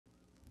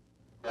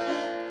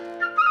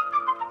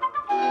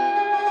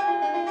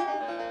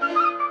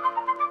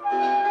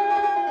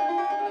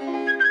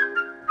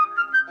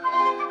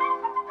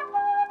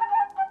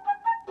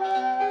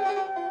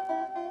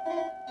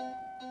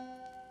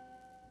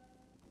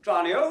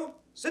Tranio,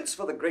 since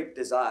for the great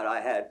desire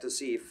I had to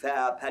see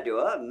fair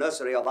Padua,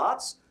 nursery of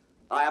arts,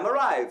 I am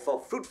arrived for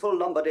fruitful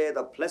Lombardy,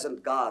 the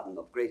pleasant garden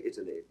of great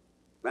Italy.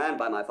 And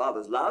by my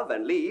father's love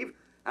and leave,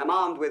 am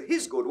armed with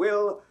his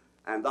goodwill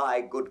and thy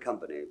good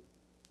company.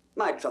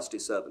 My trusty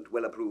servant,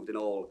 well approved in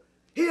all,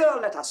 here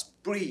let us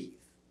breathe,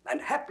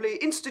 and haply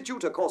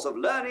institute a course of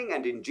learning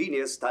and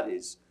ingenious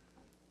studies.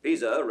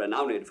 Pisa,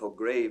 renowned for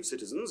grave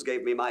citizens,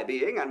 gave me my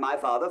being, and my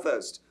father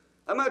first.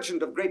 A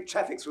merchant of great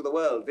traffic through the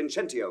world,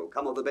 Vincentio,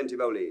 come of the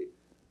Bentivogli.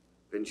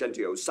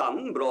 Vincentio's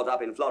son, brought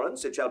up in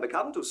Florence, it shall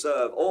become to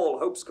serve all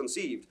hopes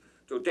conceived,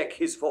 to deck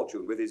his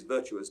fortune with his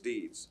virtuous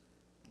deeds.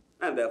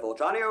 And therefore,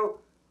 Tranio,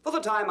 for the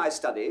time I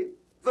study,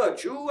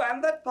 virtue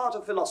and that part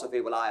of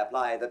philosophy will I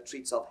apply that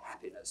treats of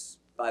happiness,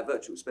 by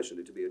virtue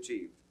specially to be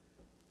achieved.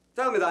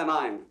 Tell me thy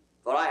mind,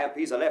 for I have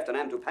Pisa left and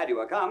am to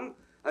Padua come,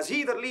 as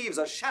he that leaves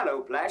a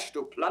shallow plash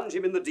to plunge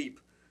him in the deep,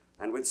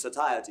 and with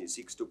satiety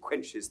seeks to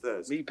quench his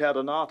thirst. Me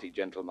perdonati,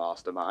 gentle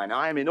master mine,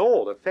 I am in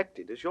all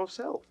affected as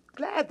yourself.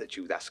 Glad that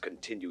you thus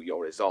continue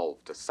your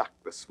resolve to suck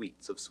the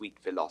sweets of sweet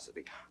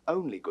philosophy.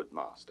 Only, good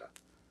master,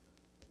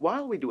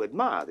 while we do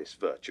admire this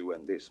virtue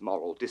and this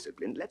moral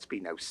discipline, let's be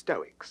no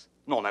stoics,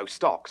 nor no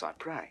stocks, I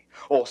pray,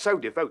 or so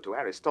devote to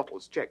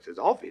Aristotle's checks as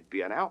Ovid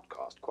be an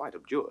outcast quite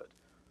abjured.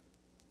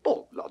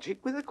 Bolt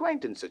logic with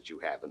acquaintance that you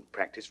have, and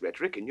practice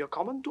rhetoric in your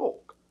common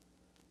talk.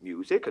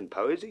 Music and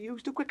poesy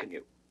used to quicken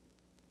you.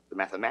 The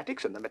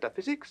mathematics and the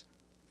metaphysics,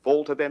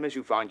 fall to them as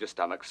you find your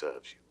stomach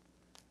serves you.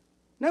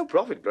 No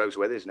profit grows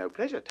where there's no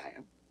pleasure,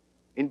 Tan.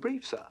 In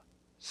brief, sir,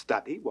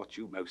 study what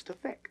you most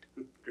affect.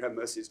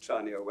 Gramercy's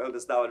Tranio, well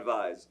dost thou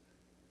advise.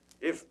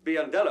 If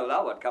Biondello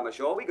thou wert come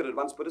ashore, we could at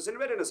once put us in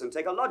readiness and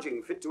take a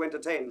lodging fit to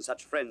entertain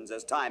such friends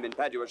as time in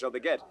Padua shall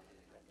beget.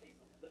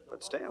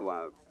 But stay a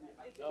while.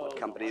 What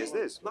company is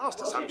this?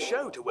 Master, some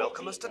show to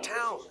welcome us to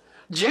town.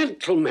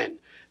 Gentlemen,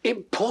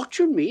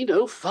 importune me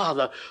no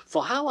farther,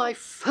 for how I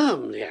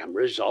firmly am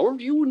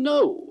resolved you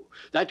know.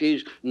 That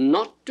is,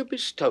 not to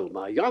bestow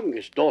my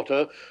youngest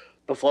daughter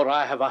before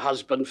I have a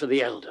husband for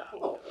the elder.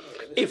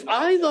 If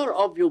either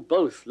of you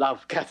both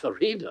love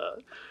Katherina,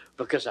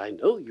 because I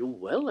know you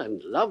well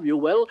and love you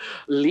well,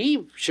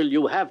 leave shall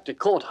you have to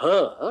court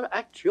her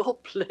at your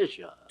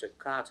pleasure. To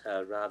court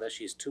her, rather.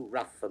 She's too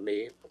rough for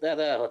me.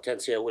 There,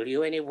 Hortensio, will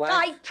you any wife?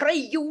 I pray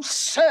you,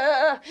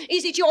 sir,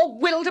 is it your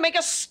will to make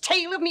a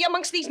stale of me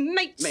amongst these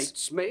mates?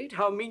 Mates, maid?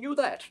 How mean you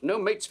that? No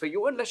mates for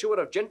you unless you are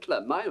of gentler,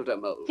 milder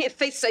mould.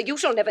 Faith, sir, you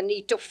shall never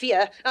need to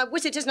fear.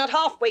 Wis it is not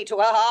halfway to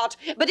her heart.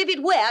 But if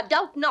it were,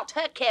 doubt not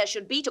her care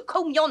should be to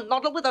comb yon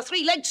noddle with a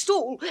three-legged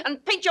stool,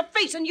 and paint your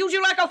face and use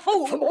you like a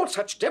fool. From all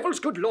such devils,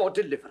 good Lord,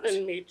 deliver us.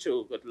 And me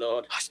too, good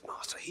Lord. Hush,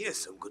 master, here's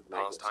some good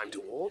pastime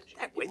toward.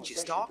 That wench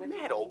is stark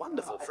mad, or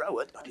wonderful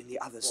froward. But in the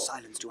other's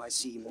silence do I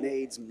see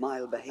maid's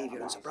mild behaviour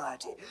and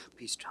sobriety.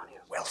 Peace, Tranio.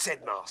 Well said,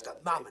 master.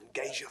 Mum, and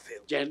gaze your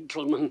fill.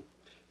 Gentlemen,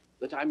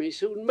 that I may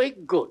soon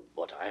make good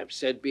what I have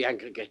said,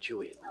 Bianca, get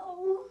you in.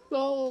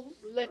 Oh,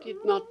 let it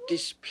not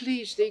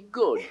displease thee,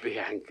 good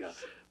Bianca,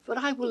 for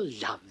I will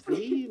love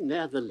thee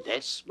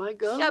nevertheless, my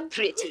girl. A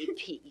pretty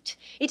Pete.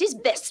 It is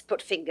best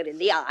put finger in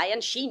the eye,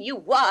 and she knew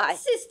why.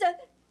 Sister,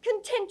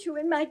 content you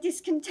in my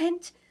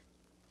discontent.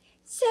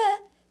 Sir,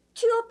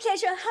 to your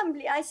pleasure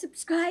humbly I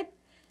subscribe.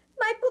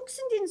 My books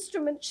and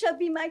instruments shall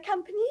be my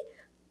company,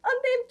 on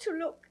them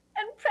to look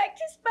and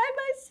practice by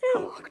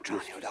myself. Oh,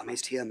 Tranio, thou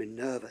mayst hear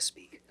Minerva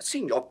speak.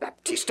 Signor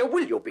Baptista,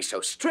 will you be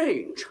so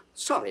strange?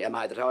 Sorry am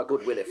I that our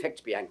goodwill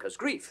affects Bianca's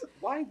grief.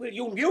 Why will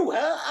you mew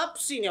her up,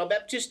 Signor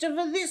Baptista,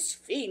 for this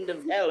fiend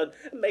of hell, and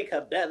make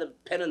her bear the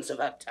penance of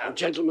her tongue?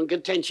 Gentlemen,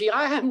 content ye,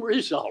 I am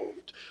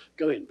resolved.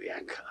 Go in,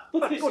 Bianca.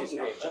 But this is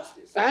no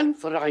justice. And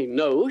for I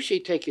know she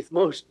taketh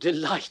most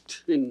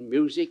delight in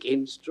music,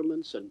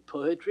 instruments, and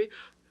poetry.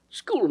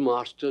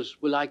 Schoolmasters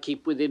will I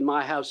keep within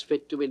my house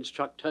fit to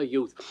instruct her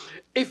youth.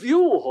 If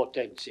you,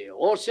 Hortensio,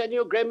 or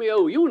Senor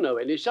Gremio, you know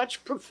any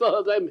such,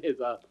 prefer them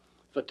hither.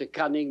 For to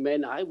cunning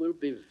men I will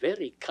be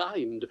very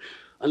kind,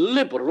 and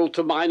liberal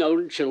to mine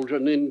own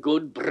children in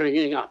good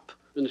bringing up.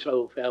 And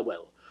so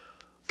farewell.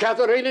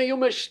 Katherina, you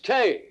must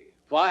stay,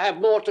 for I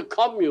have more to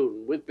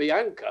commune with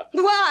Bianca.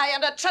 Why,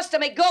 and a truster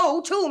may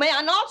go too, may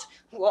I not?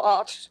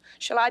 What?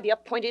 Shall I be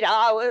appointed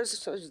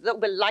hours, as though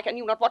belike I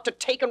knew not what to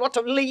take and what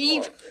to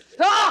leave?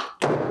 Ah!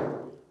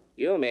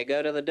 You may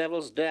go to the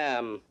devil's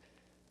dam.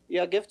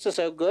 Your gifts are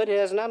so good,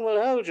 here's none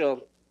will hold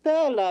you.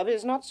 Their love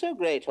is not so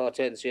great,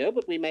 Hortensio,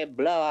 but we may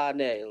blow our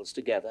nails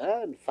together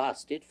and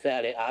fast it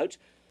fairly out.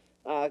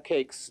 Our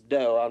cake's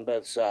dough on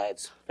both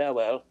sides.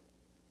 Farewell.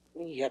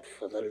 Yet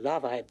for the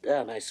love I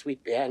bear my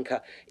sweet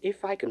Bianca,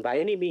 if I can by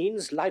any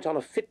means light on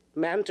a fit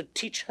man to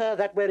teach her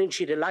that wherein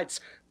she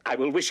delights, I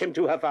will wish him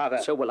to her father.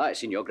 So will I,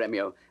 Signor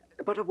Gremio.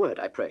 But a word,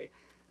 I pray.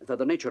 Though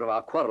the nature of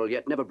our quarrel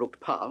yet never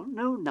brooked parle,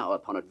 know now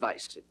upon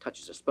advice, it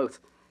touches us both,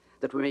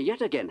 that we may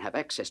yet again have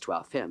access to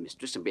our fair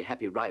mistress and be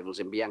happy rivals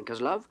in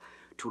Bianca's love,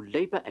 to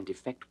labour and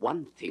effect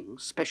one thing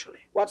specially.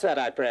 What's that,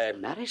 I pray?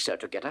 Marry Sir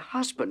to get a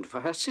husband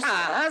for her sister. A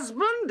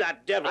husband? A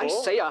devil? I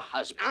say a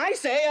husband. I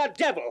say a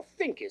devil.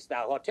 Thinkest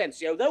thou,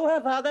 Hortensio, though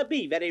her father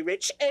be very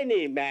rich,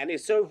 any man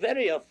is so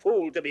very a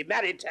fool to be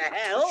married to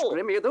hell?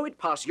 Gremio, though it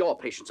pass your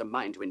patience and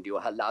mine to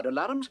endure her loud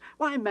alarums,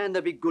 why, man,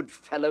 there be good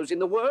fellows in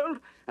the world,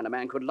 and a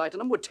man could lighten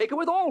them would take her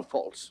with all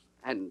faults,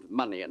 and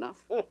money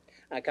enough.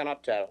 I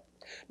cannot tell.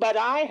 But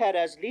I had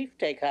as lief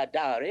take her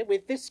dowry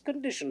with this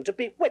condition, to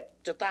be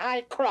whipped at the high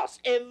cross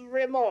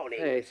every morning.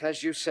 Faith,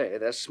 as you say,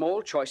 there's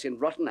small choice in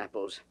rotten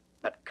apples.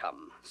 But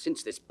come,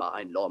 since this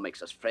bar-in-law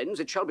makes us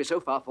friends, it shall be so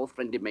far forth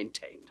friendly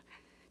maintained,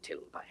 till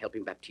by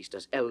helping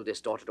Baptista's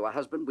eldest daughter to a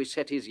husband, we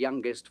set his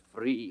youngest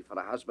free for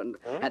a husband,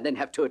 and then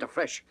have to it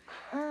afresh.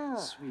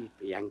 Sweet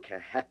Bianca,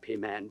 happy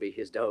man be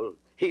his dole.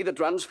 He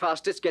that runs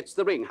fastest gets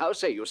the ring. How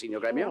say you,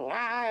 Signor Gremio?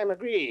 I'm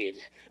agreed.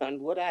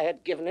 And would I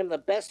had given him the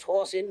best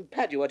horse in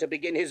Padua to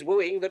begin his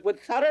wooing, that would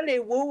thoroughly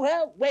woo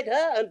her, wed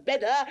her, and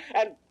bed her,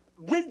 and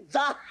rid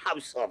the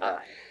house of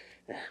her.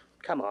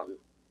 Come on.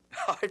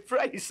 I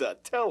pray, sir,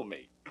 tell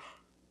me,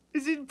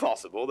 is it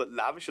possible that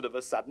love should of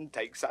a sudden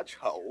take such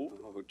hold?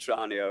 Oh,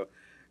 Tranio,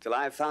 till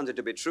I found it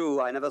to be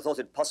true, I never thought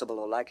it possible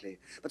or likely.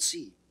 But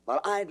see,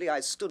 while idly I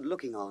stood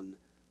looking on,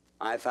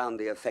 I found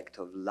the effect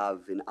of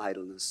love in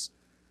idleness.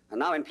 And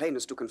now in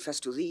plainness to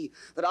confess to thee,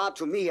 that art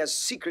to me as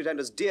secret and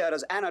as dear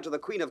as Anna to the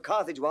Queen of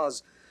Carthage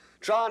was.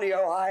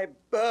 Tranio, I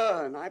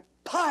burn, I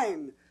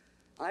pine,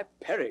 I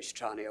perish,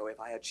 Tranio, if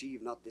I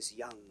achieve not this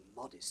young,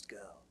 modest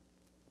girl.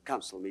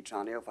 Counsel me,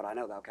 Tranio, for I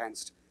know thou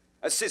canst.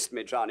 Assist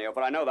me, Tranio,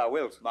 for I know thou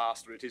wilt.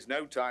 Master, it is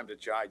no time to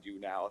chide you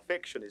now.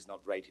 Affection is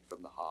not rated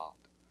from the heart.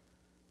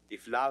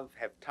 If love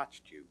have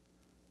touched you,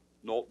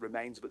 naught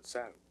remains but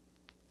so.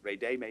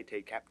 Rede me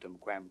te captum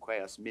quam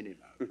queas minimo.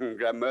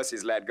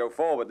 Gramercies, lad, go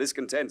forward, this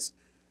contents.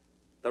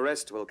 The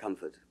rest will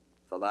comfort,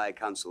 for thy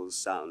counsels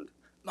sound.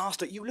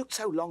 Master, you looked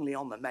so longly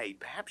on the maid,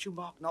 perhaps you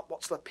mark not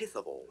what's the pith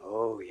of all.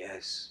 Oh,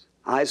 yes.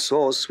 I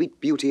saw sweet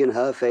beauty in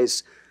her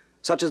face,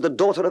 such as the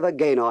daughter of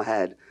Agenor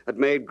had, that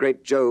made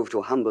great Jove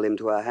to humble him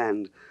to her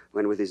hand,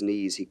 when with his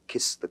knees he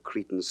kissed the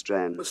Cretan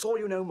strand. But saw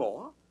you no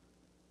more?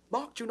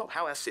 Marked you not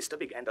how her sister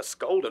began to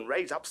scold and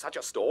raise up such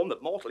a storm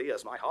that mortal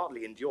ears might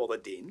hardly endure the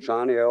din?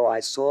 Tranio, I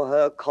saw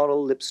her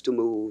coral lips to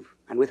move,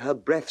 and with her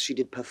breath she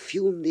did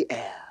perfume the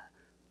air.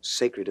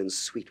 Sacred and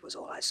sweet was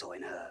all I saw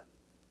in her.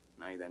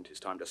 Nay, then 'tis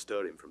time to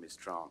stir him from his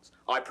trance.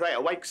 I pray,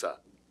 awake, sir.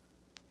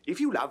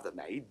 If you love the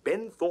maid,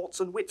 bend thoughts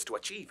and wits to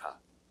achieve her.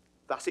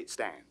 Thus it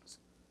stands.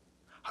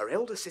 Her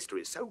elder sister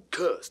is so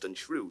cursed and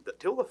shrewd that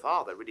till the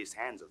father rid his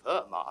hands of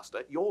her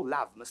master, your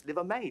love must live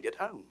a maid at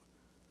home.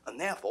 And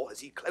therefore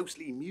has he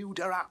closely mewed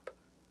her up,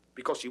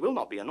 because she will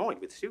not be annoyed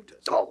with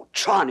suitors. Oh,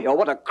 Tranio,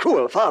 what a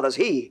cruel father's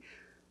he!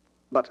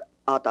 But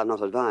art thou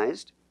not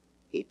advised?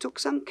 He took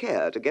some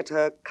care to get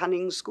her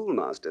cunning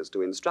schoolmasters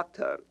to instruct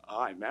her.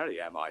 Aye, marry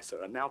am I,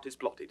 sir, and now 'tis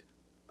plotted.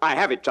 I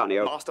have it,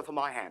 Tranio. Master for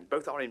my hand,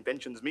 both our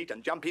inventions meet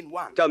and jump in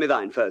one. Tell me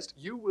thine first.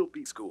 You will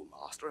be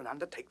schoolmaster and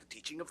undertake the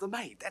teaching of the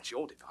maid. That's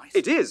your device.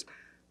 It is.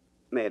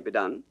 May it be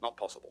done? Not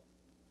possible.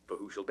 For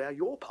who shall bear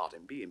your part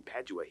and be in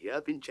Padua here,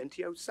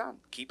 Vincentio's son?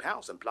 Keep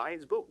house and ply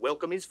his book,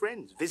 welcome his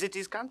friends, visit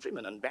his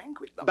countrymen, and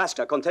banquet them.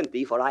 Basta, content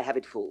thee, for I have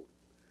it full.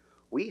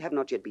 We have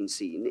not yet been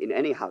seen in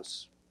any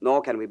house,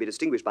 nor can we be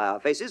distinguished by our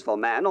faces for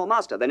man or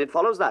master. Then it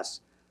follows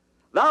thus.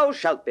 Thou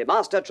shalt be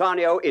master,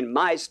 Tranio, in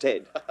my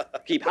stead.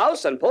 Keep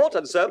house and port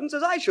and servants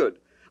as I should.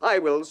 I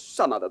will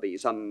some other be,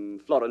 some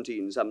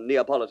Florentine, some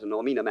Neapolitan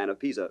or meaner man of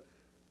Pisa.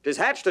 'Tis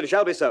hatched and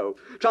shall be so.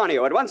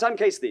 Tranio, at once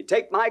uncase thee.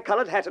 Take my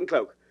coloured hat and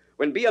cloak.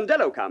 When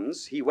Biondello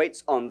comes, he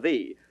waits on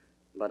thee.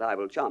 But I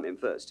will charm him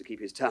first to keep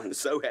his tongue.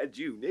 So had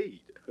you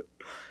need.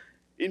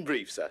 In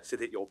brief, sir,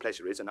 sith it your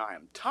pleasure is, and I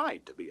am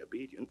tied to be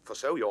obedient, for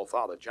so your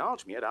father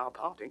charged me at our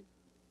parting.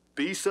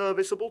 Be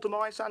serviceable to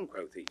my son,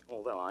 quoth he,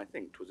 although I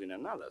think 'twas in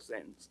another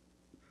sense.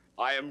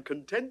 I am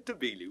content to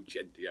be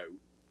Lucentio,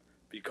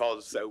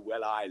 because so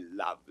well I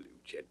love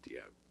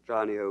Lucentio.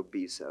 Tranio,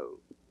 be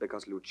so,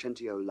 because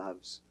Lucentio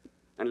loves.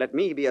 And let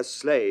me be a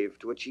slave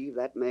to achieve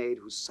that maid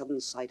whose sudden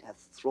sight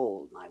hath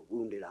thralled my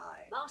wounded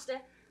eye. Master,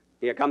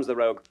 Here comes the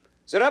rogue.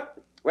 Sit up.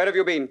 Where have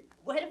you been?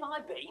 where have I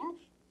been?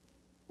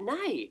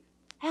 Nay,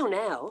 how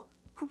now?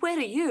 Where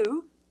are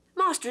you?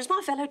 Master, has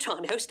my fellow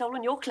Tranio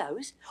stolen your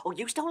clothes? Or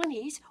you stolen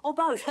his? Or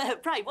both?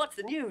 Pray, what's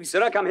the news?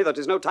 Sirrah, come hither.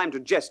 'Tis no time to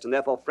jest, and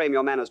therefore frame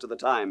your manners to the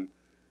time.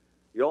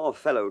 Your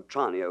fellow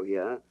Tranio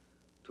here,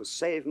 to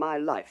save my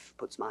life,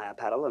 puts my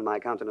apparel and my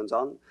countenance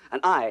on, and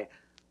I,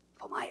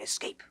 for my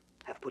escape,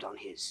 have put on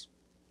his.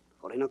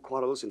 For in a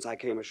quarrel since I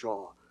came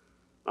ashore,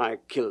 I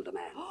killed a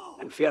man,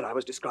 and fear I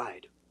was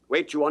descried.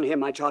 Wait you on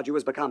him, I charge you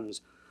as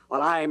becomes,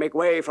 while I make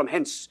way from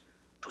hence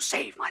to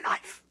save my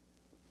life.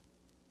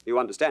 You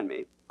understand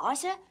me? I,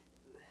 sir?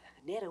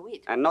 Ne'er a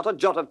whit. And not a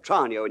jot of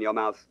Tranio in your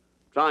mouth.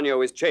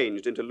 Tranio is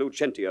changed into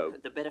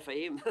Lucentio. The better for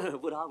him.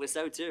 Would I was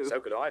so too. So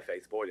could I,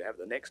 faith boy, to have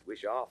the next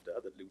wish after,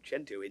 that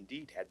Lucentio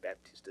indeed had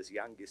Baptista's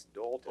youngest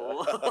daughter.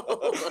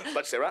 Oh.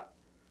 But, sirrah,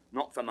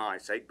 not for my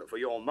sake, but for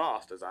your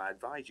master's, I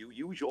advise you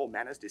use your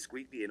manners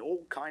discreetly in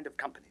all kind of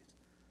companies.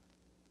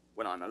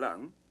 When I'm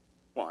alone,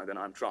 why, then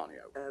I'm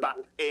Tranio.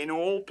 But in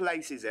all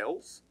places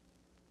else,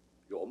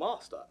 your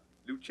master,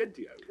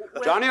 Lucentio.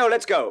 Tranio,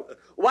 let's go.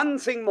 One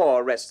thing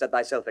more rests at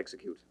thy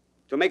self-execute.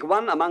 To make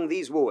one among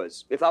these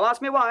wooers. If thou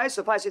ask me why,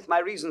 sufficeth my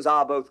reasons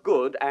are both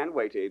good and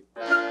weighty.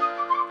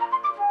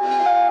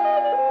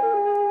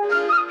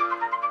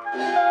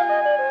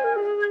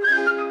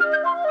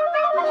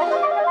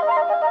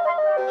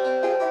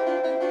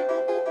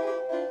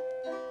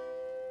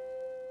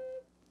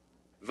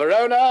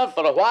 Verona,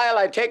 for a while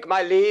I take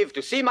my leave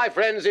to see my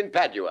friends in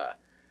Padua.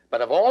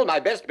 But of all, my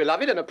best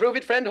beloved and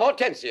approved friend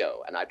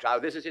Hortensio, and I trow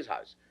this is his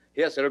house.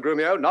 Here, Sir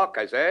Gremio, knock,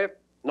 I say.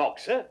 Knock,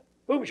 sir?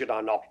 Whom should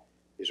I knock?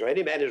 Is there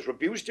any man who's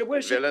abused your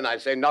worship? Villain, I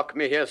say, knock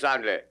me here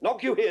soundly.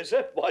 Knock you here,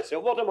 sir? Why, sir,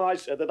 what am I,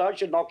 sir, that I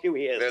should knock you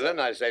here, Villain,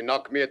 sir? I say,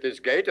 knock me at this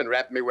gate and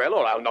rap me well,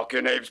 or I'll knock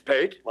your knave's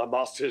pate. My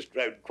master's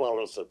grown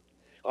quarrelsome.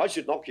 I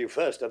should knock you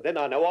first, and then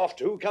I know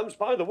after who comes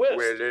by the worst.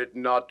 Will it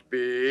not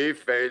be,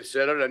 faith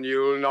sir, and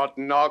you'll not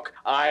knock?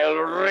 I'll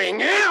ring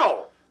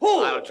you!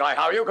 Oh! I'll try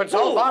how you can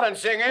so far and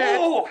sing it.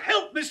 Oh,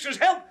 help, mistress,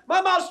 help!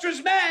 My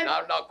master's mad!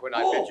 Now knock when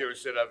I bid you,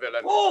 sir,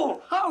 villain.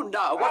 Oh! How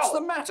now? What's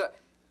the matter?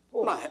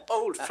 My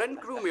old friend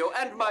Grumio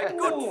and my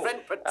good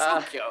friend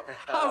Petruchio.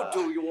 How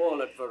do you all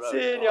at Verona?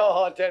 Signor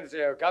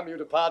Hortensio, come you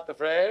to part the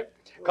fray?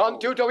 Con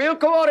tutto il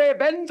cuore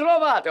ben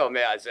trovato,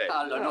 may I say?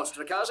 Alla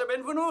nostra casa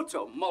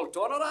benvenuto.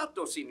 Molto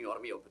onorato, signor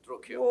mio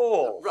Petruchio.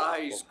 Oh.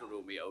 Rise,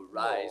 Grumio,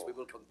 rise. We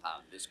will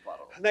compound this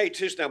quarrel. Nay,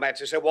 'tis no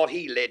matter, sir, what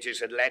he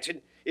ledges in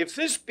Latin. If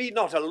this be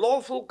not a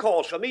lawful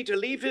cause for me to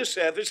leave his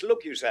service,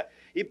 look you, sir,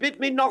 he bid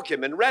me knock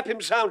him and rap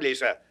him soundly,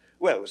 sir.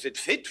 Well, is it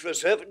fit for a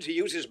servant to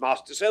use his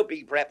master so,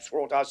 being perhaps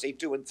for aught I say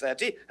 2 and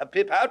 30, a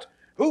pip out?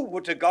 Who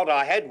would to God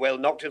I had well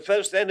knocked at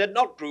first then, and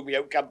not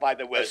Grumio come by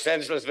the A worst?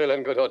 senseless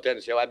villain, good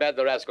Hortensio. I bade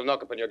the rascal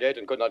knock upon your gate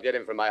and could not get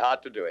him from my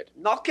heart to do it.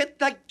 Knock at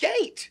the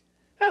gate?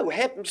 Oh,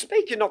 heaven,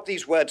 spake you not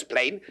these words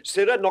plain?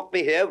 Sirrah, knock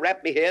me here,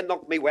 rap me here,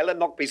 knock me well, and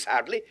knock me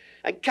soundly.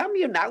 And come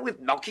you now with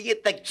knocking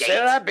at the gate?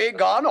 Sirrah, be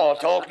gone, or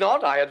talk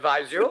not, I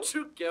advise you.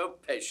 Petruchio,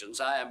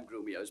 patience. I am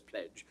Grumio's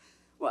pledge.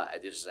 Why,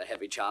 this is a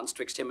heavy chance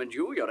twixt him and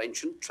you, your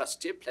ancient,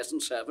 trusty,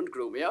 pleasant servant,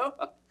 Grumio.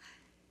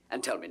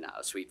 And tell me now,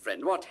 sweet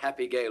friend, what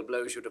happy gale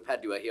blows you to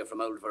Padua here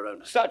from old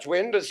Verona? Such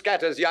wind as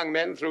scatters young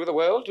men through the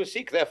world to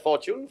seek their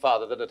fortune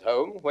farther than at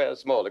home, where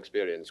small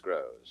experience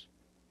grows.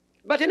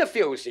 But in a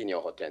few,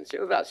 Signor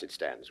Hortensio, thus it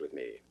stands with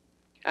me.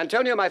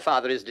 Antonio, my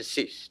father, is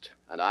deceased,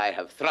 and I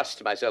have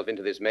thrust myself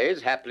into this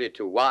maze, happily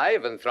to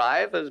wive and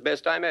thrive as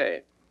best I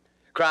may.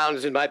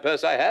 Crowns in my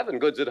purse I have, and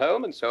goods at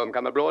home, and so am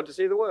come abroad to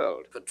see the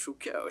world.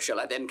 Petruchio, shall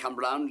I then come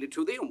roundly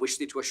to thee and wish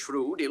thee to a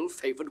shrewd,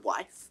 ill-favoured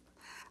wife?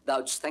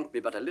 Thou'dst thank me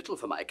but a little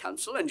for my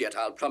counsel, and yet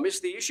I'll promise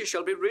thee she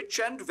shall be rich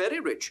and very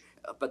rich.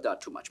 But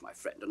thou'rt too much, my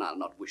friend, and I'll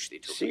not wish thee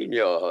to.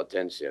 Signor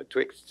Hortensio,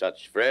 twixt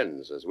such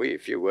friends as we,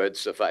 few words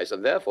suffice,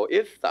 and therefore,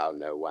 if thou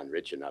know one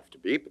rich enough to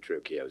be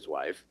Petruchio's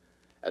wife,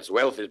 as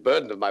wealth is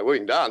burden of my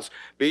wooing dance,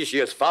 be she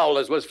as foul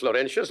as was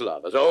Florentia's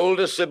love, as old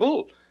as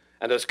Sibyl,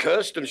 and as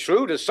cursed and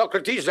shrewd as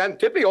Socrates'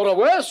 Xanthippe, or a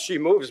worse, she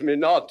moves me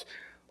not,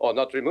 or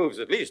not removes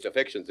at least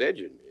affection's edge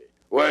in me.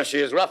 Were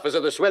she as rough as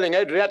of the swelling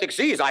Adriatic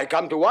seas, I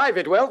come to wive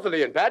it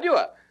wealthily in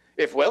Padua.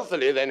 If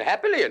wealthily, then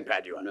happily in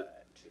Padua.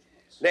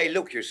 Nay,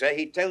 look you, sir,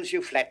 he tells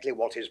you flatly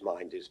what his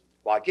mind is.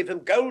 Why, give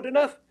him gold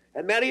enough,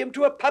 and marry him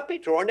to a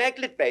puppet or an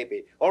aglet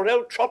baby, or an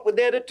old trot with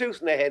ne'er a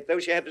tooth in her head, though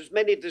she have as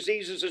many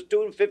diseases as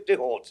 52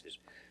 horses.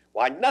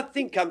 Why,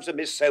 nothing comes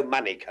amiss, so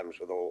money comes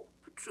with all.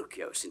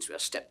 Petruchio, since we are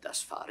stepped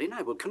thus far in,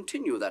 I will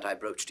continue that I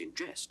broached in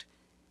jest.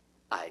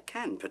 I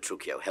can,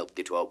 Petruchio, help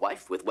thee to a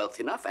wife with wealth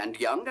enough, and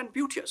young and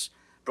beauteous,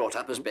 brought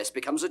up as best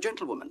becomes a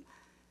gentlewoman.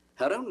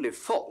 Her only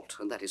fault,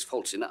 and that is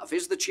false enough,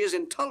 is that she is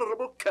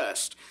intolerable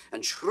cursed,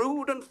 and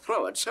shrewd and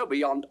froward so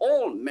beyond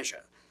all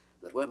measure,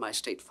 that were my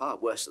state far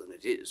worse than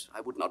it is,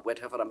 I would not wed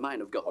her for a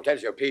mine of gold.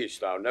 Hortensio, peace,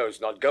 thou knowest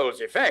not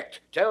gold's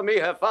effect. Tell me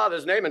her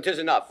father's name, and 'tis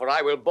enough, for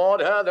I will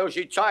board her, though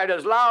she chide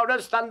as loud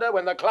as thunder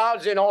when the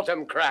clouds in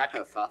autumn crack.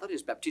 Her father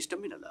is Baptista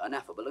Minola, an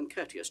affable and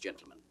courteous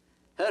gentleman.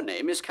 Her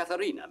name is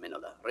Katherina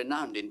Minola,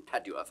 renowned in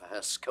Padua for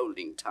her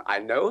scolding tongue. I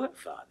know her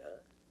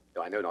father,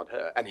 though I know not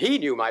her, and he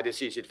knew my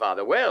deceased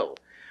father well.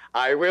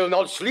 I will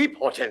not sleep,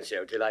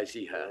 Hortensio, till I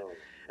see her,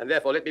 and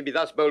therefore let me be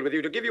thus bold with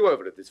you to give you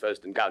over at this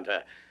first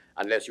encounter,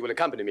 unless you will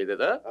accompany me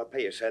thither. I'll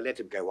pay you, sir. Let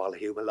him go while the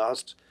humour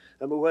lasts.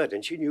 And a word,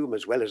 and she knew him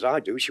as well as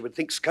I do, she would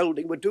think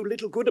scolding would do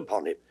little good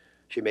upon him.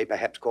 She may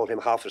perhaps call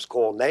him half a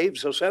score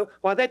knaves or so.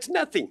 Why, that's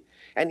nothing.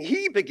 And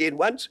he begin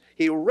once,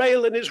 he'll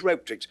rail in his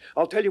rope tricks.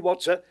 I'll tell you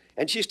what, sir,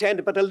 and she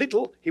stand but a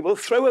little, he will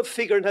throw a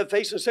figure in her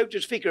face and so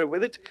disfigure her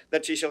with it,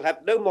 that she shall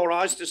have no more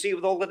eyes to see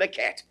withal than a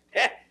cat.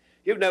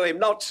 You know him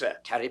not, sir.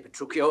 Tarry,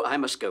 Petruchio, I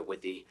must go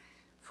with thee,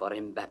 for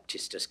in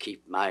Baptista's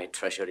keep my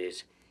treasure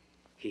is.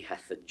 He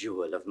hath the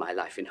jewel of my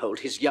life in hold,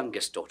 his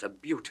youngest daughter,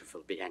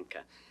 beautiful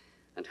Bianca,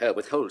 and her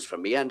withholds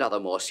from me and other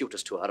more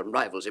suitors to her and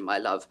rivals in my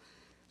love,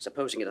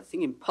 supposing it a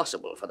thing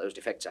impossible for those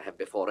defects I have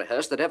before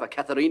rehearsed that ever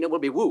Katherina will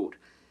be wooed.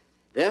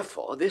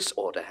 Therefore this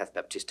order hath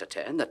Baptista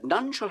ta'en, that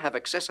none shall have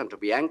access unto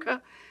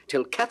Bianca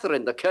till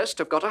Catherine the Cursed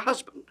have got a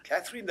husband.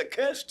 Catherine the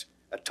Cursed?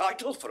 A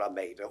title for a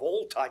maid, of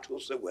all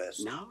titles the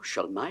worst. Now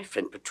shall my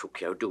friend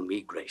Petruchio do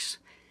me grace,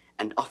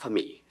 and offer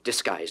me,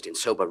 disguised in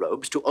sober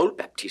robes, to old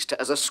Baptista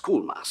as a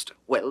schoolmaster,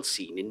 well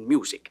seen in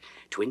music,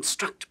 to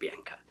instruct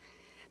Bianca,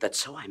 that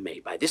so I may,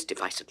 by this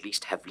device at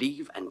least, have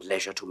leave and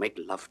leisure to make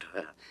love to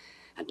her,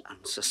 and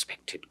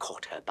unsuspected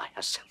court her by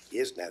herself.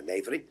 Here's no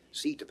knavery.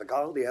 See to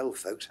beguile the old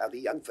folks how the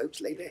young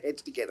folks lay their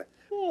heads together.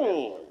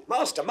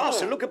 Master,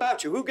 look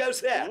about you. Who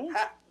goes there?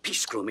 Ha!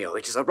 Peace, Gremio,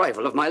 it is a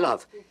rival of my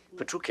love.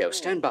 Petruchio,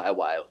 stand by a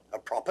while. A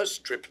proper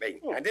stripling,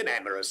 and an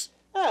amorous.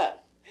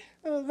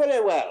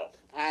 Very well.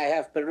 I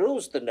have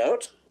perused the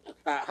note.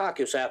 Hark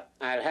you, sir,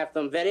 I'll have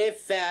them very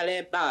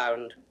fairly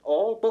bound.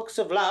 All books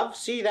of love,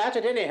 see that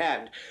at any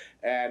hand.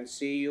 And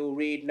see you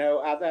read no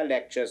other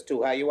lectures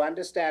to her, you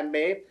understand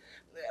me?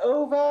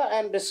 Over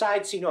and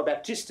beside Signor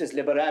Baptista's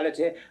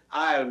liberality,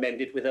 I'll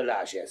mend it with a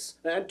largesse.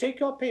 And take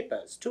your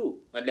papers, too,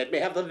 and let me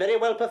have them very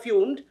well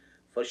perfumed,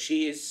 for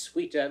she is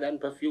sweeter than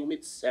perfume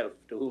itself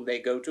to whom they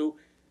go to.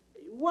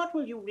 What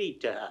will you read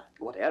to her?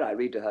 Whate'er I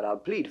read to her, I'll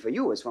plead for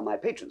you as for my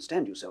patron.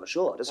 Stand you so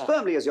assured, as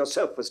firmly as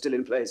yourself were still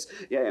in place.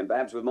 Yea, and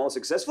perhaps with more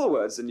successful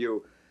words than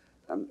you.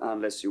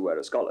 Unless you were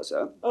a scholar,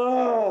 sir.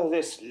 Oh,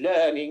 this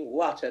learning,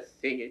 what a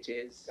thing it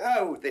is.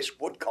 Oh, this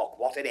woodcock,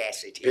 what an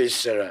ass it is. Peace,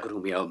 sir.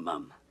 Gremio,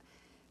 mum.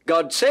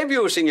 God save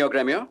you, Signor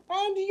Gremio.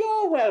 And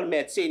you're well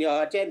met, Signor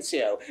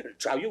Hortensio.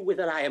 Trow you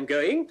whither I am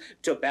going?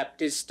 To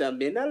Baptista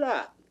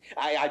Minola.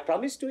 I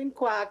promise to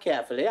inquire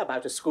carefully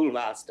about a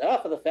schoolmaster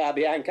for the fair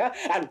Bianca,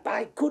 and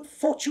by good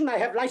fortune I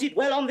have lighted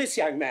well on this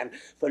young man,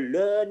 for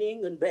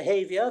learning and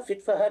behaviour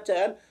fit for her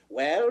turn,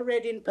 well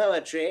read in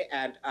poetry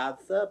and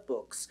other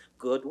books.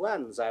 Good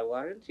ones, I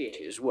warrant ye.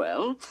 'Tis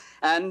well.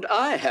 And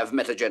I have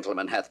met a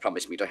gentleman hath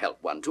promised me to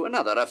help one to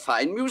another, a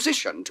fine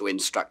musician to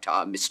instruct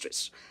our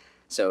mistress.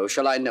 So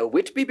shall I no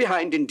whit be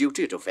behind in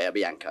duty to fair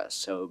Bianca,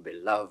 so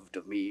beloved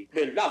of me.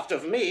 Beloved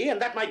of me, and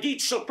that my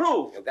deeds shall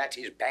prove. That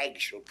his bag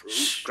shall prove.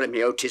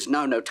 Gremio, 'tis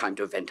now no time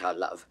to vent our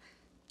love.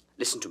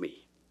 Listen to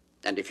me,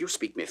 and if you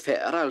speak me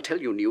fair, I'll tell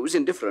you news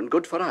indifferent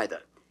good for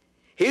either.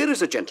 Here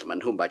is a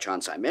gentleman whom by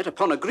chance I met,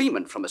 upon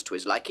agreement from us to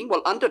his liking,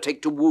 will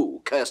undertake to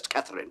woo cursed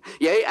Katherine,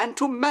 yea, and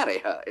to marry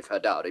her, if her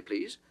dowry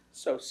please.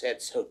 So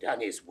said, so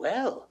done is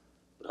well.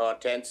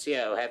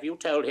 Hortensio, have you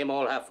told him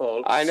all her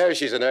faults? I know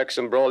she's an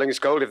irksome brawling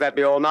scold, if that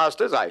be all,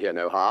 masters. I hear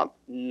no harm.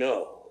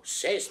 No,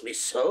 say'st me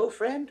so,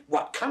 friend?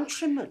 What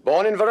countryman?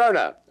 Born in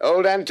Verona,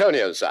 old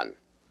Antonio's son.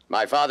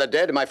 My father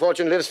dead, my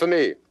fortune lives for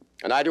me,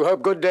 and I do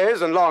hope good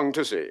days and long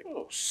to see.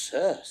 Oh,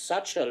 sir,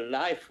 such a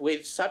life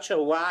with such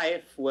a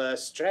wife were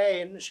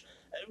strange.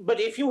 But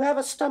if you have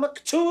a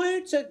stomach to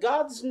it,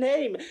 God's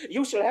name,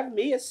 you shall have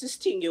me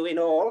assisting you in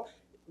all.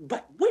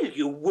 But will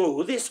you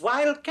woo this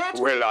wild cat?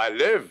 Will I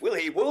live? Will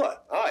he woo her?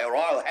 Aye, or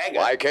I'll hang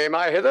her. Why came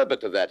I hither but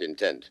to that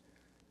intent?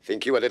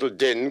 Think you a little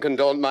din can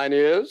daunt mine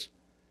ears?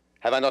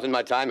 Have I not in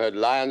my time heard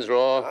lions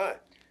roar? Aye.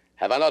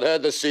 Have I not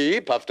heard the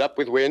sea, puffed up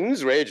with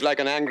winds, rage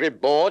like an angry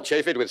boar,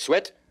 chafed with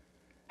sweat?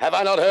 Have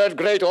I not heard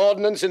great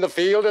ordnance in the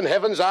field and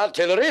heaven's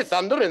artillery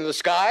thunder in the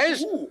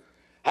skies? Ooh.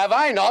 Have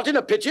I not in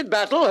a pitched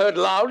battle heard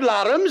loud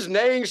larums,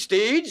 neighing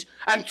steeds,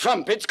 and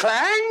trumpets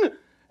clang?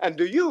 And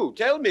do you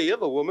tell me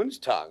of a woman's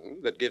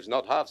tongue that gives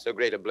not half so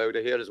great a blow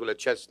to hear as will a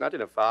chestnut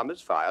in a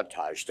farmer's fire?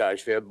 Tush,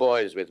 tush, fear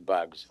boys with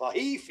bugs. For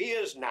he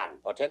fears none.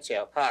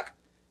 Hortensio, hark.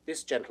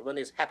 This gentleman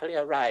is happily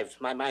arrived,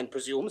 my mind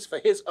presumes, for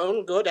his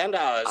own good and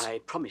ours.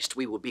 I promised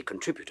we would be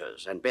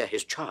contributors and bear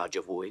his charge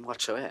of wooing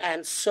whatsoever.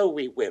 And so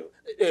we will,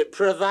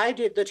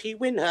 provided that he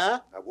win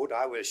her. I would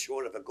I was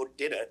sure of a good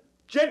dinner.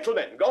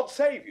 Gentlemen, God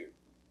save you.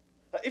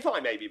 If I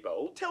may be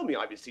bold, tell me,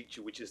 I beseech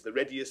you, which is the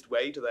readiest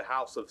way to the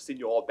house of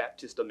Signor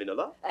Baptista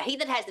Minola? He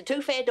that has the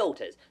two fair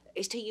daughters.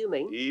 Is to you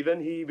mean?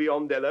 Even he,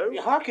 Biondello?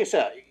 Hark you,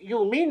 sir,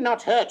 you mean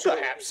not her to...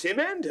 Perhaps him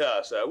and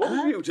her, sir. What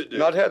have you to do?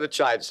 Not her that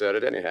chide, sir,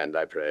 at any hand,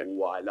 I pray.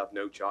 Oh, I love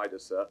no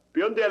chider, sir.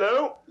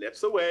 Biondello,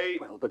 let's away.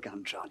 Well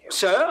begun, Tranio.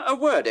 Sir, a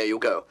word ere you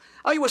go.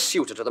 Are you a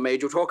suitor to the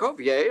maid you talk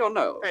of, yea or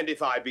no? And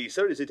if I be,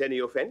 sir, is it any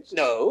offence?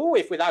 No,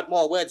 if without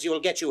more words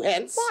you'll get you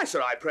hence. Why,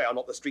 sir, I pray are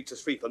not the streets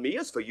as free for me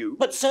as for you?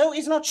 But so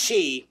is not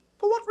she.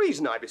 For what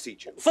reason, I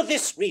beseech you? For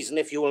this reason,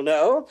 if you will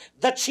know,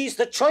 that she's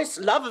the choice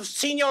love of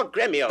Signor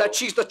Gremio. That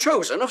she's the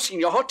chosen of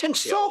Signor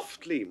Hortensio.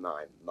 Softly,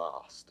 my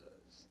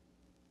masters.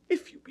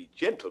 If you be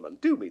gentlemen,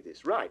 do me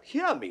this right.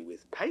 Hear me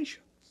with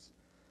patience.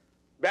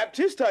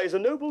 Baptista is a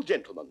noble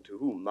gentleman, to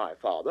whom my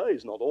father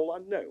is not all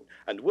unknown,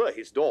 and were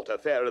his daughter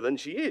fairer than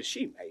she is,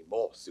 she may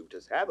more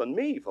suitors have, and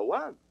me for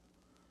one.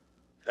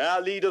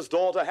 Fair leader's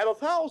daughter had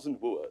 1,000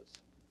 wooers,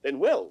 then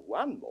well,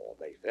 one more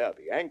may fair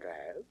Bianca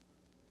have.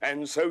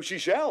 And so she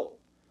shall.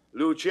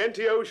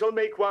 Lucentio shall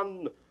make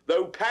one,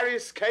 though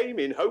Paris came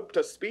in hope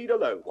to speed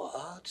alone.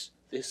 What?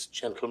 This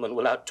gentleman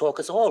will outtalk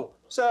us all.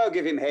 Sir,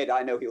 give him head.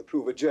 I know he'll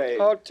prove a jade.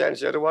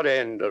 Hortensio, to what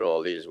end are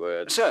all these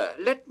words? Sir,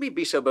 let me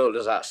be so bold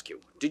as ask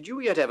you, did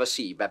you yet ever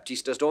see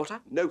Baptista's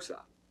daughter? No, sir.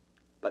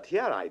 But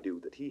here I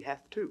do that he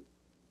hath two.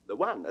 The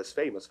one as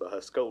famous for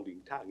her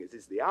scolding tongue as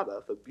is the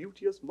other for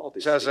beauteous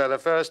modesty. Sir, the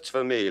first's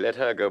for me. Let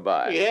her go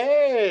by.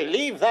 Yea,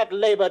 leave that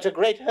labour to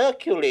great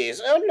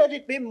Hercules. Oh, let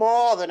it be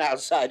more than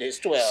outside his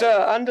 12.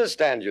 Sir,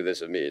 understand you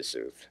this of me,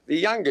 sooth. The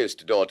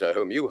youngest daughter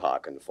whom you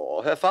hearken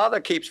for, her father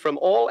keeps from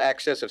all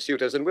access of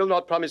suitors and will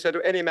not promise her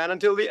to any man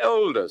until the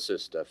older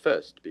sister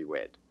first be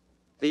wed.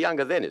 The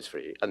younger then is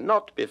free, and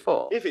not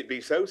before. If it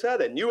be so, sir,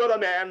 then you are the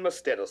man must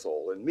stead us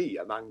all, and me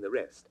among the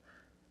rest.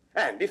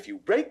 And if you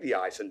break the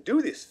ice and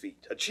do this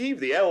feat, achieve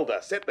the elder,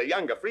 set the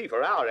younger free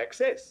for our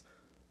excess,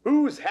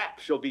 whose hap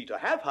shall be to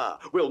have her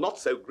will not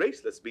so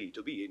graceless be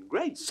to be in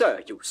grace.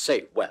 Sir, you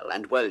say well,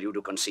 and well you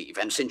do conceive,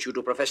 and since you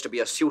do profess to be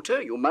a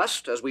suitor, you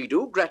must, as we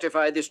do,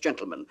 gratify this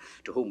gentleman,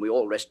 to whom we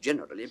all rest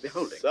generally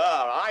beholding. Sir,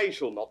 I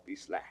shall not be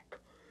slack.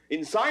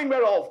 In sign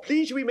whereof,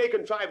 please we may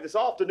contrive this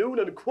afternoon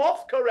and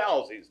quaff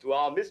carouses to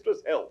our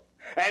mistress' health,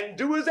 and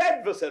do as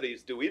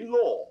adversaries do in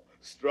law.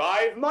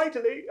 Strive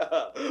mightily,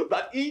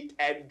 but eat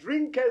and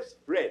drink as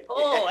friends.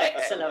 Oh,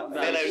 excellent.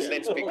 Fellows,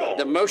 let's be gone.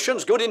 The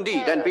motion's good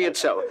indeed, and be it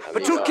so.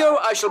 Petruchio,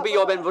 I shall be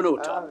your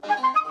benvenuto.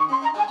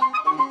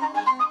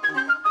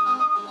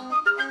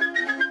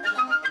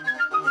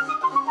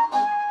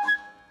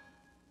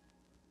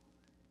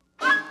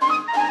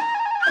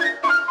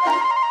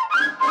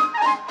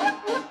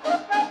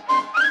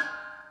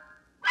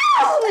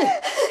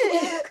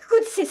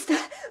 Good sister,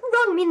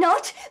 wrong me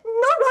not, nor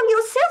wrong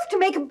yourself to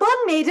make a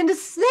bondmaid and a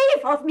slave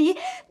of me.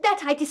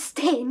 That I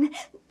disdain.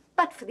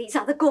 But for these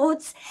other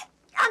gauds,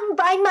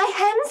 unbind my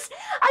hands,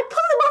 I pull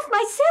them off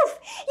myself,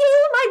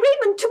 yield my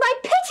raiment to my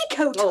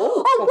petticoat.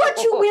 Oh. Or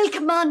what you will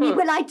command me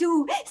will I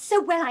do,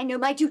 so well I know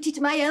my duty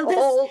to my elders.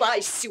 All thy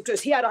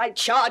suitors here I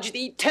charge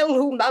thee, tell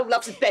whom thou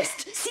lovest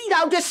best. See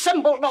thou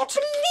dissemble not.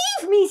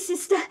 Believe me,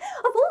 sister,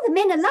 of all the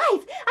men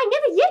alive, I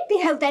never yet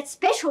beheld that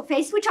special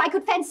face which I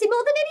could fancy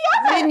more than any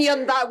other.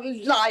 Minion, thou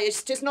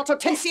liest, is not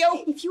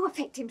Hortensio. If you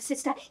affect him,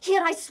 sister,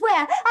 here I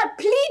swear, I'll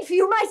plead for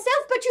you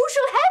myself, but you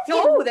shall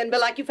have him. Oh, then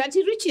belike you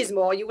fancy riches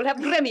more, you will have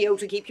Gremio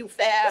to keep you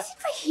fair. Is it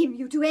for him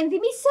you do envy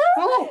me so?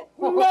 Oh.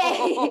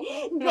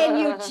 Nay, then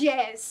you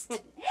jest.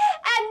 And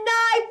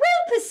I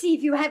will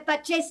perceive you have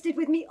but jested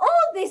with me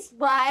all this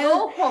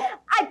while. Oh.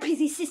 I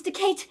prithee, sister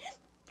Kate,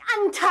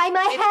 untie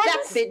my If hands.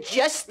 that be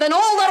jest, then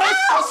all the rest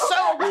are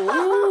so.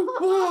 Oh,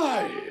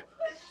 why?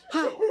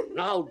 How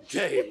now,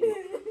 dame?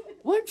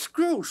 Whence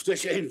grows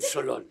this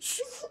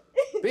insolence?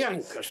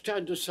 Bianca,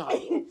 stand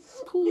aside.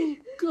 Poor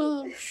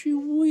girl, she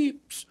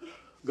weeps.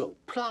 Go,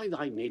 ply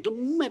thy needle,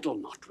 meddle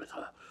not with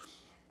her.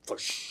 For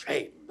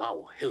shame,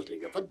 thou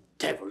hilding of a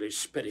devilish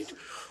spirit.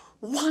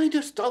 Why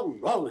dost thou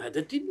wrong her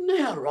that did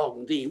ne'er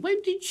wrong thee?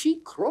 When did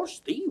she cross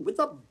thee with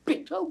a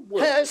bitter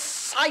word? Her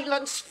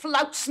silence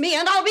flouts me,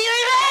 and I'll be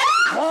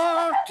revenged.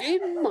 Caught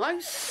in my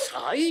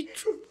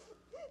sight?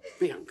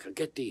 Bianca,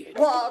 get thee in.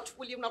 What,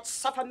 will you not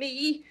suffer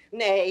me?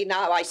 Nay,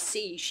 now I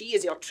see, she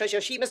is your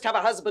treasure, she must have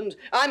a husband.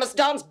 I must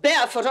dance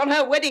barefoot on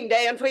her wedding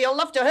day, and for your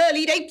love to her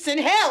lead apes in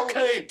hell.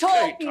 Kate,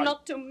 Talk Kate,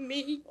 not to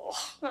me.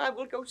 I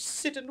will go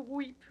sit and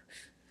weep,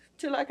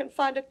 till I can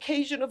find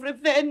occasion of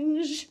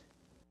revenge.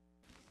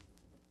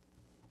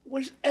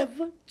 Was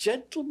ever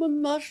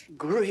gentleman thus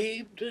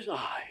grieved as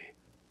I?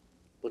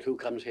 But who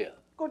comes here?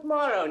 Good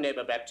morrow,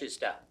 neighbour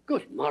Baptista.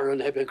 Good morrow,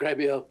 neighbour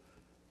Gremio.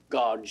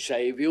 God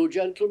save you,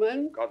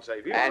 gentlemen. God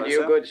save you. And sir.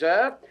 you, good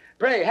sir?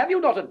 Pray, have you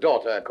not a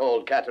daughter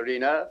called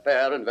Katherina,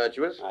 fair and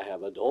virtuous? I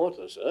have a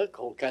daughter, sir,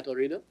 called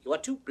Katherina. You are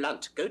too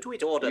blunt. Go to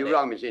it orderly. You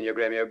wrong me, Signor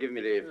Gremio. Give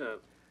me leave. Oh.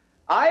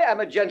 I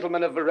am a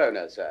gentleman of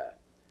Verona, sir,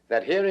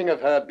 that hearing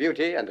of her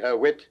beauty and her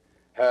wit,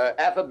 her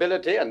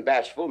affability and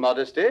bashful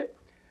modesty,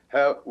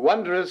 her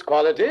wondrous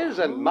qualities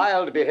and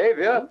mild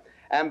behavior,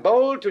 am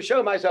bold to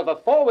show myself a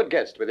forward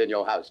guest within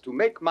your house, to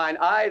make mine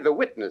eye the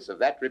witness of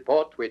that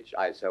report which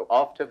I so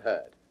oft have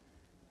heard.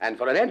 And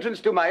for an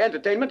entrance to my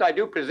entertainment, I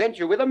do present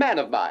you with a man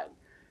of mine,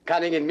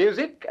 cunning in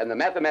music and the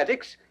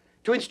mathematics,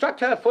 to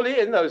instruct her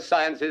fully in those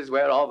sciences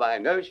whereof I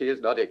know she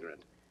is not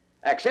ignorant.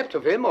 Accept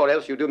of him, or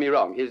else you do me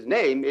wrong. His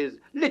name is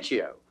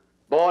Liccio,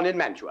 born in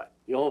Mantua.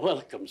 You're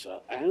welcome, sir,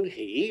 and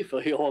he,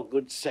 for your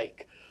good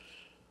sake.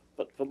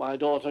 But for my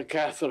daughter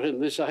Catherine,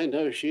 this I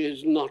know she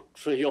is not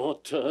for your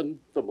turn,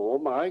 the more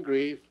my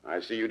grief. I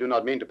see you do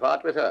not mean to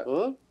part with her.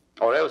 Huh?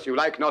 Or else you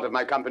like not of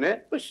my company.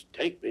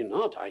 Mistake me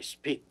not, I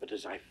speak but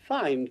as I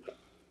find.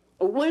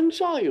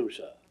 Whence are you,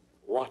 sir?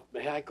 What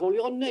may I call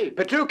your name?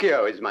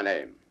 Petruchio is my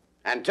name.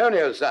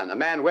 Antonio's son, a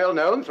man well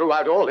known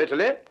throughout all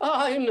Italy.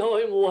 I know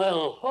him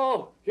well.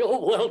 Oh, you're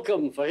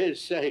welcome for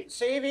his sake.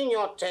 Saving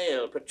your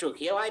tale,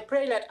 Petruchio, I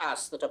pray let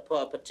us that are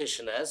poor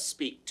petitioners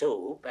speak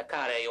too.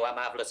 Peccare, you are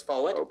marvellous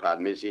forward. Oh,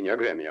 pardon me, Signor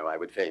Gremio, I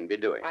would fain be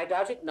doing. I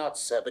doubt it not,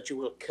 sir, but you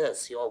will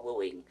curse your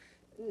wooing.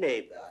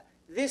 Neighbour,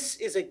 this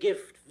is a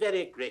gift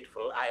very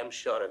grateful, I am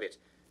sure of it.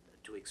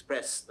 To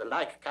express the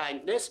like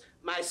kindness,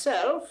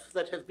 myself,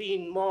 that have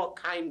been more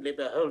kindly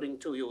beholding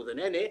to you than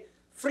any,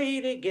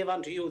 freely give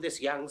unto you this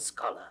young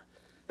scholar,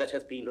 that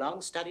hath been long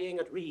studying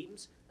at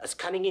Rheims, as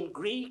cunning in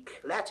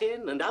Greek,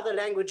 Latin, and other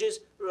languages,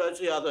 as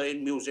the other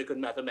in music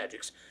and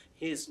mathematics.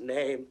 His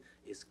name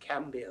is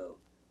Cambio.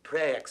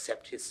 Pray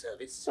accept his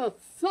service.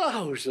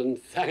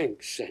 1,000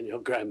 thanks, Senor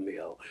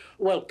Gremio.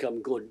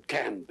 Welcome, good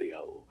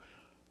Cambio.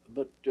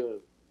 But,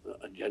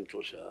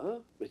 gentle sir,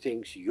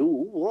 methinks you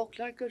walk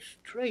like a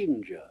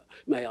stranger.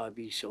 May I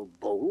be so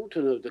bold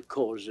to know the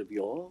cause of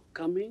your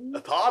coming?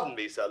 Pardon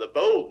me, sir, the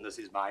boldness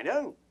is mine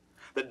own.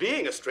 That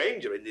being a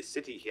stranger in this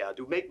city here,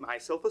 do make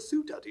myself a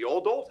suitor to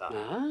your daughter,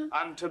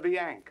 and to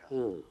Bianca,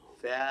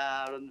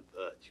 fair and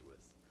virtuous.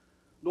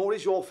 Nor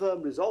is your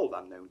firm resolve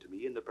unknown to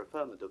me in the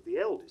preferment of the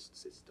eldest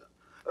sister.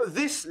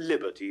 This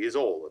liberty is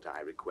all that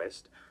I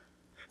request,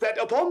 that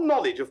upon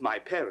knowledge of my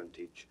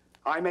parentage,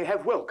 I may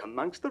have welcome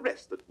amongst the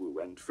rest that woo,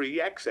 and free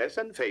access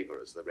and favour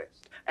as the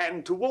rest.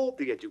 And toward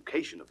the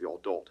education of your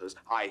daughters,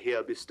 I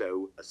here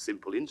bestow a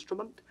simple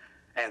instrument,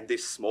 and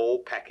this small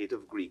packet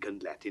of Greek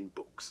and Latin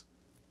books.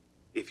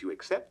 If you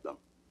accept them,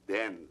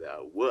 then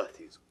their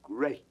worth is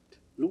great.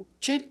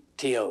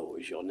 Lucentio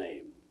is your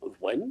name. Of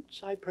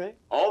whence, I pray?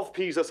 Of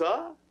Pisa,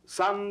 sir,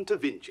 son to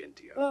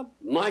Vincentio. A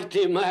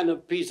mighty man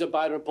of Pisa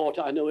by report.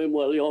 I know him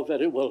well. You're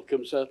very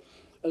welcome, sir.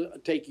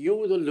 Take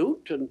you the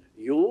lute, and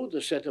you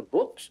the set of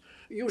books.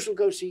 You shall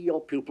go see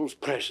your pupils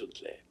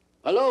presently.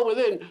 Hello,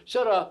 within.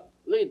 Sirrah,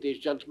 lead these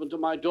gentlemen to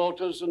my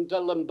daughters, and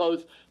tell them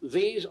both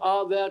these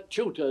are their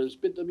tutors.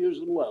 Bid them use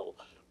them well.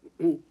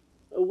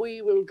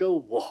 We will go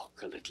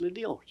walk a little in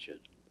the orchard,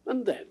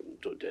 and then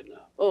to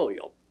dinner. Oh,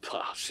 you're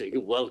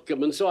passing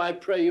welcome, and so I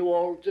pray you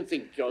all to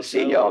think yourselves.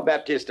 Signor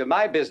Baptista,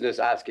 my business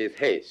asketh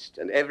haste,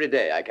 and every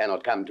day I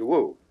cannot come to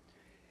woo.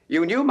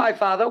 You knew my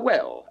father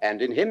well,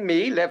 and in him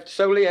me left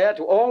solely heir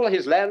to all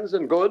his lands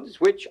and goods,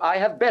 which I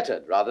have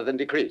bettered rather than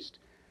decreased.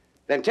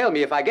 Then tell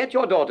me, if I get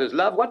your daughter's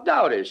love, what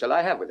dowry shall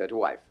I have with her to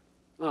wife?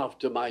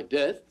 After my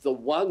death, the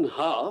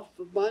 1/2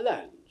 of my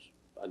lands,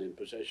 and in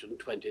possession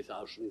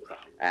 20,000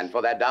 crowns. And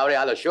for that dowry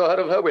I'll assure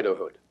her of her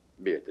widowhood,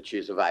 be it that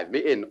she survive me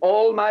in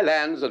all my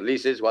lands and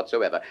leases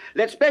whatsoever.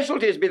 Let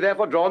specialties be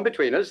therefore drawn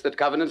between us, that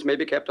covenants may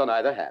be kept on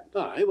either hand.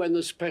 Aye, when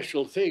the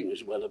special thing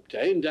is well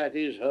obtained, that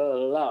is her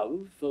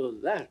love, for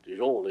that is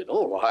all in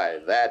all. Why,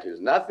 that is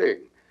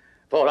nothing.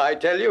 For I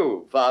tell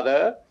you,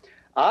 father,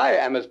 I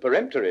am as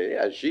peremptory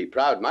as she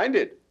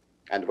proud-minded.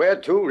 And where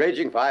two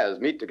raging fires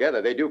meet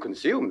together, they do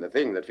consume the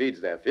thing that feeds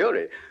their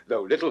fury.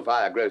 Though little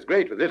fire grows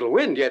great with little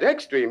wind, yet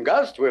extreme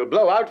gust will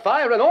blow out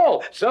fire and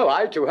all. So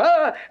I to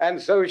her,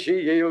 and so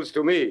she yields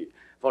to me.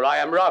 For I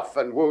am rough,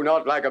 and woo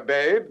not like a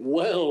babe.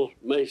 Well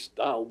mayst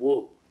thou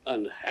woo,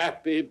 and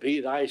happy be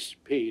thy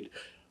speed.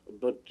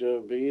 But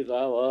be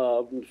thou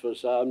armed for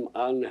some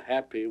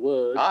unhappy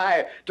word.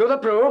 Aye, to the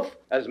proof,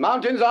 as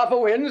mountains are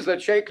for winds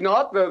that shake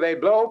not, though they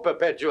blow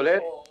perpetually.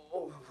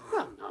 Well,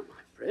 now, my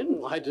friend,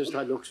 why dost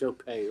thou look so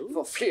pale?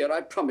 For fear,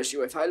 I promise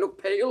you, if I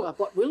look pale.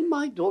 But will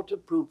my daughter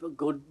prove a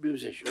good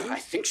musician? I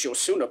think she'll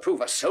sooner prove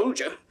a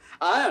soldier.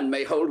 Iron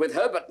may hold with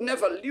her, but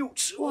never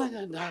lute. Why,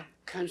 then thou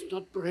canst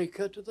not break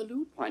her to the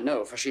lute? I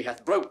know, for she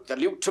hath broke the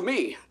lute to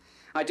me.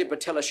 I did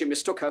but tell her she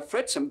mistook her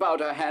frets and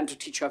bowed her hand to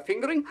teach her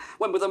fingering,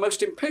 when with a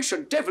most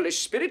impatient devilish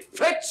spirit,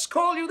 frets,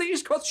 call you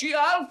these, quoth she,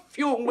 I'll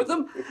fume with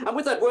them. And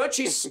with that word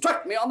she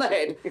struck me on the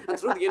head, and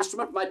through the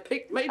instrument my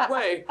pick made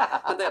way.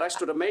 And there I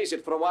stood amazed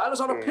for a while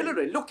as on a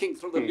pillory, looking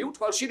through the lute,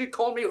 while she did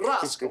call me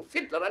rascal,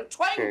 fiddler, and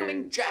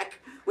twangling jack,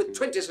 with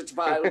 20 such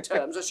vile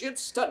terms as she had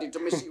studied to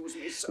misuse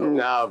me so.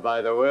 Now,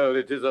 by the world,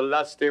 it is a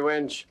lusty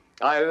wench.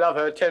 I love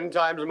her 10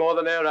 times more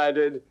than e'er I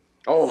did.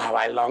 Oh, how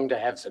I long to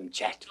have some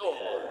chat with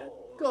her.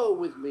 Go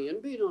with me,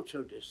 and be not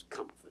so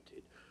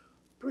discomforted.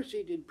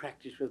 Proceed in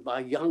practice with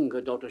my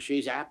younger daughter.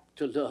 She's apt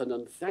to learn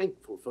and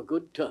thankful for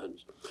good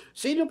turns.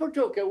 Senior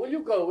Petruchio, will you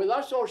go with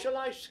us, or shall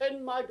I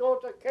send my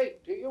daughter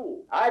Kate to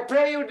you? I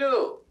pray you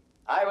do.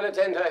 I will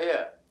attend her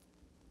here,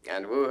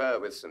 and woo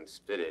her with some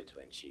spirit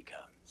when she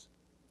comes.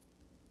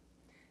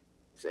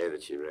 Say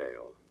that she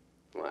rail.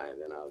 Why,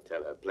 then I'll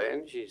tell her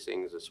plain she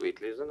sings as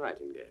sweetly as a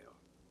nightingale.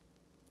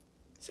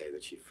 Say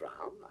that she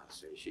frown, I'll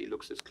say she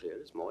looks as clear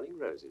as morning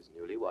roses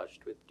newly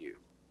washed with dew.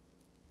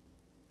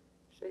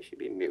 Say she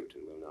be mute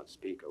and will not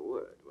speak a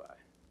word, why,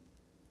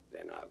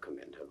 then I'll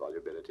commend her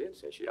volubility and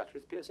say she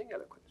uttereth piercing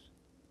eloquence.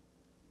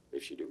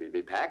 If she do bid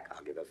me pack,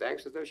 I'll give her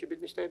thanks as though she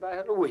bid me stay by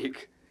her a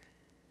week.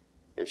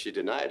 If she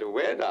deny to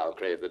wed, I'll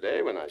crave the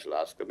day when I shall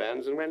ask the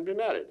banns and when be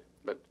married.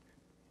 But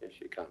if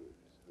she comes,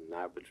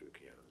 now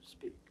Petruchio,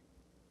 speak.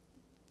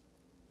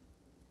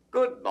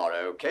 Good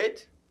morrow,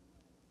 Kate.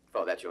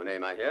 For that's your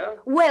name, I hear.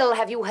 Well,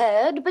 have you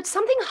heard? But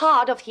something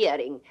hard of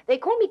hearing. They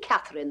call me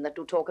Katherine that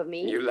do talk of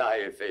me. You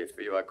lie, i' faith,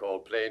 for you are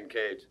called plain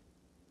Kate,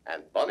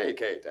 and bonny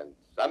Kate, and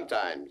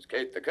sometimes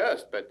Kate the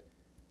Cursed, but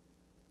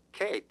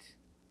Kate,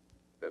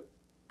 the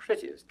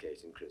prettiest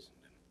Kate in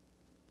Christendom.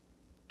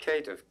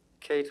 Kate of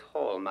Kate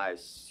Hall, my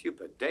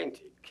super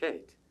dainty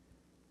Kate.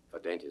 For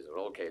dainties are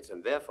all Kates,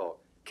 and therefore,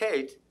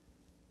 Kate,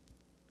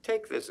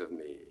 take this of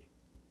me,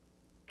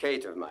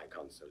 Kate of my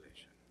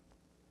consolation.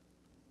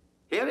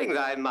 Hearing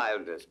thy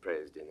mildness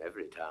praised in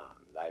every town,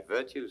 thy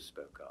virtues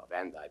spoke of,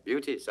 and thy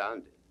beauty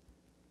sounded,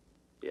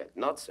 yet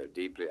not so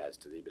deeply as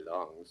to thee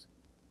belongs.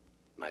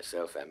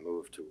 Myself am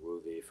moved to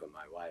woo thee for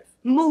my wife.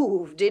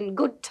 Moved in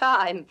good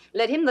time.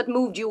 Let him that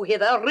moved you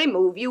hither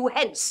remove you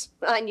hence.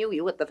 I knew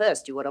you at the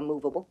first you were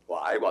immovable.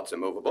 Why, what's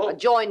immovable? A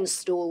join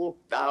stool.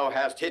 Thou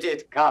hast hit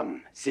it.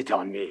 Come, sit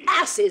on me.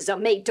 Asses are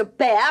made to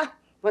bear,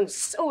 and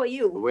so are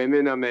you.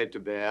 Women are made to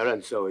bear,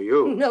 and so are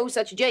you. No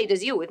such jade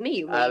as you with me,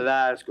 you mean.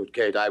 Alas, good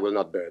Kate, I will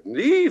not burden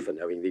thee for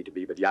knowing thee to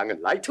be but young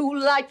and light. Too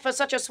light for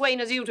such a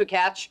swain as you to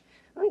catch.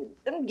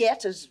 And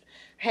yet as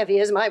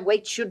heavy as my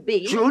weight should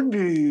be.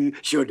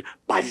 Should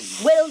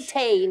buzz. Well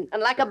ta'en,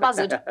 and like a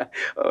buzzard.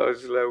 Oh,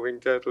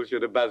 slow-winged turtle,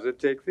 should a buzzard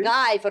take thee?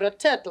 Aye, for a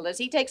turtle as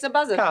he takes a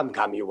buzzard.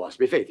 Come, you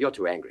waspy faith, you're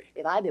too angry.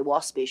 If I be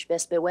waspish,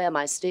 best beware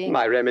my sting.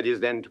 My remedy is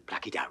then to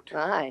pluck it out.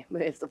 Aye,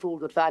 if the fool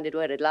could find it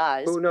where it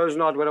lies. Who knows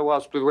not where a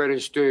wasp doth wear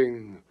his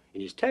sting? In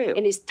his tail?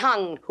 In his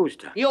tongue. Whose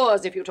tongue?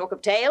 Yours, if you talk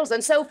of tails,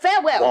 and so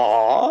farewell.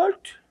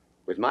 What?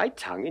 With my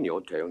tongue in your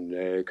tail?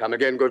 Nay, come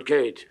again, good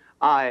Kate.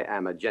 I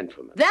am a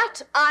gentleman.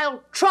 That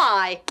I'll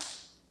try.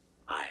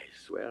 I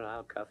swear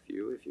I'll cuff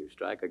you if you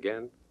strike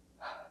again.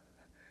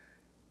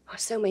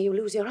 So may you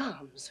lose your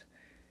arms.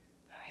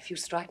 If you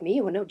strike me,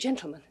 you are no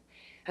gentleman.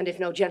 And if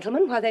no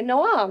gentleman, why then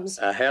no arms.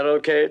 A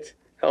herald, Kate?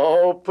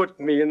 Oh, put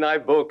me in thy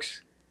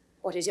books.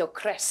 What is your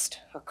crest?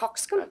 A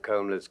coxcomb? A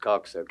combless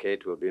cock, so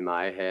Kate will be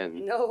my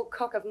hen. No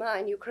cock of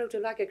mine, you crow to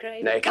like a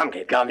crane. Nay, come,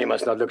 Kate, come, you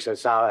must not look so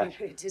sour.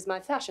 It is my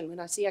fashion when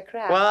I see a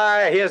crab.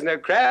 Why, here's no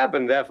crab,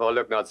 and therefore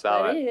look not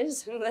sour. There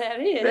is.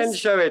 Then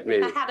show it me.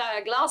 Had I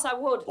a glass, I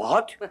would.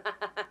 What?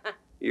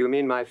 You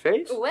mean my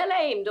face? Well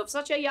aimed of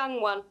such a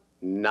young one.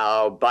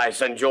 Now, by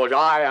St. George,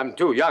 I am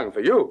too young for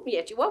you.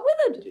 Yet you are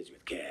withered. It is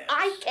with care.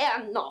 I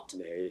care not.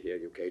 Nay, hear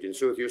you, Kate. In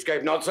sooth, you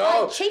escape not so.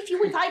 I chafe you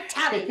with thy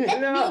tarry. Let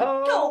me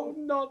go.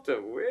 Not a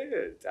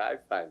whit. I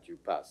find you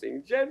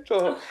passing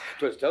gentle.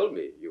 'Twas told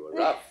me you were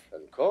rough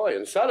and coy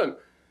and sullen.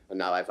 And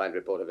now I find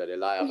report a very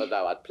liar, for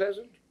thou art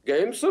pleasant,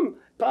 gamesome,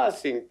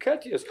 passing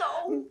courteous,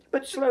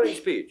 but slow in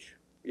speech.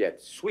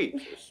 Yet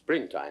sweet as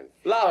springtime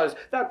flowers.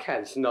 Thou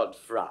canst not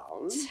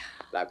frown,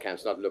 thou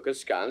canst not look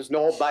askance,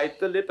 nor bite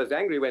the lip as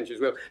angry wenches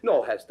will,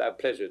 nor hast thou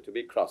pleasure to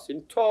be cross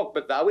in talk,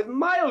 but thou with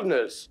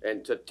mildness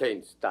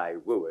entertainst thy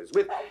wooers,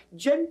 with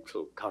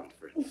gentle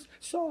conference,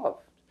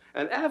 soft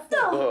and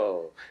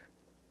affable.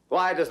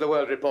 Why does the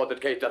world report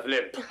that Kate doth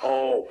limp?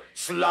 Oh,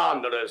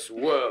 slanderous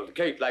world!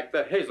 Kate, like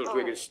the hazel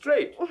twig, is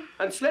straight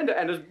and slender,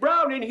 and as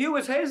brown in hue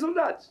as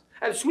hazelnuts,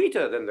 and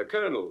sweeter than the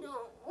kernels.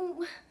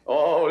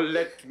 Oh,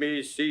 let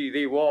me see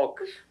thee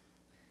walk.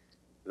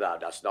 Thou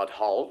dost not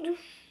halt.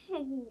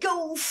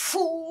 Go,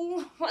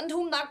 fool, and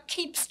whom thou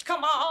keep'st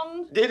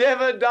command. Did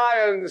ever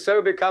Dian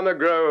so become a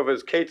grove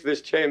as Kate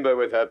this chamber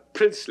with her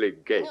princely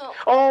gait?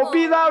 Oh,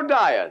 be thou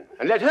Dian,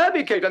 and let her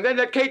be Kate, and then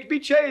let Kate be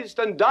chaste,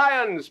 and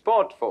Dian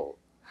sportful.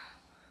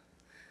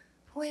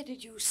 Where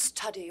did you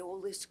study all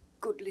this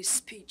goodly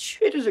speech?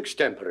 It is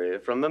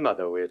extempore from the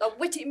mother wit. A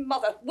witty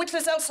mother,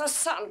 witless else her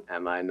son.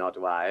 Am I not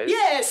wise?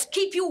 Yes,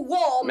 keep you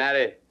warm.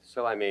 Marry,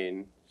 so I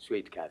mean,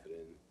 sweet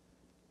Katherine,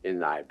 in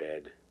thy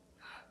bed.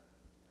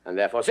 And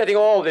therefore, setting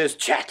all this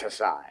chat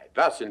aside,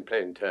 thus in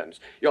plain terms,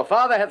 your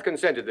father hath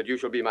consented that you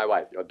shall be my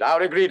wife, your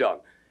dower agreed on.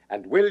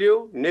 And will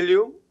you, nill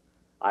you,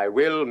 I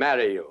will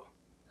marry you.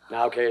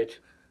 Now, Kate,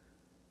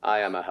 I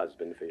am a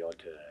husband for your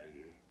turn.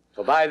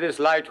 For by this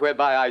light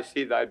whereby I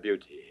see thy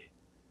beauty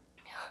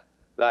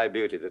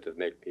that doth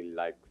make me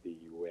like thee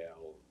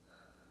well,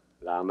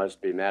 thou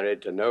must be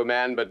married to no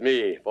man but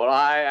me, for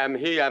I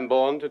am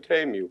born to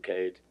tame you,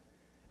 Kate,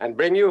 and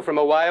bring you from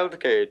a wild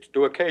Kate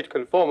to a Kate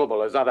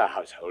conformable as other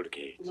household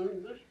Kates.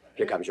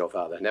 Here comes your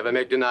father. Never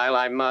make denial,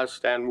 I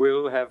must and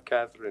will have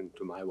Catherine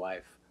to my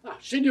wife.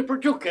 Signor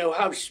Petruchio,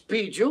 how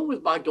speed you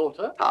with my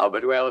daughter? How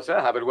but well, sir,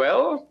 how but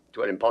well?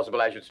 'Twere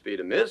impossible I should speed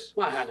amiss.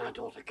 Why, our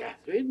daughter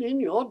Catherine, in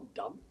your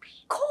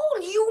dumps.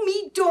 Call you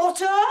me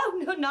daughter?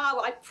 Now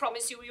I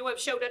promise you, you have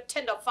showed a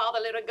tender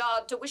fatherly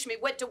regard to wish me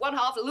wed to one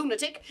half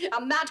lunatic, a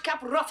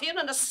madcap ruffian,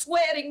 and a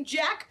swearing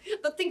jack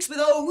that thinks with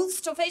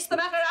oaths to face the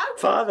matter out.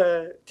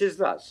 Father, 'tis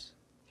thus.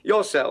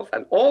 Yourself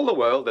and all the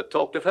world that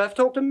talked of her have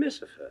talked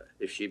amiss of her.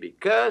 If she be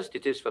cursed,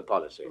 it is for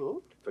policy.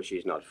 For she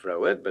is not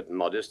froward, but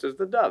modest as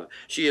the dove.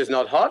 She is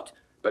not hot,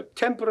 but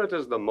temperate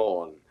as the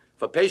morn.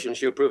 For patience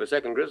she'll prove a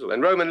second Grizzle,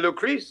 and Roman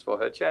Lucrece for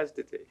her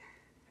chastity.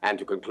 And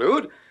to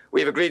conclude,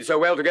 we've agreed so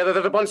well together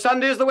that upon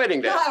Sunday is the wedding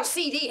day. I'll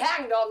see thee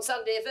hanged on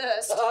Sunday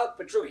first.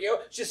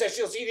 Petruchio, she says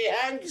she'll see thee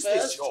hanged Is first.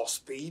 this your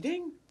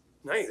speeding?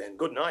 Nay, then,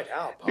 good night,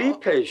 our part. Be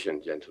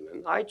patient,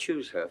 gentlemen. I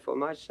choose her for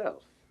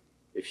myself.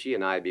 If she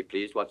and I be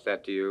pleased, what's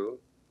that to you?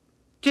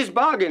 'Tis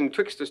bargain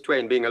twixt us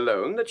twain being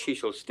alone that she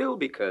shall still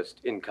be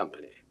cursed in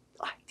company.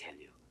 I tell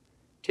you,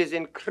 'tis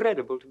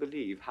incredible to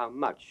believe how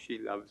much she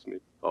loves me.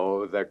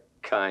 Oh, the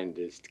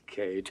kindest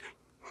Kate.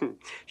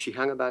 She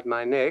hung about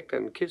my neck,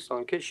 and kiss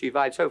on kiss she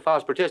vied so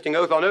fast, protesting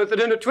oath on oath,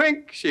 that in a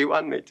twink she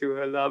won me to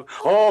her love.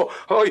 Oh,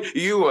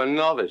 you are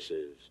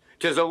novices.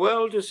 'Tis a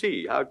world to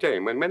see how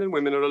tame, when men and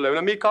women are alone,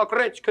 a meacock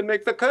wretch can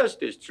make the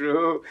curst is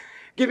true.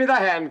 Give me the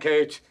hand,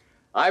 Kate.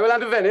 I will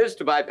unto Venice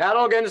to buy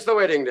apparel against the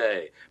wedding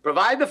day.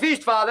 Provide the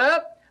feast,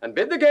 father, and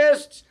bid the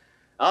guests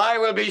I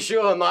will be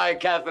sure my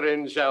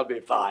Catherine shall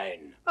be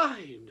fine.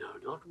 I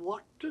know not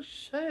what to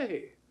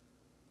say.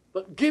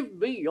 But give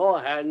me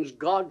your hands,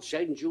 God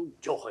sends you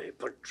joy,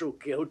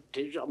 Petruchio,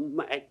 'tis a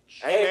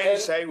match. Amen,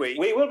 say we.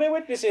 We will be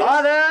witnesses.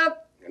 Father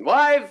and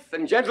wife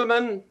and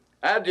gentlemen,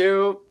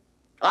 adieu.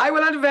 I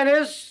will unto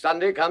Venice,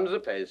 Sunday comes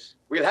apace.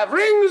 We'll have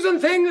rings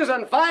and things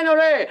and fine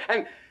array,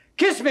 and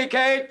kiss me,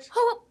 Kate.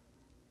 Oh.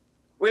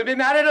 We'll be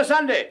married a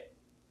Sunday.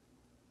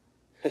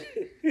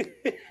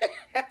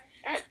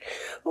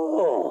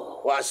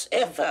 Oh, was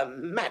ever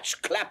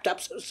match clapped up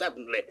so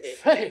suddenly?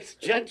 Faith,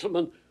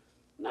 gentlemen,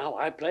 now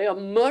I play a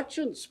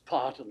merchant's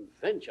part and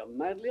venture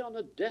madly on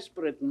a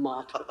desperate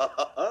martyr.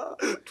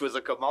 'Twas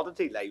a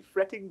commodity lay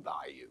fretting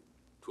by you.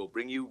 'Twill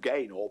bring you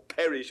gain or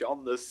perish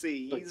on the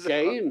seas. The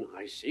gain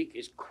I seek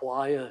is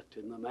quiet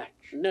in the match.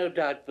 No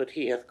doubt but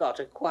he hath got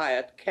a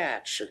quiet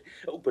catch.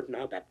 Oh, but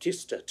now,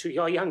 Baptista, to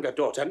your younger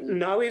daughter,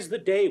 now is the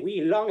day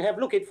we long have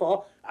looked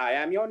for. I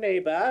am your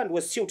neighbour, and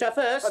was suitor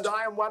first. And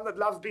I am one that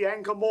loves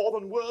Bianca more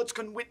than words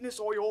can witness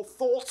or your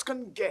thoughts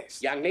can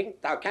guess. Youngling,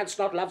 thou canst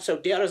not love so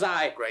dear as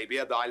I.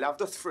 Greybeard, thy love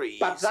doth freeze.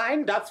 But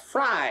thine doth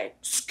fry.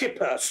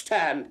 Skipper,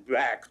 stand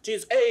back.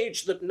 'Tis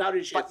age that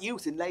nourisheth. But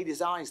youth in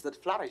ladies' eyes that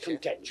flourish.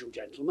 Content you,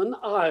 gentlemen,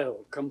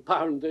 I'll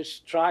compound this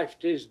strife.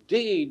 'Tis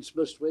deeds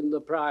must win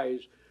the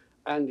prize.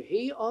 And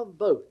he of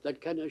both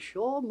that can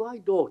assure my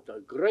daughter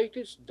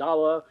greatest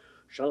dower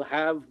shall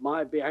have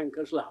my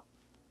Bianca's love.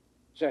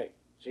 Say,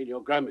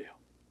 Signor Gremio,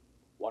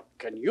 what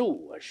can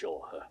you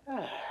assure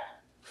her?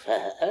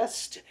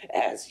 First,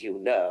 as you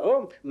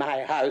know,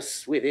 my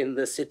house within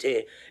the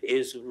city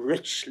is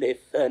richly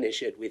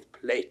furnished with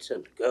plate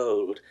and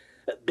gold,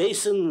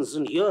 basins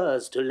and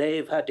ewers to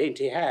lave her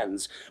dainty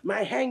hands,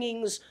 my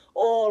hangings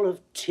all of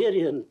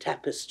Tyrian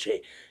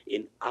tapestry,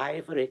 in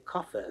ivory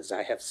coffers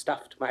I have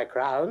stuffed my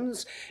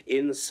crowns,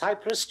 in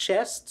cypress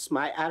chests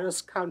my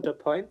arras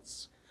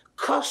counterpoints,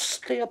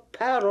 costly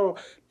apparel,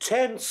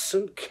 tents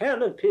and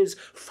canopies,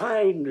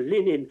 fine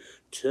linen,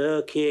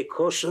 Turkey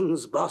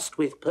cushions bossed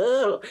with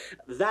pearl,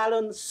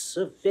 valance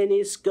of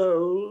Venice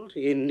gold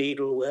in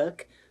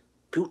needlework,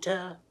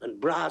 pewter and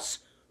brass,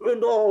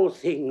 and all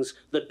things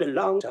that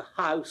belong to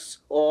house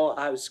or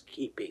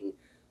housekeeping.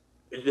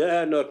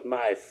 Then at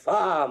my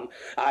farm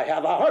I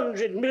have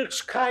 100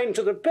 milch kine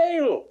to the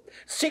pail,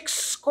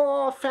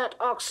 60 fat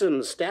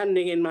oxen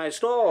standing in my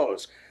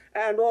stalls,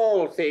 and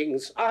all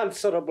things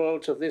answerable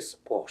to this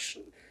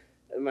portion.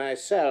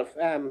 Myself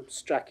am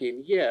struck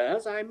in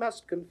years, I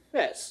must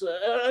confess,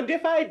 and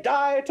if I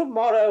die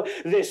tomorrow,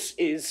 this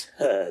is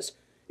hers.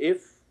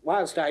 If,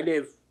 whilst I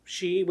live,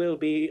 she will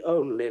be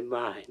only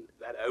mine.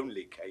 That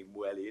only came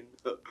well in.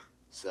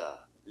 Sir,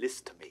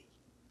 list to me.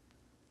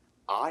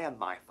 I am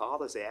my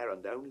father's heir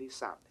and only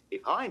son.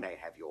 If I may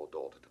have your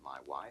daughter to my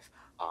wife,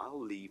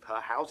 I'll leave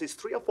her houses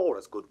 3 or 4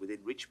 as good within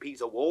rich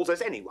Pisa walls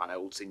as anyone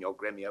old Signor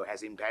Gremio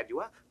has in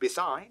Padua.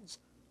 Besides,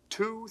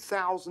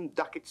 2,000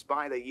 ducats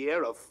by the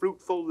year of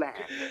fruitful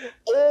land,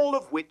 all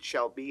of which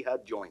shall be her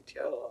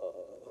jointure.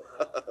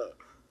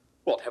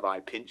 What have I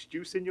pinched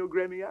you, Signor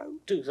Gremio?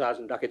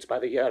 2,000 ducats by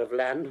the year of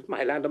land.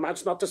 My land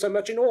amounts not to so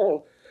much in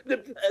all.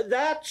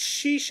 That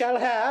she shall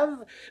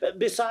have,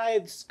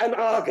 besides an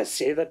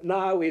argosy that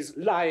now is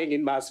lying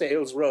in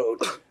Marseille's road.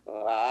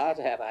 What,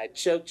 have I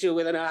choked you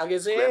with an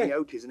argosy?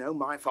 Gremio, 'tis known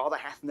my father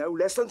hath no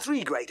less than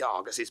 3 great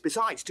argosies,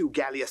 besides 2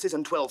 galleasses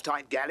and 12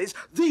 tight galleys.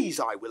 These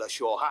I will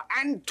assure her,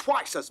 and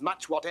twice as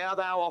much whate'er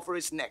thou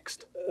offerest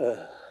next.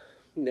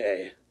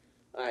 Nay,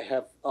 I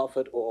have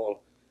offered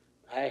all.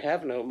 I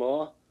have no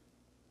more,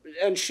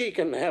 and she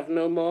can have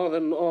no more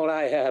than all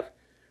I have.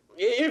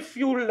 If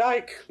you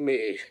like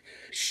me,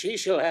 she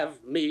shall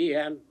have me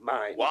and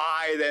mine.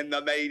 Why, then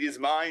the maid is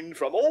mine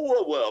from all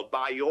the world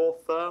by your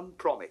firm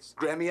promise.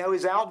 Gremio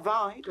is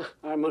outvied.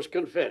 I must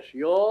confess,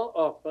 your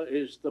offer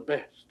is the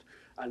best.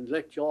 And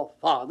let your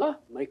father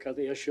make her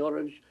the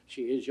assurance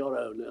she is your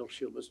own,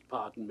 else you must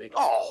pardon me.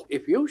 Oh!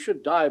 If you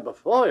should die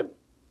before him,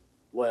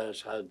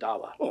 where's her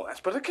dower? Oh, that's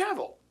but a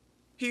cavil.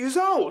 He is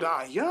old,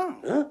 I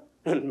young. Huh?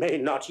 And may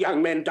not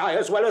young men die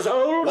as well as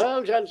old?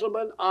 Well,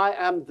 gentlemen, I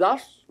am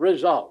thus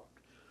resolved.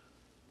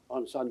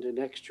 On Sunday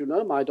next, you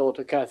know, my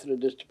daughter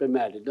Katherina is to be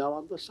married. Now,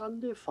 on the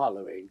Sunday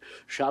following,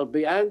 shall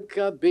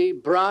Bianca be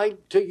bride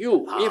to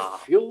you,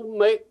 if you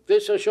make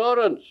this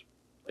assurance.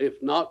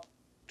 If not,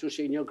 to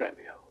Signor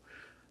Gremio.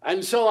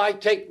 And so I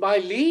take my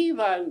leave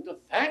and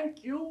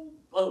thank you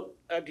both.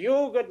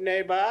 Adieu, good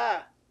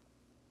neighbour.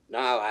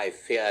 Now I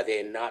fear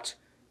thee not.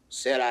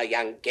 Sirrah,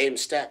 young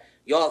gamester,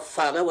 your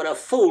father were a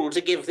fool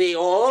to give thee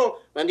all,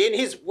 and in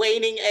his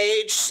waning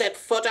age set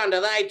foot under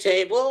thy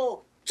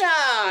table.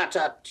 Tart,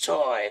 a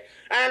toy!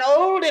 An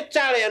old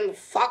Italian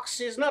fox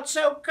is not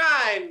so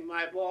kind,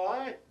 my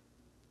boy.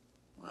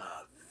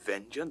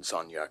 Vengeance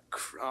on your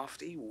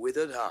crafty,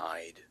 withered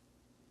hide.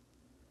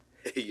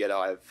 Yet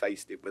I have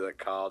faced it with a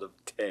card of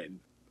 10.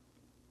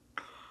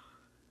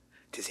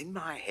 'Tis in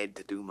my head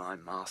to do my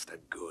master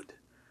good.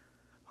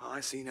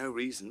 I see no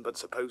reason but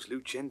suppose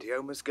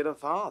Lucentio must get a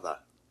father,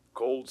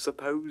 called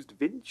supposed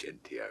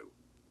Vincentio.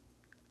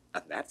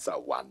 And that's a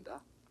wonder.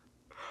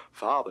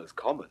 Fathers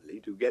commonly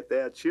do get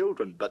their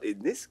children, but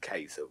in this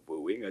case of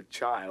wooing, a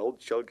child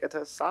shall get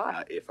a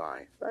sire, if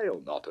I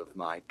fail not of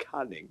my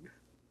cunning.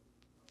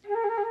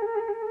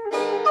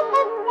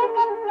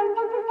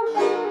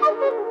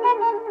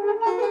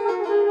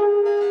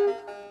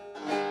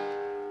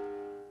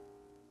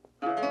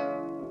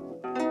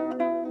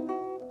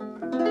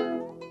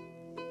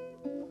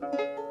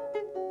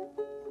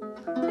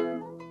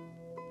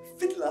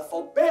 Fiddler,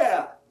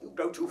 forbear! You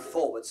grow too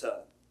forward,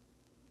 sir.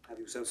 Have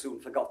you so soon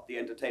forgot the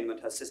entertainment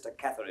her sister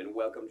Katherina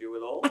welcomed you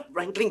withal? But,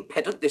 wrangling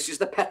pedant, this is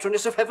the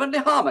patroness of heavenly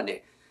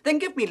harmony. Then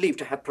give me leave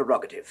to have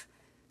prerogative.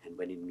 And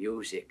when in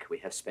music we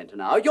have spent an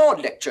hour, your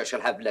lecture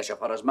shall have leisure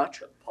for as much.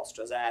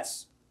 Preposterous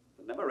ass.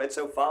 I've never read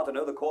so far to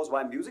know the cause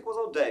why music was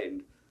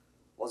ordained.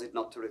 Was it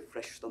not to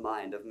refresh the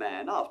mind of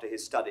man after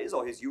his studies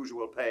or his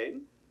usual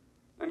pain?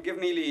 And give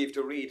me leave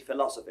to read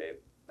philosophy,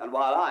 and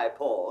while I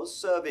pause,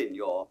 serve in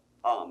your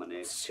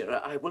harmony.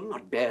 Sirrah, I will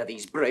not bear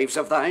these braves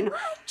of thine.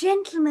 Why,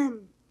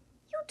 gentlemen,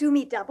 you do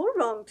me double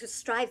wrong to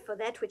strive for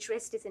that which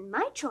resteth in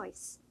my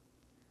choice.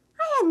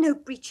 I am no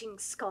preaching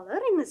scholar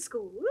in the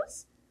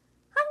schools.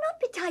 I'll not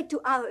be tied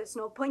to hours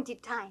nor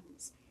appointed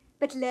times,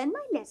 but learn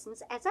my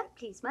lessons as I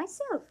please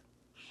myself.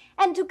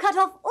 And to cut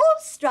off all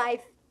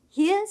strife,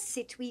 here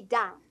sit we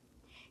down.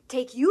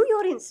 Take you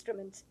your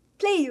instrument,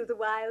 play you the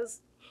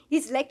whiles.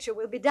 His lecture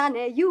will be done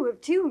ere you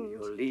have tuned.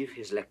 You'll leave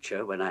his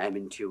lecture when I am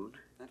in tune.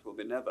 That will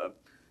be never.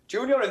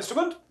 Tune your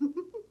instrument.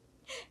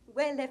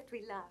 Where left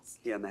we last?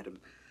 Here, madam.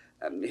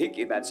 Hic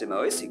ibat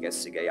simois, hic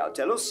est sige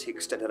altellus, hic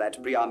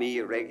steterat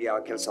priami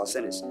regia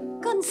celsasenis.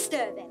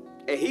 Constir them.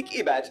 Hic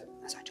ibat,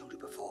 as I told you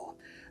before,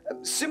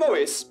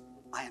 simois,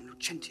 I am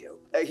Lucentio.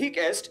 Hic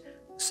est,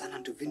 son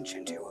unto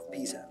Vincentio of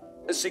Pisa.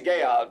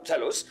 Sige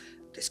altellus,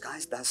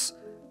 disguised thus,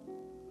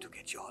 to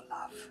get your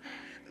love.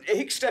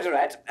 Hic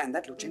steterat, and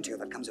that Lucentio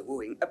that comes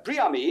a-wooing,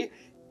 priami,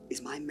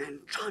 is my man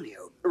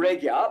Tranio.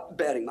 Regia,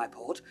 bearing my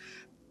port.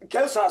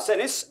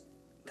 Celsasenis,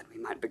 that we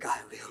might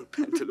beguile the old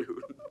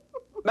pantaloon.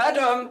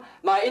 Madam,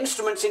 my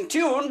instrument's in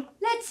tune.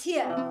 Let's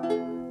hear.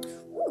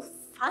 Ooh,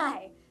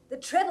 fie, the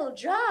treble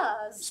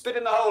jars. Spit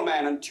in the hole,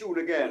 man, and tune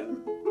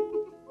again.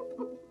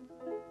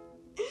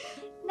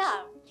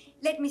 Now,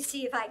 let me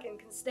see if I can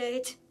constir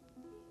it.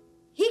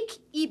 Hic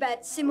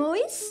ibat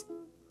simois?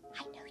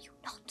 I know you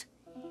not.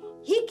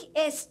 Hic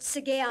est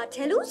sige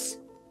altellus?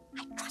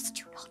 I trust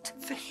you not.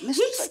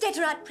 Hic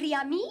steterat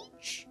priami?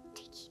 Shh,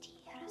 take heed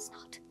he hear us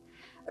not.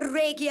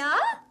 Regia?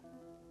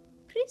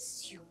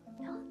 Presume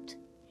not.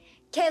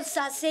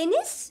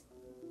 Celsasenis?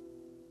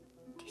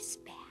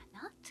 Despair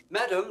not.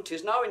 Madam,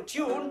 'tis now in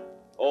tune.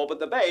 All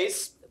but the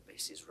bass. The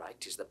bass is right,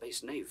 'tis the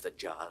bass knave that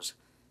jars.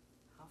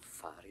 How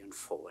fiery and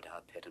forward our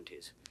pedant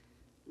is.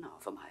 Now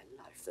for my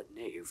life the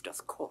knave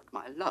doth court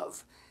my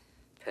love.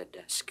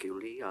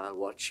 Pedasculi, I'll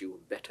watch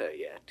you better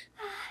yet.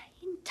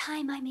 In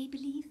time I may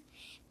believe,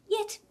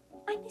 yet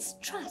I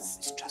mistrust.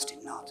 Mistrust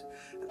it not.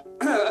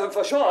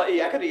 For sure,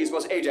 Iacides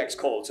was Ajax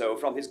called so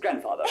from his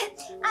grandfather.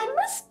 I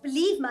must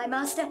believe my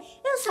master,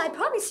 else I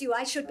promise you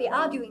I should be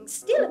arguing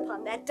still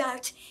upon that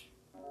doubt.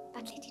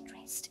 But let it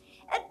rest.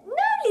 Now,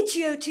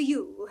 Licio, to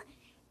you.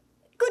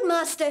 Good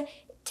master,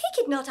 take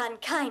it not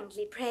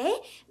unkindly, pray,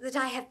 that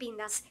I have been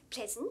thus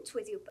pleasant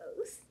with you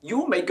both.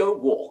 You may go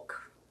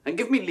walk, and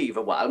give me leave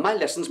a while. My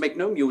lessons make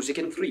no music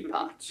in 3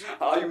 parts.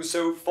 Are you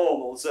so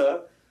formal,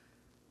 sir?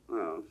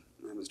 Well,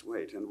 I must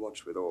wait and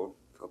watch withal,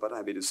 for but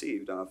I be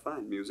deceived, our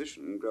fine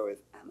musician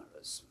groweth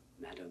amorous.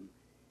 Madam,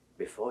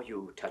 before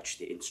you touch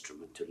the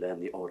instrument to learn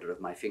the order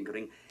of my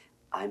fingering,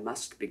 I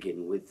must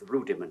begin with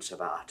rudiments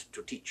of art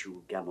to teach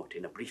you gamut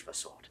in a briefer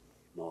sort,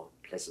 more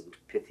pleasant,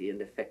 pithy,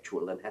 and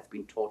effectual than hath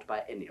been taught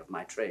by any of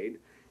my trade.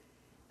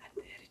 And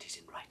there it is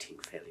in writing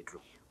fairly drew.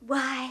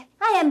 Why,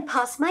 I am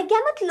past my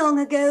gamut long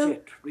ago.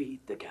 Yet read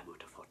the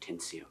gamut of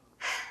Hortensio.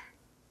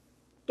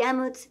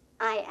 Gamut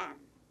I am.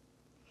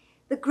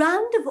 The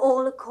ground of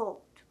all accord.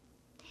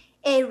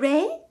 A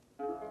re,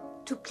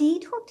 to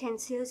plead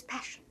Hortensio's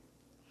passion.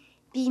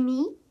 Be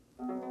me,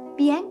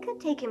 Bianca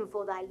take him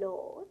for thy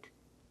lord.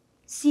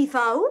 Si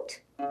faut,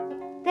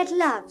 that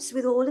loves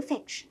with all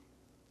affection.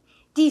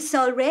 Di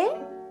sol re,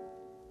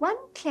 1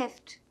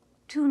 cleft,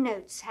 2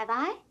 notes have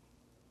I.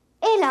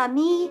 Et la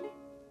mi,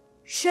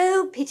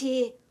 show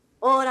pity,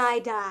 or I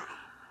die.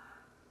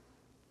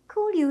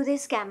 Call you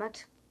this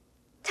gamut?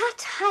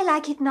 Tut, I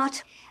like it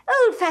not.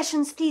 Old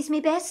fashions please me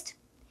best.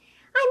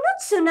 I'm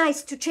not so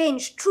nice to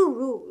change true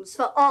rules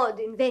for odd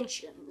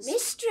inventions.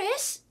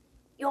 Mistress,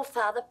 your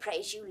father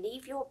prays you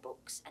leave your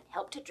books and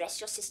help to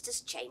dress your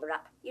sister's chamber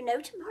up. You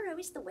know tomorrow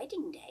is the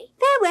wedding day.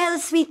 Farewell,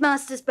 sweet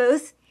masters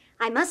both.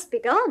 I must be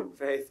gone.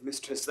 Faith,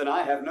 mistress, then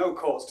I have no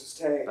cause to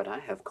stay. But I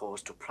have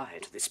cause to pry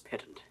to this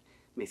pedant.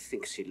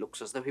 Methinks he looks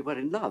as though he were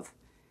in love.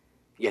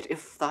 Yet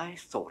if thy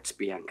thoughts,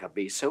 Bianca,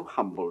 be so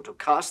humble to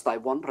cast thy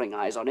wandering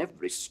eyes on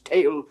every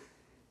tale,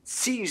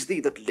 seize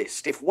thee that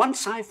list. If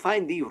once I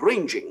find thee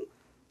ranging,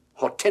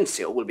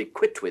 Hortensio will be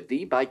quit with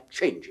thee by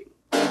changing.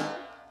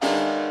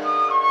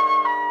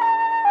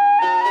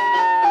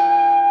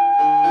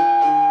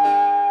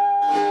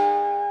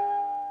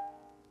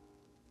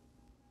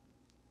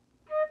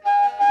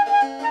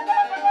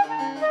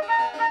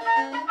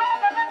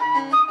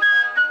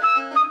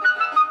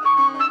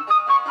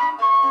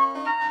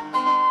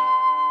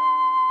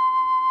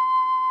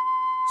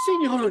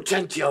 Signor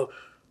Lucentio,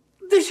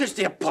 this is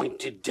the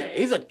appointed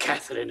day that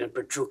Katherina and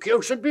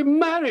Petruchio should be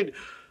married,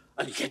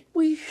 and yet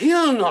we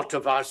hear not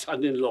of our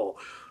son-in-law.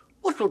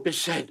 What will be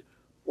said?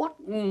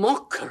 What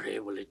mockery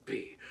will it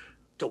be?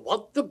 To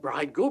want the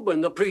bridegroom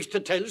when the priest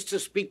attends to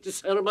speak the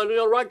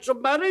ceremonial rites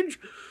of marriage?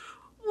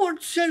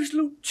 What says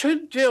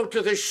Lucentio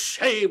to this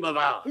shame of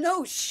ours?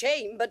 No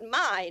shame but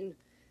mine.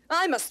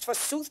 I must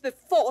forsooth be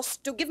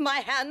forced to give my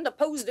hand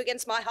opposed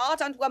against my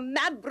heart unto a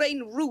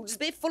mad-brained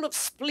rudesby full of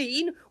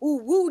spleen, who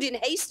wooed in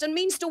haste and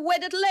means to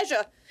wed at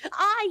leisure.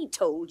 I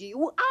told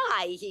you,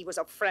 he was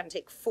a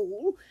frantic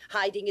fool,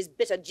 hiding his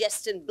bitter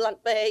jest in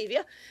blunt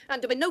behaviour,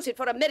 and to be noted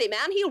for a merry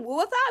man, he'll woo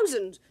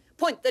 1,000.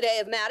 Point the day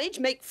of marriage,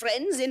 make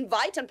friends,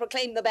 invite and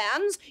proclaim the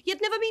banns,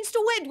 yet never means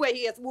to wed where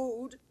he hath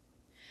wooed.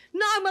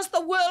 Now must the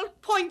world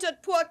point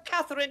at poor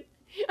Catherine,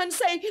 and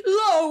say,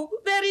 Lo,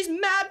 there is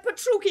mad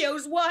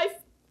Petruchio's wife.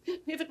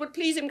 If it would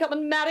please him, come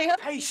and marry her.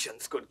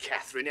 Patience, good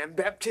Catherine, and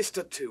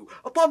Baptista too.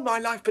 Upon my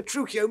life,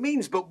 Petruchio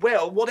means but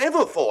well,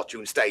 whatever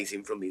fortune stays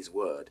him from his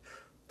word.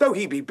 Though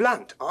he be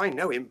blunt, I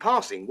know him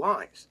passing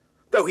wise.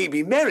 Though he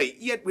be merry,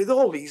 yet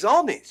withal he's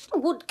honest.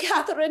 Would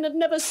Catherine had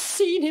never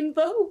seen him,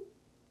 though.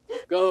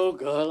 Go,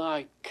 girl,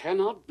 I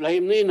cannot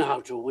blame thee now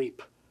to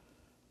weep.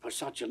 For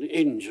such an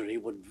injury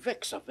would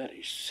vex a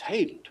very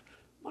saint,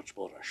 much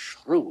more a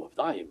shrew of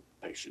thy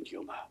impatient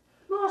humour.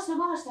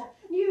 Master,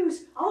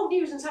 news, old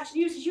news and such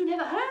news as you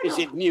never heard of. Is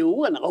it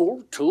new and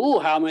old too?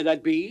 How may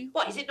that be?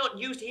 Why, is it not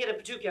news to hear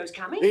that Petruchio's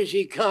coming? Is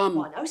he come?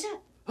 Why, no, sir.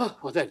 Oh,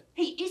 well then.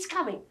 He is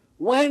coming.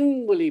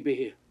 When will he be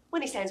here?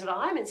 When he stands where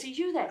I am and sees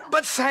you there.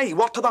 But say,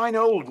 what to thine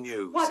old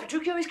news? Why,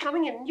 Petruchio is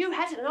coming in a new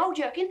hat and an old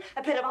jerkin,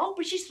 a pair of old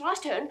breeches thrice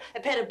turned,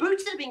 a pair of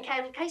boots that have been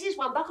candle cases,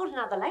 one buckled and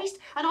another laced,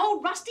 an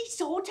old rusty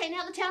sword taken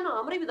out of the town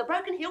armoury with a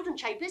broken hilt and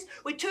chapeless,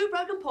 with 2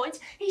 broken points,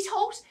 his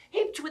horse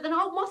hipped with an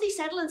old mothy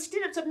saddle and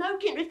stirrups of no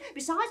kindred,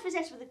 besides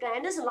possessed with the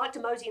glanders and like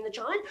to mosey in the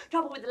chine,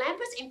 troubled with the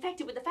lampers,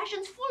 infected with the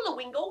fashions, full of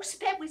wingles,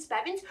 sped with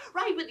spabbins,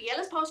 rayed with the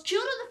yellows, past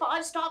cured of the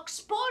 5 stocks,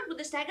 spoiled with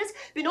the staggers,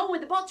 been on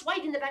with the bots,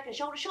 weighed in the back and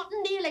shoulder, shot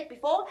and near leg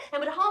before, and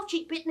with a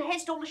half-cheek bit and a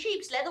head all the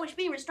sheep's leather, which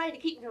being restrained to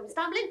keep him from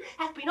stumbling,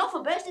 hath been off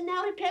and burst and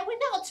now repaired with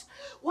knots.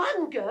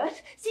 1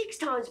 girth, 6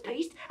 times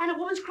pieced, and a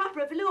woman's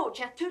crupper of velour, which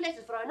hath 2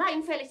 letters for her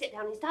name, fairly set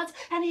down in studs,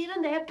 and here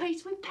and there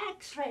pieced with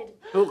pack thread.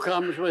 Who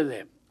comes with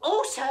him?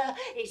 Oh, sir,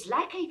 his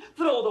lackey,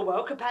 for all the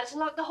world comparison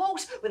like the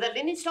horse, with a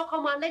linen stock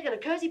on one leg and a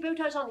kersey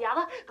bootos on the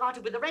other,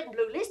 gartered with a red and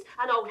blue list,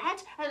 an old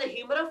hat, and the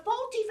humour of 40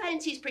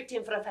 fancies pricked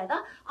in for a feather.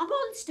 A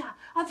monster,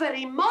 a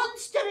very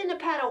monster in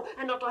apparel,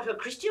 and not like a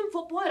Christian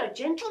footboy or a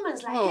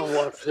gentleman's lackey. Oh,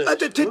 what's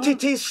this?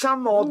 'Tis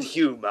some odd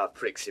humour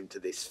pricks him to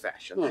this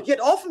fashion. Yet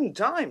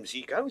oftentimes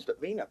he goes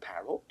but mean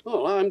apparel.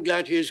 Well, I'm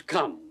glad he is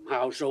come,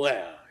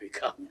 howsoe'er he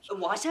comes.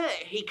 Why, sir,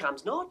 he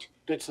comes not.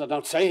 Didst thou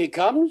not say he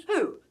comes?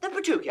 Who? The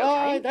Petruchio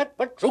Aye, came? that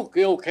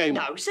Petruchio came.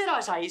 No, sir, I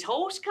say his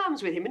horse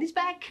comes with him in his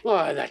back.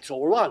 Why, that's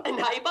all one.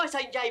 Nay, by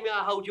St. Jamie,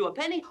 I hold you a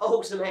penny. A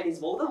horse and man is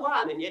more than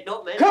one, and yet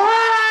not many.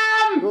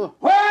 Come!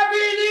 Where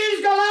be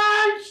these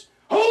gallants?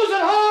 Who's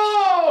at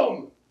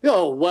home?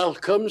 You're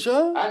welcome,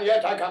 sir. And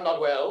yet I come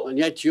not well. And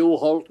yet you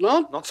halt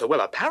not. Not so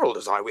well apparelled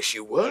as I wish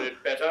you were. Were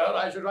it better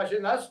I should rush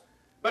in thus?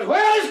 But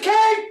where is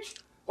Kate?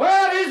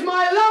 Where is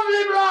my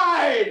lovely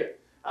bride?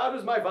 How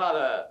does my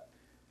father?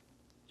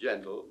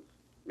 Gentle,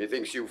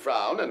 methinks you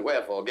frown, and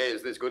wherefore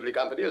gaze this goodly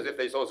company as if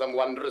they saw some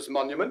wondrous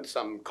monument,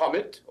 some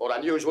comet, or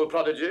unusual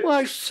prodigy?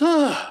 Why,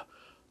 sir,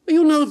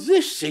 you know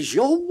this is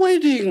your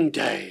wedding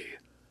day.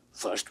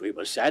 First we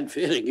were sad,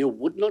 fearing you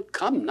would not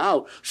come.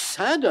 Now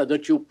sadder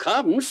that you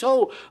come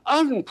so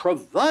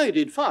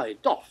unprovided. Fie,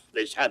 doff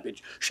this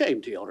habit,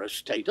 shame to your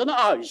estate, an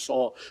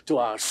eyesore to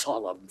our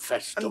solemn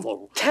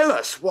festival. And tell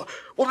us, what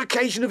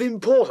occasion of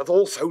import hath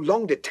all so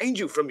long detained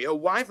you from your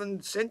wife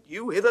and sent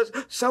you hither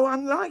so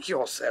unlike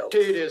yourself?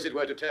 Tedious it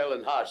were to tell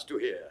and harsh to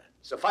hear.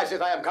 Suffice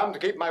it I am come to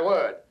keep my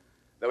word,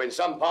 though in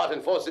some part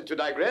enforced to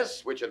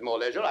digress, which at more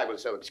leisure I will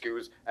so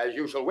excuse, as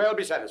you shall well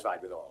be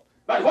satisfied withal.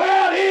 But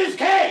where is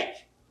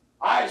Kate?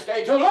 I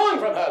stay too long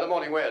from her, the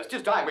morning wears.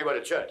 'Tis time we were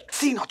at church.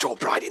 See not your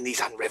bride in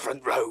these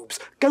unreverent robes.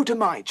 Go to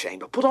my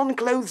chamber, put on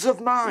clothes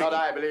of mine. Not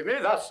I, believe me,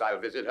 thus I'll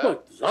visit her.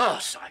 But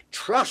thus, I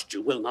trust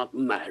you will not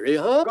marry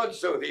her. God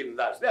sooth even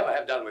thus, never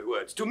have done with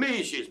words. To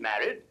me she's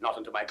married, not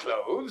unto my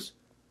clothes.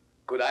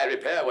 Could I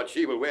repair what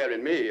she will wear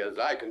in me, as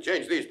I can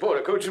change these poor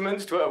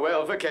accoutrements, 'twere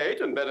well for Kate,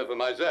 and better for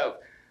myself.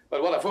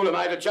 But what a fool am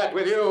I to chat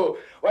with you,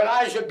 when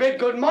I should bid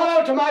good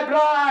morrow to my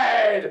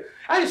bride,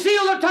 and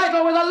seal the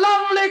title with a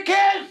lovely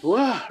kiss!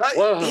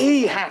 Well.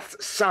 He hath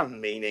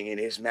some meaning in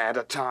his mad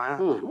attire.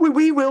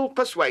 We will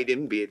persuade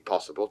him, be it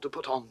possible, to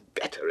put on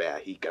better ere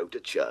he go to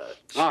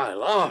church.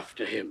 I'll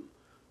after him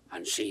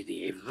and see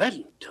the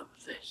event of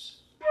this.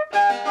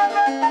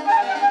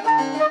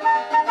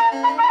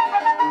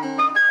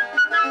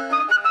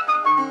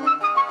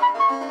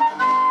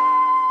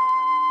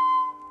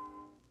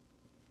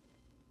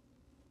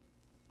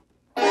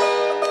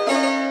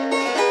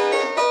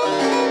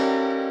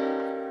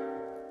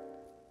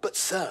 But,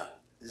 sir,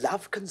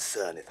 love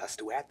concerneth us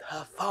to add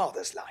her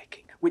father's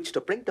liking, which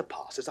to bring to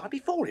pass as I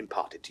before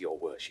imparted to your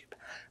worship.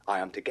 I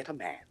am to get a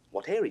man,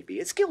 whate'er he be,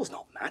 his skills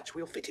not match,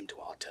 we'll fit him to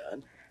our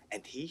turn,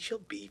 and he shall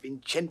be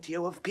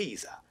Vincentio of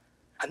Pisa,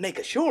 and make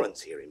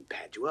assurance here in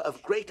Padua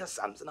of greater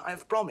sums than I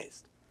have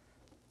promised.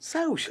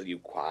 So shall you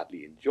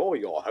quietly enjoy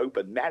your hope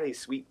and marry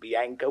sweet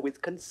Bianca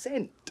with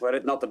consent. Were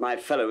it not that my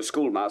fellow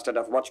schoolmaster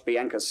doth watch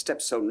Bianca's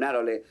steps so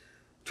narrowly,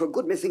 'twere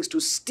good methinks to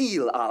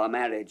steal our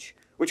marriage,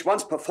 which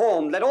once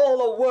performed, let all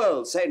the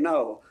world say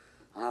no.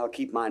 I'll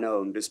keep mine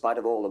own, despite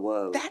of all the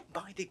world. That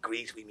by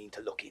degrees we mean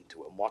to look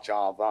into and watch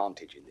our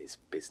advantage in this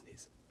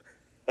business.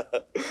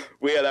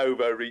 We'll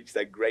overreach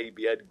the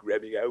grey-beard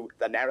Gremio,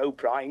 the narrow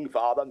prying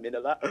father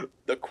Minola,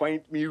 the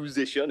quaint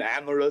musician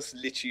amorous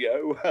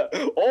Liccio,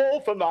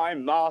 all for my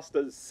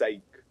master's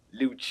sake,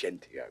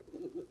 Lucentio.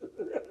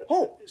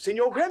 Oh,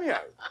 Signor Gremio,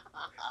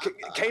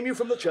 came you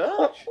from the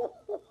church?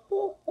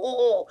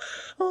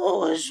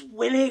 As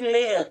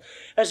willingly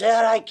as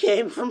ere I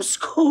came from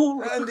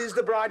school. And is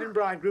the bride and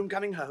bridegroom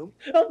coming home?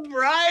 A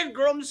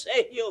bridegroom,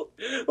 say you?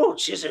 Oh,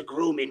 'tis a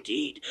groom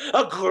indeed,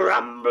 a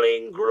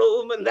grumbling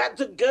groom, and that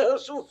the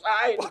girls will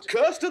find. What,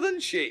 curster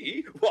than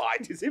she? Why,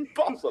 'tis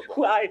impossible.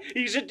 Why,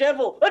 he's a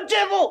devil, a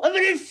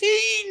very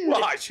fiend.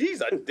 Why,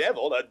 she's a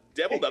devil, the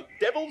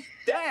devil's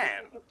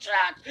dam.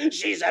 Tut,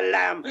 she's a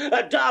lamb,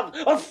 a dove,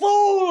 a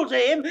fool to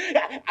him.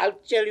 I'll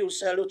tell you,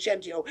 Sir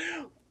Lucentio,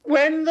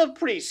 when the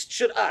priest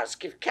should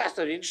ask if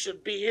Katherina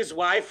should be his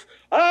wife,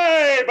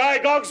 "Aye, by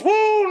Gog's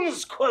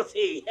wounds," quoth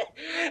he,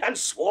 and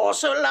swore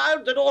so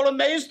loud that all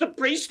amazed the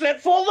priest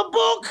let fall the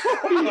book.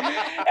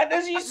 And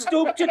as he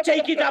stooped to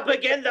take it up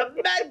again, the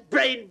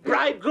mad-brained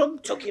bridegroom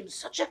took him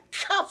such a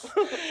cuff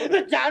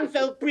that down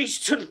fell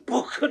priest and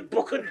book and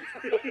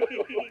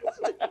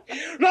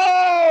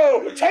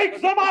 "No,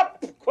 take them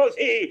up," quoth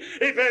he,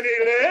 "if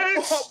any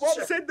less."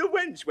 What said the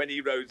wench when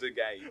he rose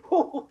again?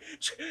 Oh,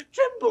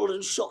 trembled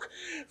and shook,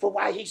 for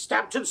why he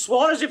stamped and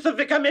swore as if the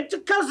vicar meant to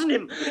cozen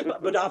him.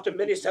 But after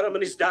many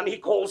ceremonies done, he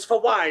calls for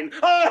wine.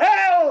 "A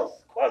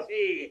health," quoth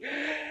he,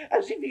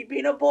 as if he'd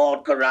been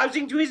aboard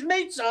carousing to his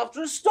mates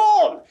after a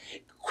storm,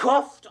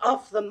 quaffed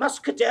off the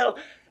muscadel,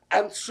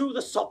 and threw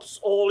the sops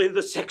all in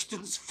the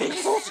sexton's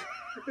face.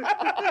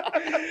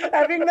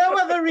 Having no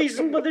other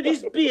reason but that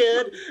his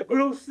beard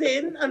grew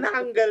thin and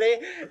hungerly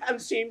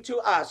and seemed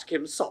to ask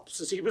him sops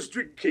as he was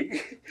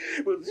drinking.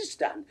 Well, this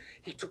done,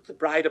 he took the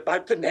bride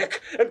about the neck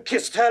and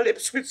kissed her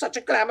lips with such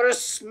a clamorous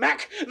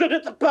smack that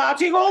at the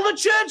parting all the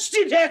church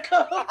did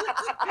echo.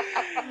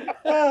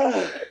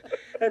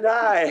 And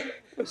I,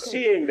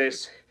 seeing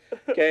this,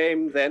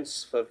 came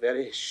thence for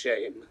very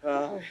shame.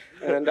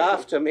 And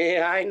after me,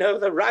 I know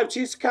the rout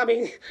is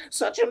coming.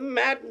 Such a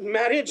mad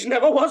marriage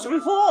never was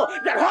before.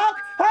 Now, hark,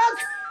 hark!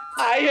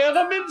 I hear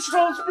the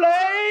minstrels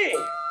play.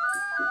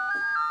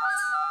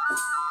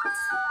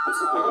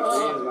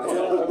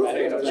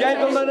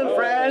 Gentlemen and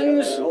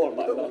friends,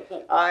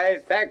 I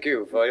thank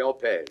you for your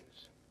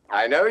pains.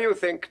 I know you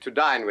think to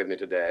dine with me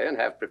today and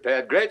have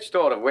prepared great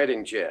store of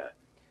wedding cheer.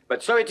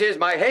 But so it is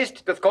my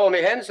haste doth call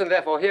me hence, and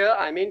therefore here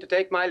I mean to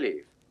take my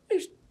leave.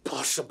 Is it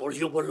possible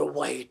you will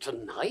away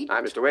tonight? I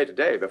must away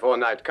today before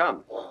night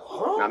come.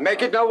 Now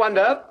make it no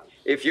wonder,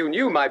 if you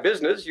knew my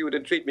business, you would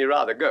entreat me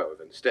rather go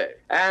than stay.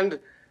 And,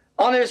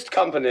 honest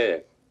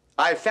company,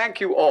 I thank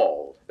you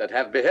all that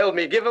have beheld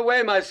me give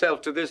away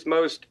myself to this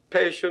most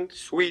patient,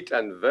 sweet,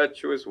 and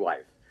virtuous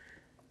wife.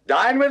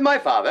 Dine with my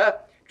father,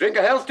 drink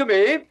a health to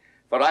me,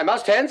 for I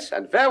must hence,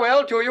 and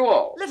farewell to you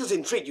all. Let us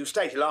entreat you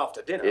stay till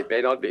after dinner. It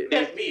may not be.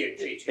 Let me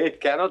entreat you. It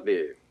cannot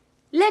be.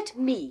 Let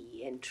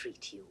me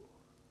entreat you.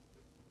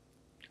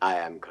 I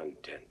am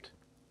content.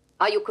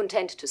 Are you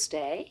content to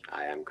stay?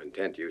 I am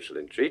content you shall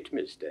entreat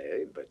me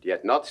stay, but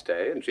yet not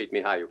stay, and treat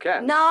me how you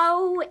can.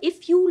 Now,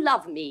 if you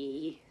love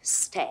me,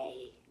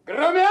 stay.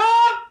 Gremio!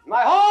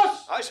 My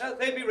horse! I shall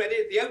they be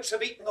ready. The oats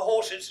have eaten the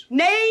horses.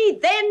 Nay,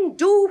 then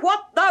do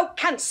what thou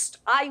canst.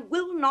 I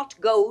will not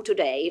go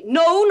today.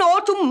 No,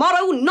 nor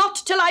tomorrow, not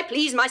till I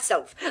please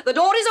myself. The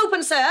door is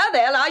open, sir.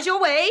 There lies your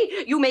way.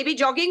 You may be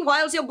jogging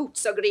whiles your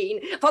boots are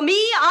green. For me,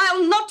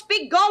 I'll not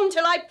be gone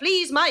till I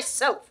please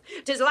myself.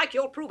 'Tis like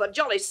you'll prove a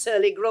jolly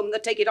surly groom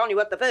that take it on you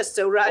at the first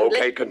so roundly.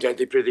 Okay,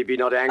 contented, prithee, be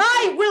not angry.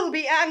 I will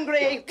be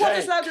angry. What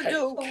hast thou to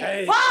do?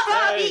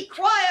 Father, be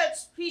quiet.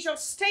 He shall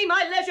stay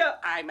my leisure.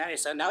 Aye,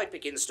 Malleson, now it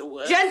begins to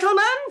work.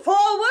 Gentlemen,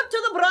 forward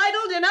to the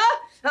bridal dinner.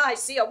 I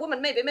see a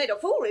woman may be made a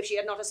fool if she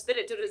had not a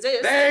spirit to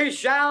resist. They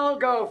shall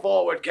go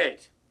forward,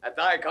 Kate, at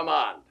thy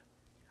command.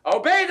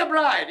 Obey the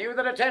bride, you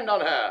that attend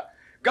on her.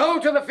 Go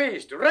to the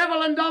feast,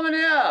 revel and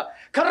domineer.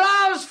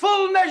 Carouse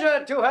full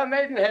measure to her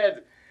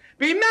maidenhead.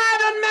 Be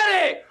mad and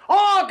merry,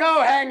 or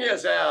go hang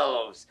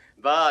yourselves.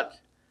 But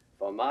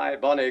for my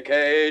bonny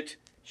Kate,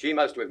 she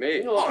must with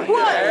me.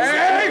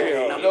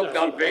 Hey! Now look,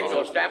 not big,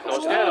 nor stamp,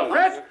 nor stare, nor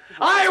fret.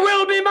 I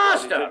will be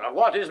master of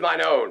what is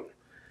mine own.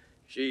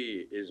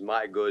 She is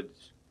my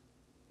goods,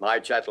 my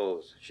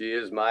chattels. She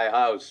is my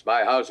house,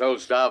 my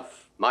household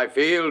stuff, my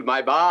field,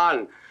 my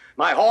barn,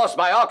 my horse,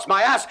 my ox,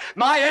 my ass,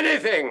 my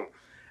anything.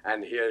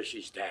 and here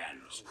she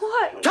stands.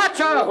 What? Touch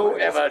her,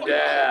 whoever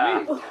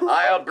dare!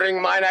 I'll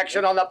bring mine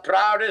action on the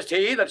proudest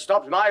he that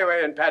stops my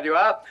way in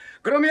Padua.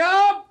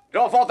 Gremio,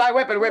 draw forth thy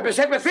weapon, we're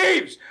beset with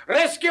thieves.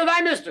 Rescue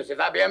thy mistress, if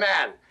thou be a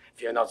man.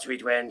 Fear not,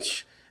 sweet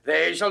wench,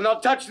 they shall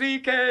not touch thee,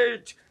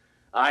 Kate.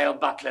 I'll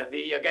butler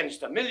thee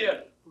against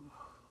 1,000,000.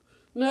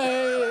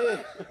 Nay,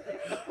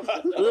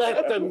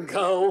 let them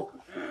go.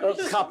 A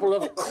couple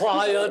of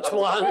quiet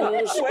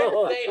ones.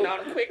 Went they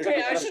not quickly,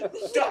 I should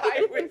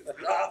die with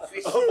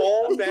laughing. Of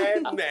all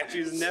mad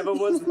matches, never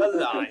was the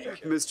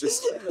like.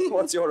 Mistress,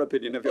 what's your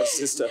opinion of your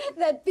sister?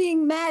 That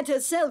being mad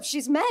herself,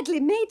 she's madly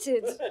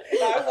mated.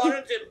 I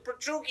warranted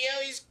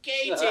Petruchio is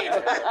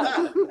gated.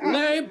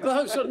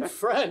 Neighbours and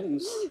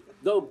friends,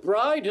 though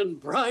bride and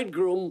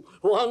bridegroom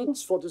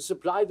wants for to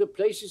supply the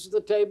places at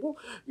the table,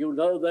 you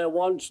know there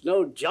wants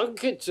no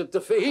junkets at the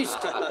feast.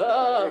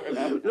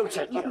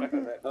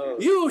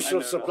 Lucentio, you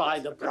shall supply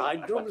the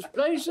bridegroom's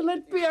place and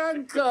let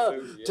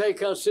Bianca take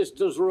her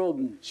sister's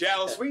room.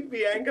 Shall sweet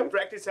Bianca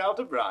practice how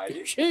to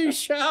bride? She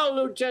shall,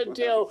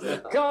 Lucentio.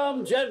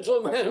 Come,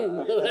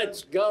 gentlemen,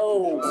 let's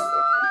go.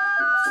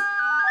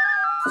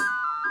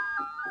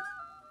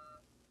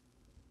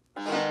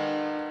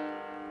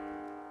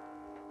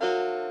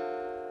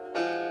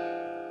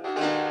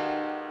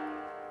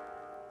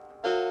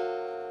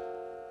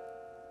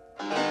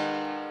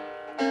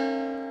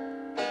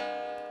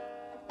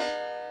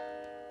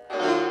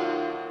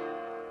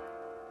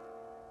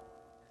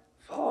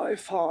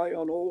 Fie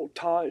on all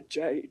tired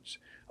jades,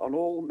 on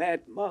all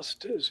mad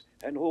masters,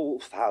 and all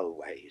foul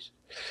ways.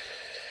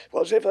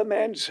 Was ever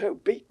man so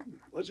beaten?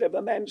 Was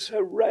ever man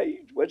so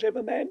raged? Was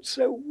ever man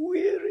so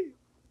weary?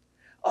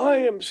 I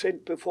am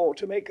sent before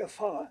to make a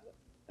fire,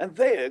 and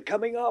they're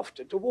coming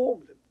after to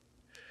warm them.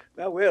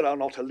 Now were I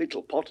not a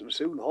little pot and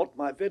soon hot,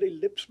 my very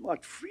lips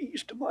might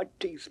freeze to my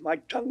teeth, my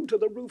tongue to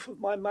the roof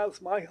of my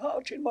mouth, my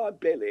heart in my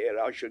belly,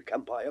 ere I should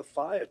come by a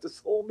fire to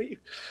thaw me.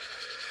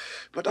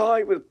 But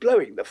I, with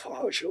blowing the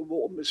fire, shall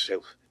warm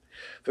myself.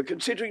 For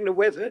considering the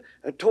weather,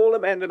 a taller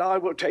man than I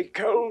will take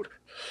cold.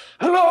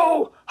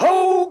 Hello!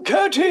 Ho,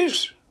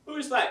 Curtis!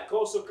 Who's that?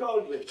 Call so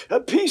coldly. A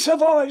piece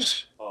of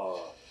ice.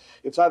 Oh.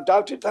 If thou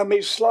doubt it, thou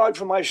mayst slide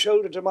from my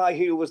shoulder to my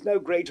heel with no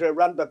greater a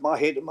run but my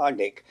head and my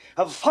neck.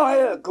 A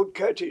fire, good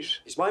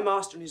Curtis. Is my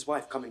master and his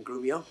wife coming,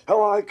 Gremio?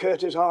 Oh, aye,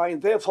 Curtis, aye,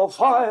 and therefore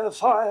fire,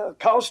 fire,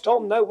 cast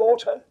on no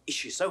water. Is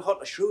she so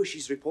hot a shrew as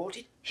she's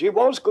reported? She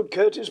was, good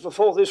Curtis,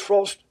 before this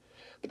frost.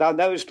 But thou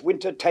knowest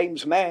winter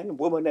tames man,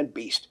 woman, and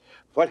beast.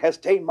 For it hath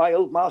tamed my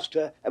old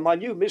master, and my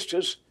new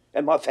mistress,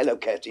 and my fellow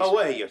Curtis.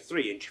 Away, you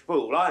 3-inch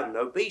fool, I am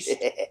no beast.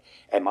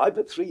 Am I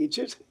but 3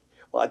 inches?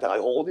 Why, thy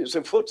horn is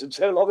a foot, and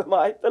so long am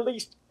I at the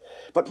least.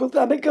 But wilt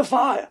thou make a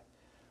fire?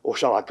 Or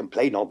shall I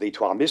complain on thee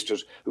to our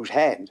mistress, whose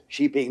hand,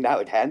 she being now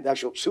at hand, thou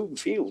shalt soon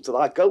feel to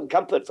thy cold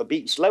comfort for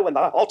being slow in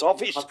thy hot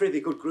office? I prithee,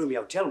 good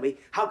Gremio, tell me,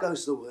 how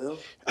goes the world?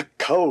 A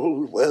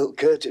cold world,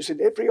 Curtis,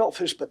 in every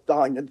office but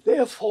thine, and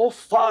therefore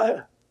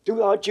fire. Do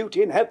thy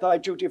duty and have thy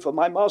duty, for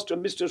my master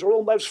and mistress are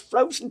almost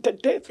frozen to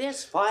death.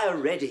 There's fire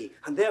ready,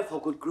 and therefore,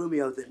 good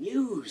Gremio, the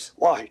news.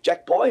 Why,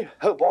 Jack boy,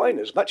 ho boy, and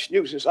as much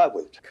news as I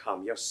wilt.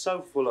 Come, you're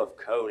so full of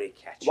coney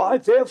catching. Why,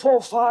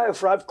 therefore fire,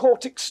 for I've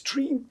caught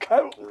extreme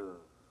cold.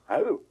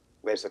 Oh,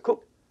 where's the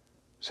cook?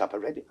 Supper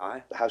ready?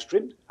 Aye. The house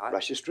trimmed? Aye.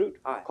 Rushes strewed?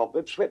 Aye.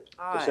 Cobwebs swept?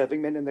 Aye. The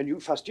serving men in their new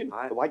fustian?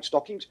 Aye. The white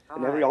stockings?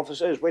 And Aye. every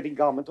officer's wedding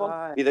garment on?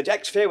 Aye. Be the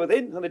Jacks fair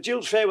within, and the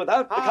Jills fair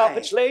without? The Aye.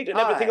 carpets laid, and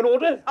everything in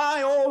order?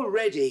 Aye, all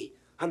ready.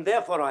 And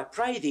therefore I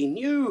pray thee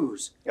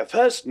news.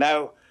 First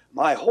now,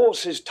 my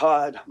horse is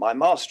tired, my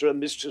master and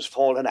mistress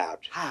fallen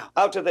out. How?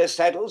 Out of their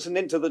saddles and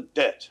into the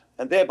dirt,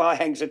 and thereby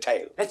hangs a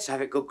tail. Let's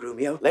have it, good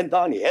Gremio. Lend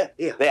thine ear.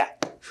 Here. There.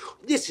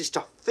 This is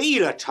to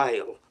feel a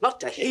tale, not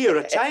to hear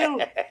a tale.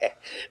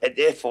 And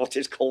therefore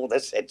 'tis called a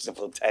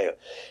sensible tale.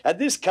 And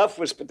this cuff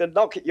was but to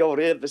knock at your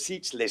ear,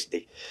 beseech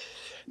listening.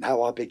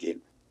 Now I begin.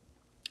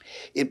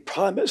 In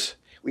Primus,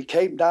 we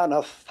came down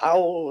a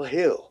foul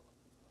hill.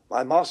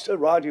 My master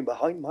riding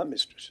behind my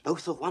mistress.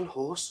 Both of one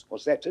horse?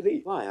 What's that to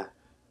thee? Why,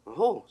 a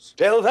horse.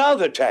 Tell thou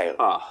the tale.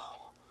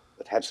 Oh.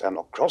 But hadst thou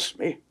not crossed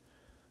me,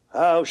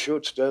 thou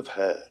shouldst have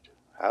heard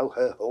how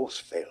her horse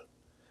fell,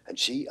 and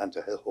she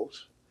unto her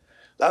horse.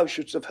 Thou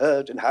shouldst have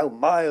heard in how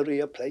miry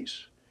a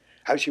place,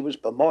 how she was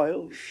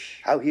bemoiled,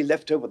 how he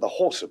left her with a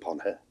horse upon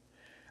her,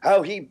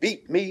 how he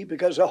beat me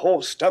because a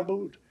horse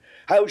stumbled,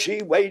 how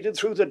she waded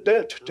through the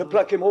dirt to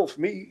pluck him off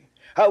me,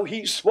 how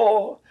he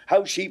swore,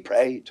 how she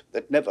prayed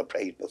that never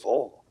prayed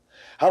before,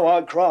 how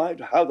I cried,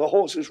 how the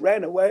horses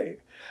ran away,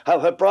 how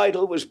her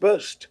bridle was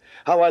burst,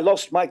 how I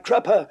lost my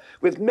crupper,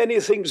 with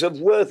many things of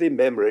worthy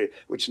memory,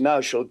 which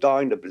now shall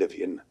die in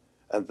oblivion,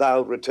 and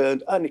thou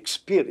returned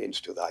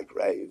unexperienced to thy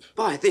grave.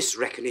 By this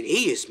reckoning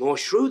he is more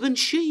shrew than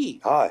she.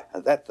 Aye,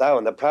 and that thou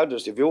and the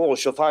proudest of you all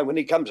shall find when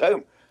he comes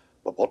home.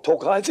 But what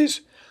talk I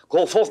this?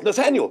 Call forth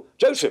Nathaniel,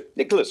 Joseph,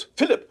 Nicholas,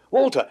 Philip,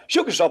 Walter,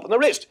 Sugarsop, and the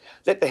rest.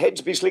 Let the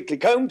heads be slickly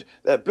combed,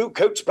 their blue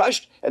coats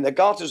brushed, and their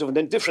garters of an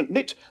indifferent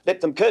knit.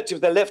 Let them curtsy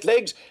with their left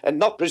legs, and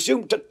not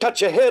presume to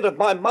touch a hair of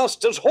my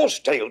master's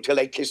horsetail till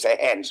they kiss their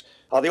hands.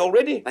 Are they all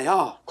ready? They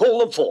are. Call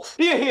them forth.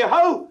 Hear, hear,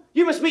 ho!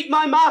 You must meet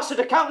my master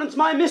to countenance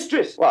my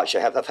mistress. Why, she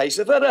have the face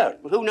of her own.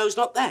 Well, who knows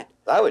not that?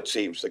 Though it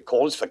seems the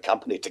call is for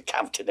company to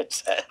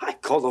countenance her. I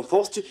call them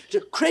forth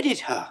to credit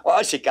her.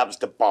 Why, she comes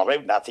to borrow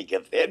nothing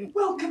of them.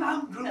 Welcome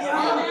home, Grumo.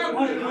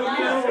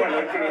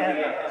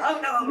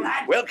 How now,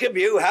 lad? Welcome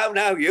you, how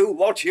now you,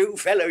 what you,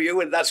 fellow you,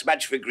 and thus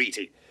much for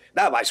greeting.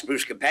 Now, my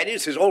spruce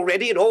companions, is all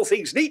ready and all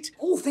things neat?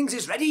 All things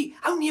is ready.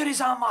 How near is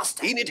our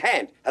master? Keen in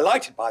hand,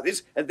 alighted by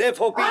this, and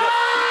therefore being...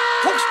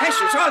 Talks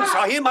patience, answer,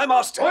 I hear my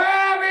master.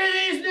 Where be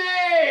these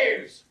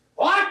knaves?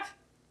 What?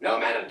 No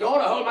man at door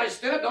to hold my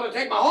stirrup, nor to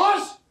take my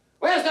horse?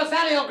 Where's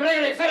Nathaniel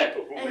Gregory Philip?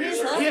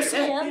 Yes, sir. Yes,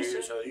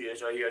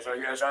 sir.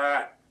 Yes,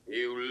 sir.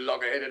 You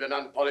logger-headed and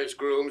unpolished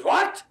grooms.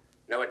 What?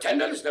 No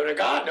attendance, no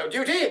regard, no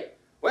duty?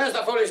 Where's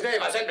the foolish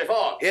knave I sent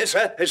before? Yes,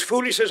 sir, as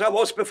foolish as I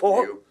was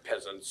before. You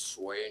peasant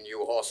swain,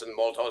 you horse and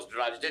malt-horse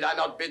drudge, did I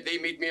not bid thee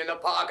meet me in the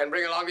park and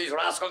bring along these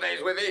rascal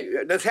knaves with thee?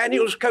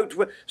 Nathaniel's coat,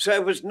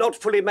 sir, was not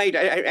fully made,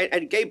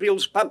 and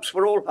Gabriel's pumps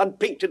were all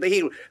unpinked in the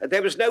heel.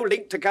 There was no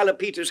link to colour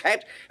Peter's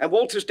hat, and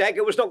Walter's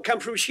dagger was not come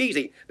from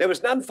sheathing. There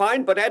was none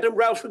fine but Adam,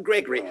 Ralph, and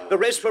Gregory. The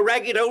rest were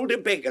ragged, old,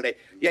 and beggarly.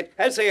 Yet,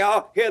 as they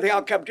are, here they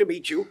are come to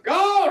meet you.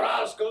 Go,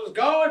 rascals,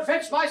 go and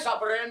fetch my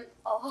supper in.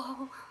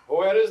 Oh.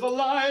 Where is the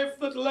life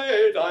that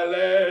late I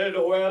led?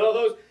 Where are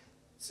those...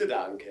 Sit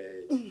down,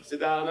 Kate.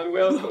 Sit down and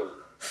welcome.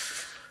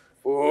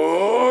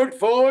 Food,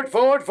 food,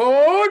 food,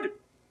 food!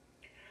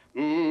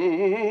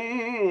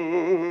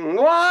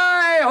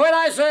 Why, what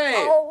I say?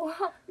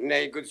 Oh.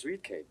 Nay, good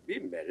sweet Kate, be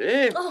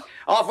merry. Oh.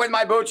 Off with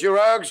my boots, you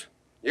rogues.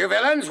 You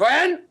villains,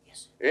 when?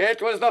 Yes.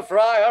 It was the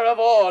friar of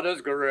orders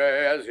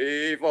grey as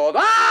he for...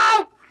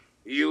 Ah!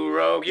 You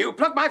rogue, you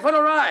pluck my foot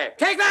awry.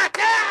 Take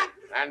that!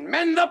 And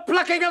mend the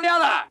plucking of the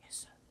other.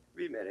 Yes.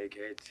 Be merry,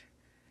 Kate.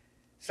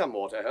 Some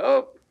water,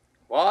 Hope.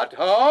 What,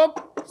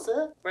 Hope?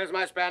 Sir? Where's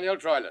my spaniel,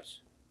 Troilus?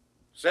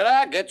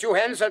 Sirrah, get you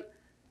hence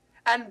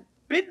and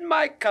bid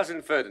my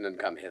cousin Ferdinand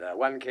come hither,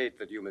 one Kate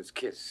that you must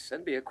kiss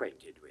and be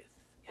acquainted with.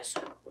 Yes,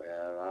 sir.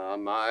 Where are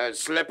my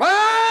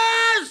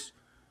slippers?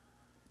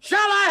 Shall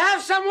I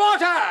have some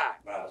water?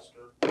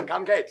 Master.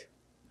 Come, Kate,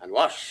 and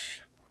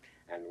wash,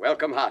 and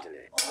welcome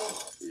heartily.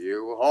 Oh.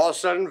 You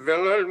whoreson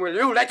villain, will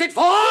you let it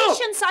fall?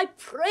 Patience, I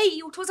pray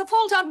you. 'Twas a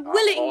fault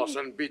unwilling.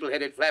 Whoreson,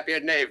 beetle-headed,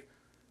 flap-eared knave.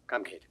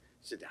 Come, Kate,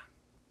 sit down.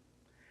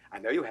 I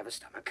know you have a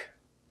stomach.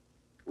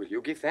 Will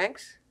you give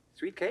thanks,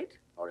 sweet Kate,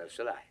 or else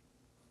shall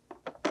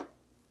I?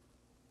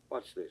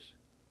 What's this?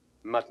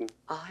 Mutton?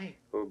 Aye.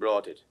 Who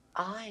brought it?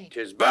 Aye.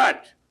 'Tis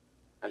burnt,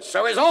 and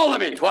so is all the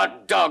meat.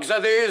 What dogs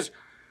are these?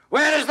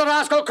 Where is the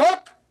rascal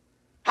cook?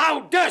 How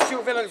durst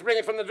you villains bring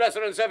it from the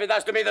dresser and serve it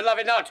thus to me that love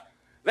it not?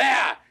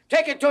 There,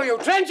 take it to you,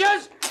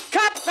 trenchers,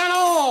 cuts and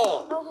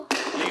all! Oh.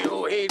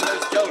 You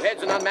heedless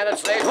joltheads and unmannered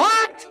slaves,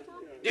 what?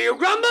 Do you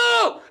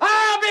grumble?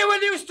 I'll be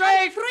with you straight!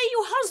 I pray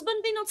you,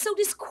 husband, be not so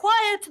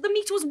disquiet. The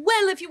meat was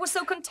well if you were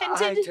so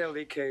contented. I tell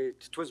thee,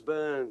 Kate, 'twas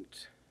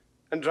burnt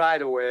and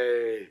dried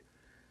away,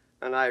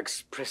 and I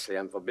expressly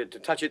am forbid to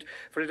touch it,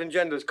 for it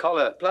engenders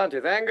choler,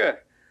 planteth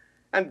anger.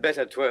 And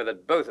better 'twere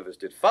that both of us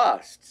did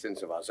fast,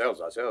 since of ourselves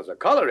are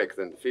choleric,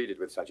 than feed it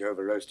with such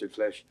over-roasted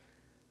flesh.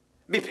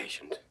 Be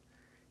patient.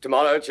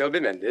 Tomorrow it shall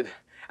be mended,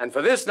 and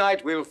for this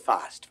night we'll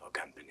fast for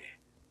company.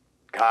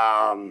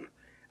 Come,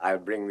 I'll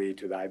bring thee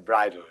to thy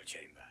bridal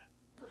chamber.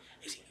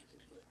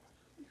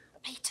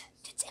 Peter,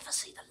 didst ever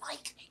see the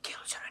like? He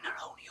kills her in her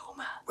own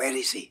humour. Where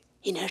is he?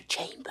 In her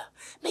chamber,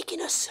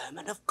 making a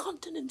sermon of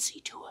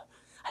continency to her,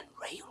 and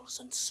rails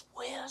and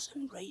swears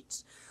and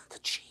rates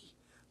that she,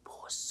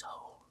 poor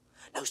soul,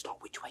 knows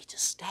not which way to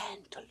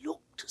stand, to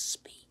look, to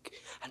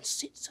speak, and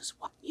sits as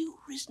one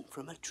new risen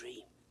from a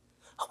dream.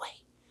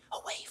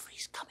 Away, for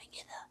he's coming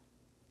hither.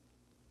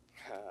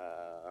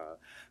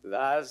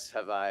 Thus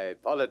have I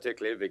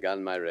politically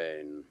begun my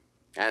reign,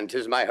 and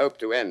 'tis my hope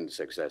to end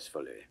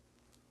successfully.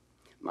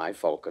 My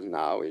falcon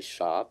now is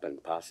sharp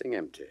and passing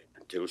empty.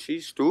 Until she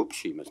stoops,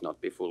 she must not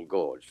be full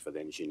gorged, for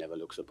then she never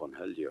looks upon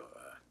her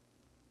lure.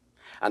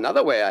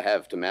 Another way I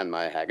have to man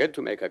my haggard,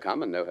 to make her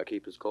come and know her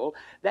keeper's call,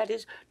 that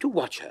is, to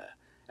watch her,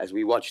 as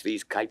we watch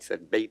these kites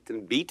that bait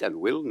and beat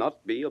and will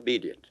not be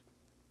obedient.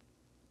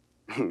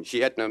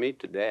 She had no meat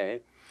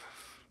today,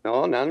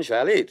 nor none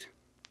shall eat.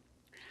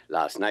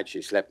 Last night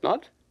she slept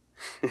not,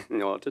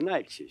 nor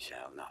tonight she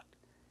shall not.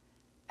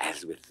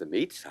 As with the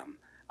meat, some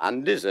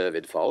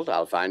undeserved fault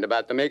I'll find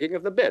about the making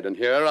of the bed, and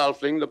here I'll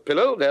fling the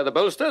pillow, there the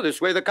bolster, this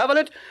way the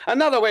coverlet,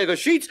 another way the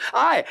sheets.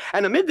 Aye,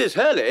 and amid this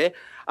hurly,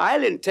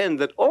 I'll intend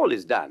that all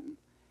is done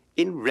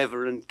in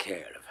reverent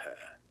care of her.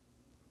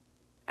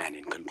 And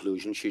in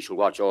conclusion, she shall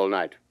watch all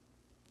night.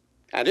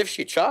 And if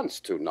she chance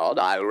to nod,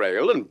 I'll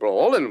rail and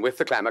brawl, and with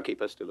the clamour keep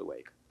her still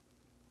awake.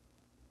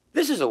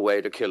 This is a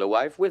way to kill a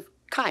wife with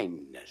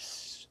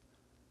kindness,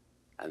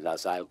 and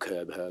thus I'll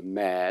curb her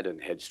mad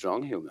and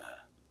headstrong humour.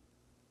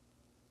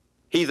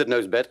 He that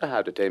knows better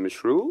how to tame a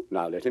shrew,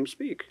 now let him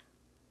speak.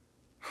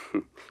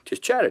 'Tis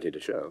charity to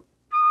show.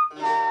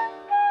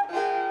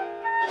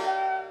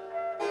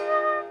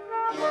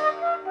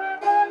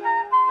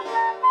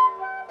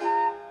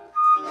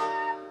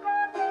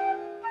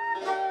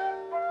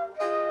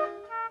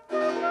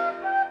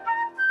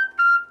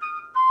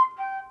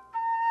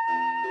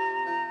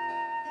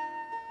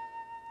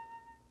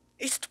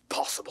 Is't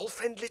possible,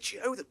 friend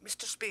Liccio, that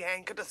Mistress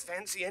Bianca doth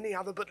fancy any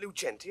other but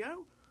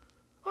Lucentio?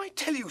 I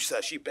tell you,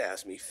 sir, she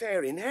bears me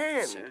fair in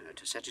hand. Sir,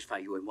 to satisfy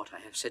you in what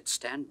I have said,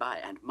 stand by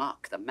and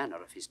mark the manner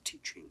of his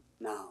teaching.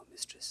 Now,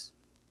 mistress,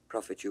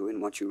 profit you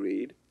in what you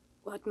read.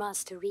 What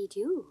master read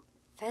you?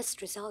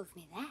 First resolve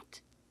me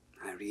that.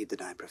 I read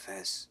that I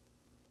profess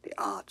the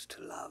art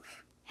to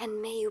love.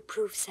 And may you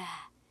prove, sir,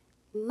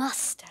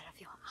 master of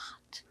your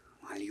art.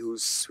 While you,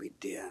 sweet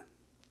dear,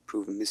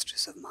 prove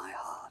mistress of my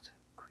heart.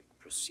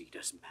 Proceed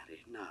as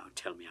married. Now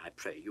tell me, I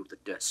pray you,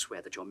 that durst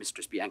swear that your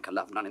mistress Bianca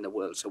loved none in the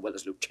world so well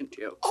as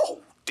Lucentio.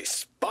 Oh,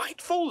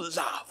 despiteful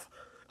love,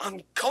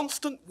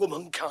 unconstant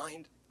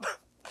womankind.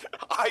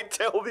 I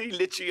tell thee,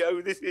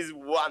 Liccio, this is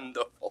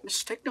wonderful.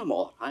 Mistake no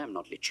more. I am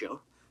not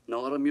Liccio,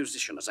 nor a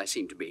musician as I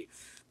seem to be,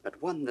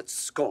 but one that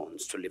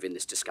scorns to live in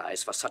this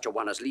disguise for such a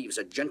one as leaves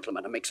a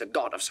gentleman and makes a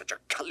god of such a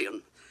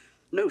cullion.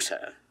 Know,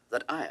 sir,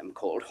 that I am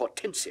called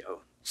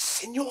Hortensio.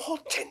 Signor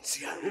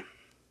Hortensio?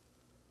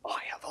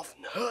 I have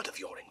often heard of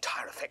your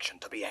entire affection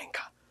to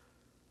Bianca,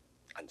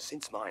 and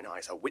since mine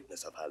eyes are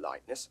witness of her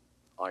lightness,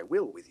 I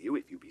will with you,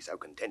 if you be so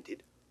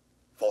contented,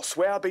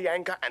 forswear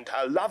Bianca and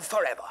her love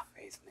forever.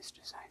 Faith,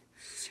 mistress,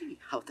 See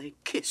how they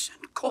kiss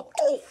and court.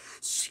 Oh!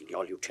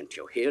 Signor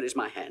Lucentio, here is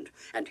my hand,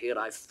 and here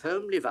I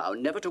firmly vow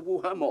never to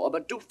woo her more,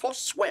 but do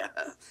forswear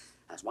her,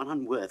 as one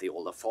unworthy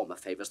all the former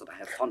favours that I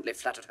have fondly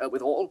flattered her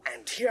withal.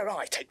 And here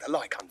I take the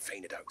like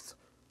unfeigned oath,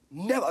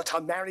 never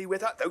to marry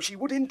with her, though she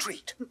would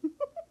entreat.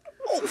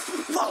 Oh,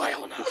 fie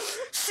on her!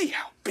 See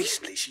how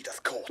beastly she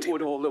doth court him.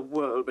 Would all the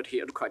world but he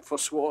had quite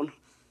forsworn.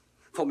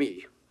 For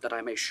me, that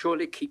I may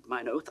surely keep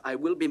mine oath, I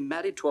will be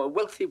married to a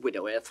wealthy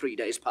widow ere 3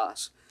 days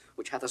pass,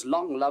 which hath as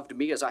long loved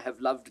me as I have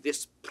loved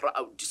this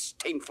proud,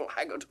 disdainful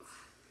haggard.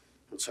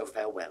 And so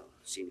farewell,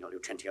 Signor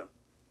Lucentio.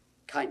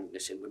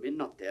 Kindness in women,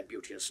 not their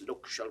beauteous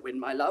look, shall win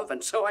my love,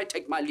 and so I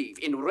take my leave,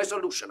 in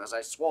resolution as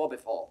I swore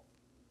before.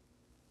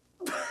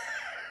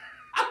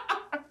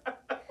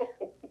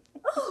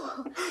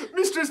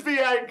 Mistress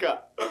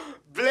Bianca,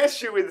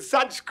 bless you with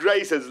such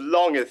grace as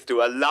longeth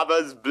to a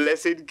lover's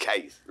blessed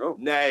case. Oh.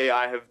 Nay,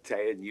 I have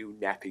ta'en you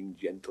napping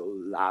gentle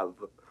love,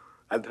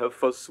 and have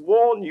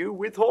forsworn you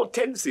with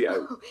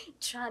Hortensio. Oh,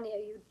 Tranio,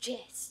 you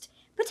jest.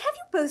 But have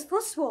you both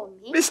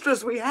forsworn me?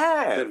 Mistress, we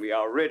have. Then we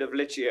are rid of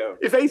Liccio.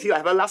 I' faith, you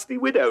have a lusty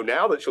widow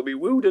now that shall be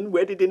wooed and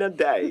wedded in a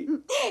day.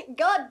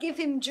 God give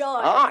him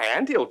joy. Aye,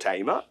 and he'll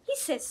tame her. He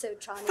says so,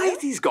 Tranio.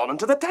 Faith, he's gone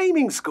unto the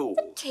taming school.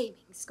 The taming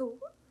school?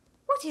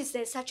 What is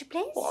there such a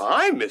place?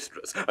 Why,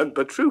 mistress, and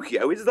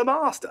Petruchio is the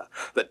master,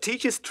 that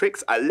teaches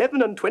tricks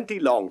 11 and 20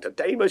 long to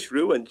tame a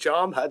shrew and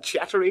charm her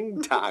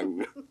chattering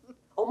tongue.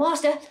 Oh,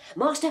 master,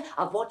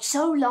 I've watched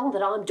so long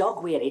that I'm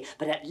dog-weary,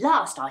 but at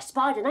last I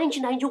spied an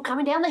ancient angel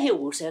coming down the hill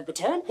will serve the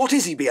turn. What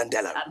is he,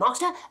 Biondello?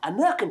 Master, a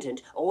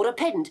mercantant, or a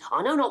pedant,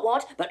 I know not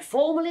what, but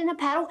formal in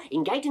apparel,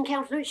 in gait and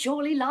countenance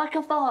surely like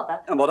a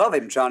father. And what of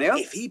him, Tranio?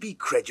 If he be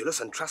credulous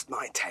and trust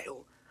my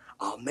tale,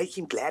 I'll make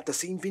him glad to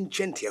see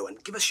Vincentio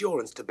and give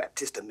assurance to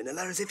Baptista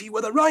Minilla as if he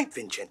were the right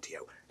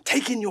Vincentio.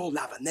 Take in your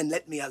love and then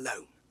let me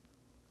alone.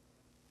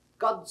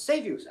 God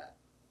save you, sir.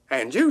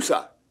 And you,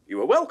 sir, you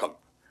are welcome.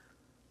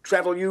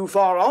 Travel you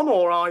far on,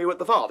 or are you at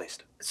the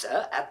farthest?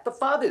 Sir, at the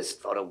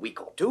farthest for a week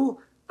or two,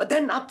 but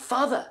then up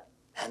farther,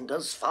 and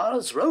as far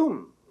as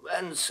Rome,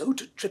 and so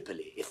to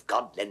Tripoli, if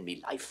God lend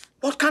me life.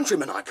 What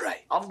countryman, I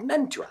pray? Of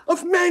Mantua.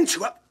 Of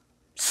Mantua?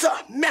 Sir,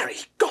 marry,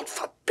 God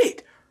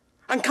forbid!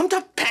 And come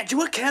to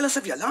Padua careless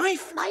of your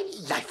life? My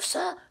life,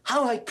 sir?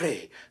 How I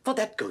pray, for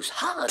that goes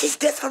hard. 'Tis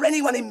death for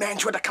anyone in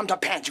Mantua to come to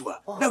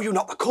Padua. Oh. Know you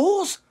not the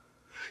cause?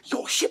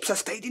 Your ships are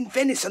stayed in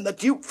Venice, and the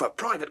Duke, for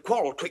private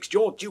quarrel twixt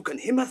your Duke and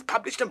him, hath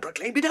published and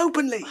proclaimed it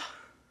openly.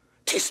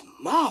 'Tis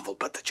marvel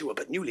but that you were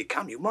but newly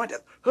come, you might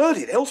have heard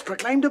it else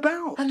proclaimed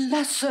about.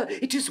 Alas, sir,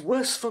 it is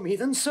worse for me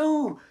than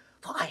so.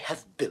 For I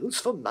have bills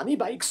for money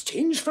by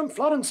exchange from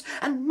Florence,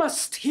 and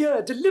must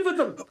here deliver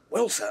them.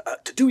 Well, sir,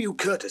 to do you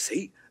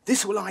courtesy,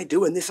 this will I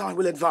do, and this I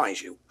will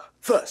advise you.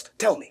 First,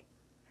 tell me,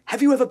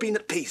 have you ever been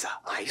at Pisa?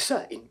 Aye,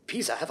 sir, in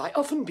Pisa have I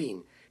often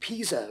been.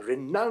 Pisa,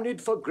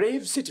 renowned for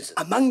grave citizens.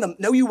 Among them,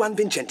 know you one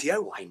Vincentio?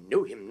 Oh, I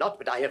know him not,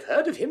 but I have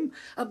heard of him.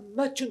 A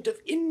merchant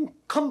of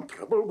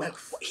incomparable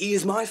wealth. He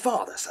is my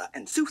father, sir,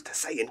 and sooth to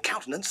say in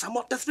countenance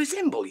somewhat doth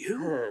resemble you.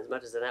 As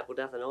much as an apple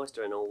doth an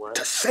oyster in all ways.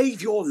 To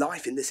save your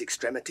life in this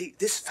extremity,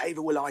 this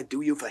favour will I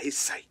do you for his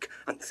sake,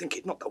 and think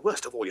it not the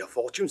worst of all your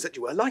fortunes that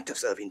you are like to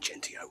Sir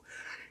Vincentio.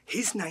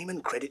 His name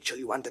and credit shall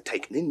you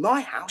undertake, and in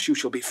my house you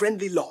shall be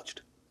friendly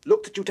lodged.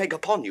 Look that you take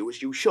upon you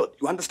as you should.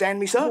 You understand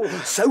me, sir?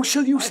 So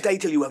shall you stay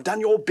till you have done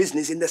your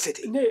business in the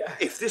city. Nay,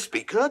 If this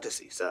be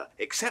courtesy, sir,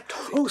 accept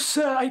of it. Oh,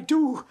 sir, I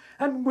do,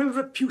 and will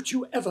repute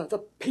you ever the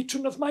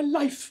patron of my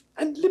life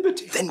and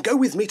liberty. Then go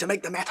with me to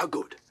make the matter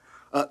good.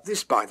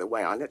 This, by the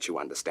way, I let you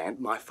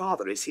understand, my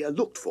father is here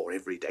looked for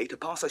every day to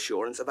pass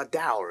assurance of a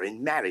dower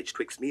in marriage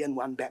twixt me and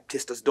one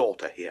Baptista's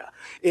daughter here.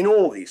 In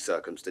all these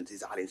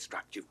circumstances, I'll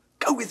instruct you.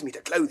 Go with me to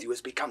clothe you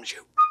as becomes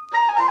you.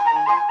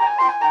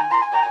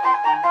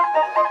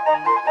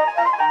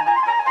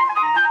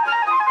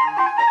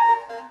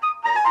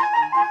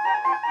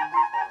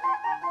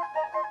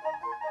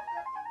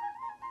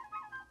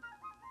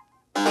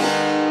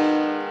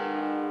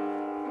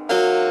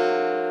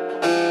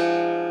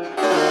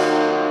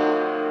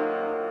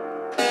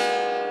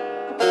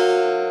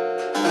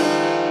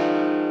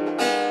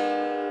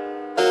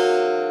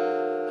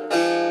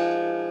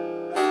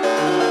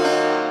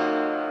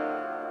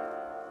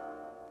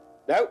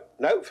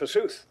 No,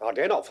 forsooth, I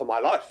dare not for my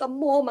life. The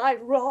more my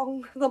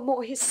wrong, the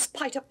more his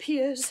spite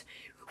appears.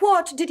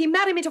 What, did he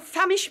marry me to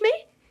famish me?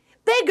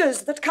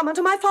 Beggars that come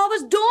unto my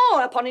father's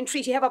door upon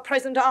entreaty have a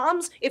present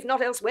alms, if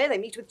not elsewhere they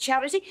meet with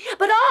charity.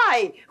 But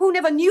I, who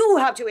never knew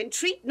how to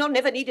entreat, nor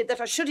never needed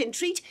that I should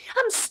entreat,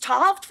 am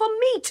starved for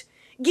meat,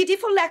 giddy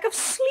for lack of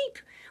sleep,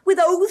 with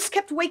oaths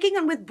kept waking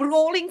and with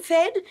brawling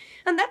fed,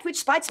 and that which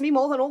spites me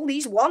more than all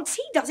these wants,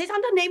 he does it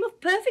under name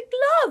of perfect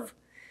love.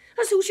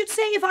 As who should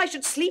say, if I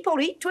should sleep or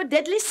eat, to a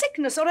deadly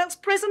sickness or else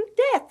present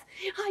death.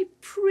 I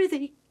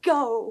prithee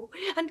go,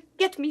 and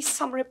get me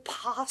some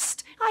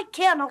repast. I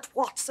care not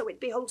what, so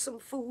it be wholesome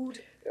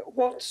food.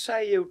 What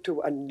say you to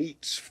a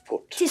neat's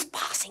foot? 'Tis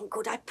passing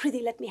good, I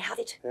prithee let me have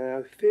it.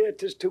 Fear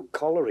 'tis too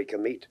choleric a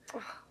meat.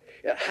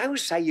 How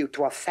say you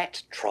to a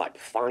fat tripe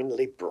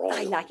finely broiled?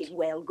 I like it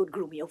well, good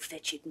Grumio,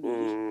 fetch it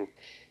me.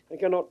 I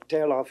cannot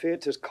tell, I fear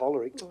 'tis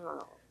choleric.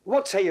 Oh.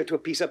 What say you to a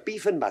piece of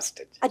beef and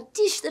mustard? A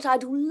dish that I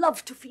do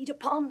love to feed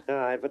upon.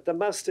 Aye, but the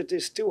mustard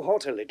is too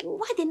hot a little.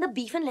 Why then the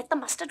beef and let the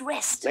mustard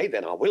rest? Nay,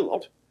 then I will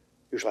not.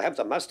 You shall have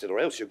the mustard, or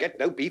else you get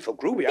no beef or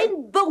Grumio.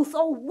 Then both,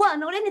 or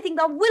one, or anything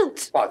thou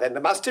wilt. Why, then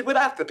the mustard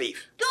without the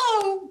beef.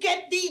 Go,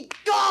 get thee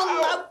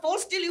gone, thou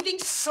false deluding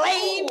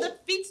slave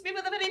that feeds me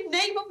with the very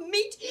name of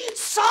meat.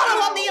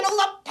 Sorrow on thee and all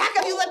the pack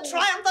of you that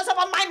triumph thus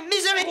upon my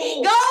misery.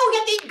 Go,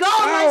 get thee gone,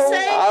 I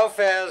say. How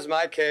fares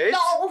my Kate?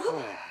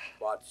 No.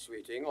 What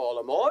sweeting, all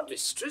amore?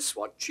 Mistress,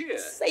 what cheer?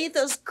 Faith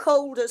as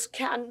cold as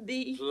can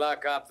be.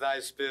 Pluck up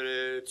thy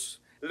spirits.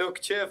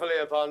 Look cheerfully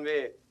upon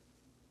me.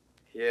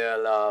 Here,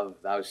 love,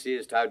 thou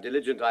seest how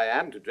diligent I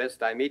am to dress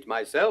thy meat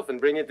myself and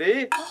bring it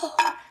thee.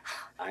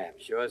 I am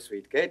sure,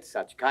 sweet Kate,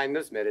 such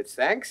kindness merits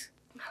thanks.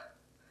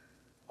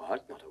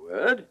 What, not a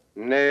word?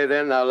 Nay,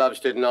 then, thou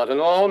lovest it not,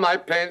 and all my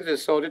pains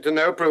is sorted to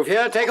no proof.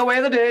 Here, take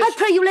away the dish. I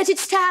pray you let it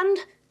stand.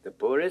 The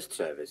poorest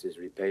service is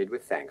repaid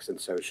with thanks, and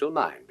so shall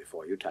mine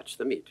before you touch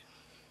the meat.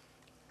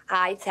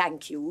 I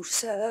thank you,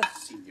 sir.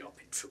 Signor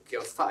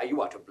Petruchio, fie,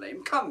 you are to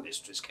blame. Come,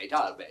 Mistress Kate,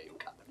 I'll bear you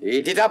company.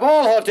 Eat it up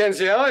all,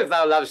 Hortensio, if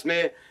thou lovest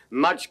me.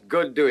 Much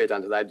good do it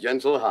unto thy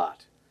gentle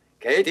heart.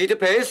 Kate, eat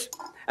apace.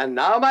 And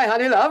now, my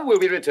honey love, will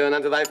we return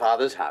unto thy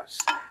father's house,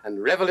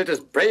 and revel it as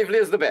bravely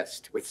as the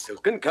best, with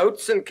silken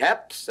coats and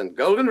caps and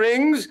golden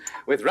rings,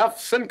 with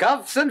ruffs and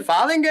cuffs and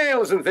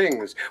farthingales and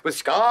things, with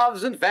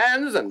scarves and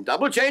fans and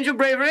double change of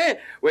bravery,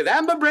 with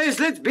amber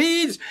bracelets,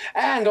 beads,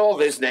 and all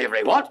this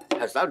knavery. What?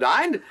 Hast thou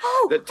dined?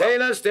 Oh. The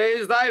tailor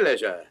stays thy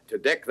leisure, to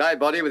deck thy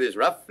body with his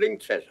ruffling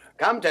treasure.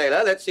 Come,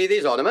 tailor, let's see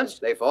these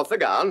ornaments. Lay forth the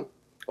gown.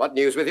 What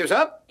news with you,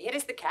 sir? Here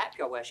is the cap,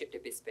 your worship, to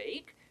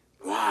bespeak.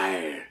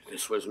 Why,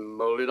 this was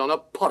moulded on a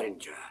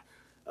porringer.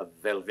 A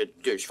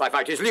velvet dish.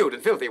 Fight is lewd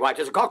and filthy, white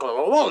as a cockle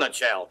or a walnut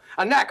shell.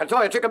 A knack, a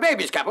toy, a trick, a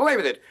baby's cap. Away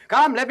with it.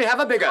 Come, let me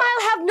have a bigger.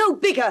 I'll have no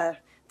bigger.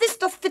 This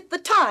doth fit the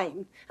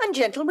time, and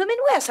gentlewomen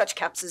wear such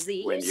caps as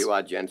these. When you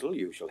are gentle,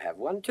 you shall have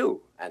one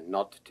too, and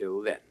not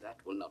till then. That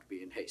will not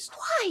be in haste.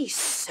 Why,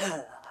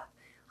 sir,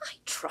 I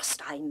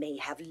trust I may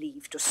have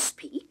leave to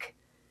speak.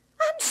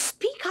 And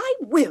speak I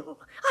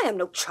will. I am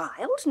no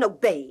child, no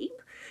babe.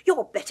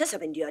 Your betters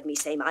have endured me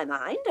say my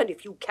mind, and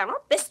if you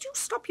cannot, best you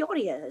stop your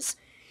ears.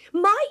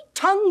 My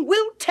tongue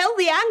will tell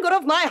the anger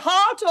of my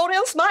heart, or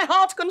else my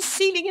heart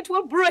concealing it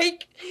will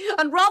break.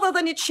 And rather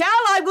than it shall,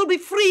 I will be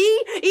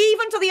free,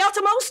 even to the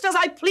uttermost, as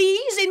I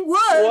please in words.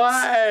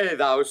 Why,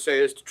 thou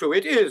sayest true,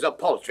 it is a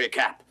paltry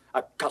cap.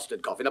 A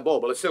custard coffin, a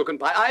bauble, a silken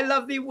pie. I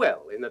love thee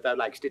well, in that thou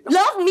likest it not.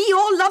 Love me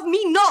or love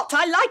me not,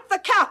 I like the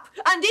cap,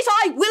 and it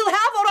I will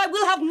have, or I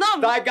will have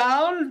none. Thy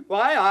gown?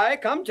 Why, aye,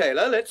 come,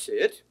 tailor, let's see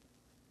it.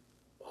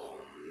 Oh,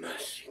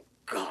 mercy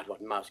God,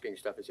 what masking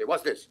stuff is here.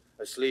 What's this?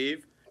 A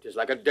sleeve? 'Tis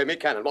like a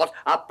demi-cannon. What?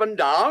 Up and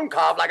down,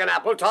 carved like an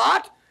apple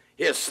tart?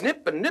 Here's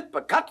snip and nip,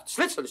 a cut,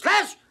 slits and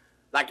slash.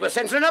 Like to a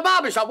censor in a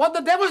barber shop. What the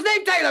devil's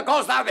name, tailor,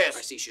 calls thou this?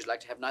 I see she's like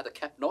to have neither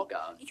cap nor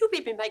gown. You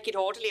bid me make it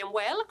orderly and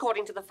well,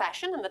 according to the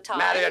fashion and the time.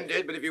 Marian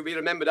did, but if you be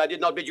remembered, I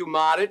did not bid you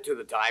mar it to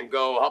the time.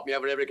 Go, hop me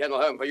over every kennel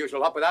home, for you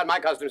shall hop without my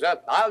custom,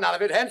 sir. I'll none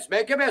of it, hence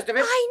make your best of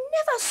it. I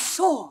never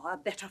saw a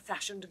better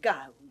fashioned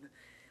gown.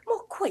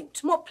 More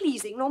quaint, more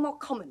pleasing, nor more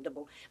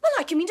commendable.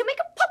 Belike you mean to make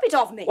a puppet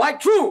of me. Quite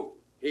true.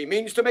 He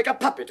means to make a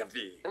puppet of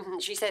thee.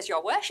 She says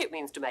your worship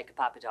means to make a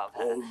puppet of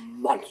her. Oh,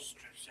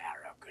 monstrous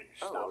arrogance!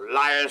 Thou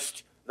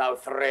liest, thou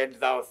thread,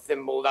 thou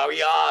thimble, thou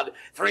yard,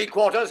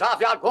 3/4,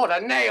 half-yard,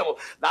 quarter, nail,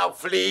 thou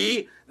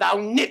flea, thou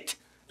knit,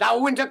 thou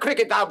winter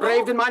cricket, thou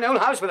braved in mine own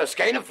house with a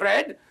skein of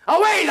thread.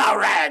 Away, thou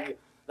rag,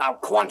 thou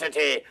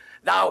quantity,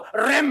 thou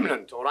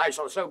remnant, or I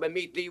shall so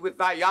bemeet thee with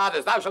thy yard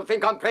as thou shalt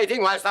think on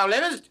prating whilst thou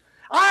livest.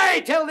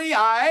 I tell thee,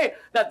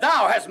 that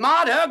thou hast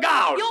marred her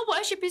gown. Your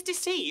worship is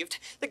deceived.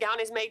 The gown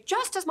is made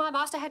just as my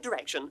master had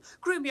direction.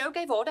 Grumio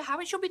gave order how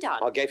it should be done.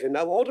 I gave him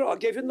no order, I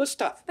gave him the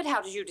stuff. But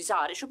how did you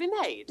decide it should be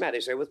made?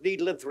 Malleson with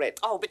needle and thread.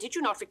 Oh, but did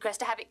you not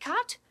request to have it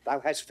cut? Thou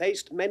hast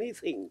faced many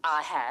things.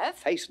 I have.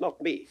 Face not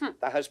me.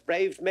 Thou hast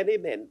braved many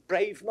men,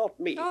 brave not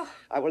me.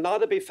 I will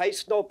neither be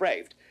faced nor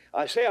braved.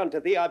 I say unto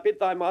thee, I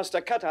bid thy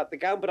master cut out the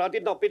gown, but I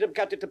did not bid him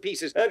cut it to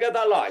pieces. Ergo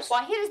thou liest.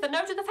 Why, here is the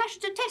note of the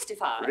fashion to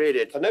testify. Read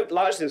it. The note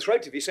lies in the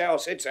throat if you say I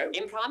said so.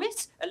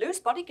 Imprimis, a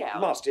loose-bodied gown.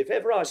 Master, if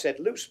ever I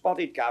said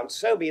loose-bodied gown,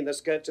 sew me in the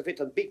skirts of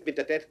it and beat me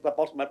to death at the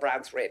bottom of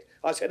brown thread.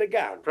 I said a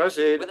gown.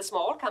 Proceed. With a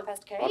small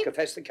compassed cape. I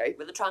confess the cape.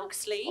 With a trunk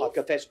sleeve. I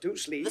confess 2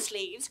 sleeves. The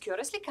sleeves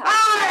curiously cut.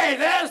 Aye,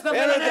 there's the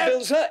Error of the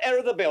bill, sir, error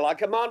of the bill. I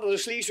command that the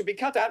sleeves should be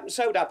cut out and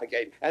sewed up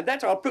again. And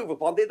that I'll prove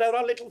upon thee, though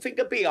thy little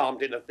finger be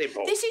armed in a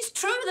thimble. This is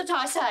true that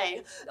I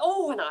say.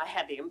 Oh, when I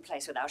had thee in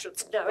place where thou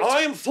shouldst know it.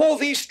 I am for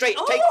thee straight.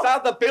 Take thou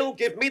the bill,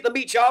 give me the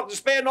meat yard, and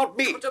spare not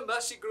me. Put a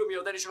mercy,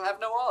 Grumio, then he shall have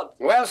no odd.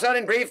 Well, sir,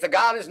 in brief, the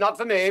gown is not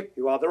for me.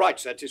 You are the right,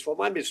 sir. 'Tis for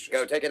my mistress.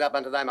 Go take it up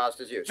unto thy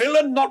master's use.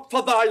 Villain, not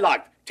for thy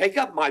life. Take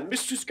up my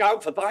mistress' gown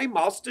for thy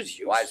master's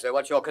use. Why, sir,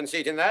 what's your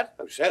conceit in that?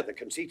 Oh, sir, the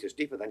conceit is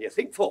deeper than you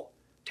think for.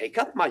 Take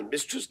up my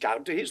mistress'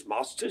 gown to his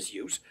master's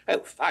use. Oh,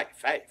 fie,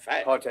 fie,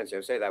 fie.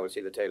 Hortensio, say thou wilt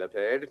see the tailor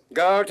paid.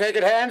 Go, take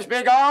it hence,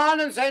 be gone,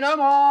 and say no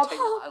more.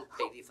 Tailor, I'll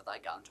pay thee for thy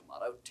gown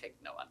tomorrow. Take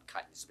no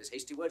unkindness of his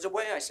hasty words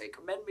away, I say.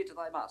 Commend me to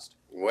thy master.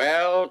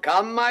 Well,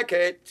 come, my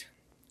Kate.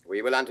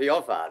 We will unto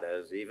your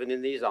fathers, even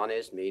in these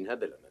honest, mean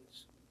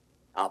habiliments.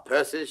 Our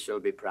purses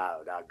shall be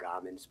proud, our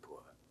garments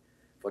poor.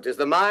 For 'tis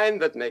the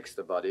mind that makes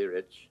the body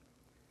rich.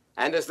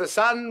 And as the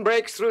sun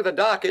breaks through the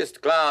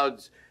darkest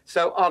clouds,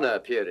 so honour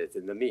appeareth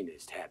in the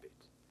meanest habit.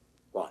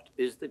 What,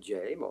 is the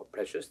jay more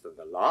precious than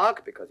the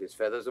lark, because his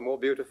feathers are more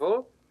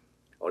beautiful?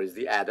 Or is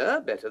the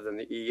adder better than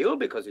the eel,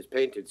 because his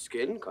painted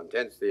skin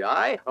contents the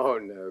eye? Oh,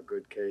 no,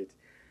 good Kate.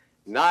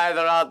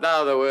 Neither art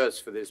thou the worse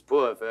for this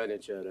poor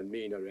furniture and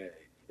mean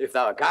array. If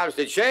thou account'st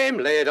it shame,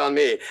 lay it on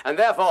me, and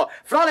therefore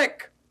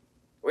frolic.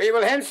 We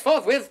will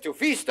henceforthwith to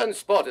feast and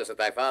sport us at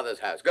thy father's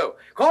house. Go,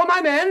 call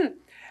my men,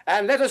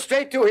 and let us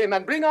straight to him,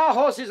 and bring our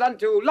horses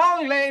unto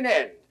Long Lane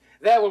End.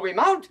 There will we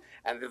mount,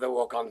 and thither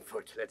walk on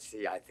foot. Let's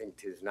see, I think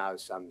 'tis now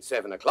some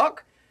 7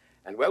 o'clock,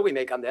 and well, we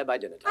may come there by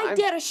dinner time. I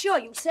dare assure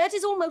you, sir, it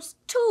is almost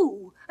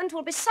 2, and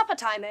 'twill be supper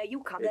time ere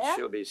you come It there.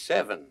 shall be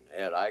 7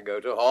 ere I go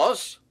to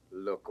horse.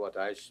 Look what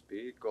I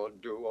speak, or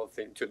do, or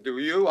think to do.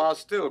 You are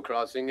still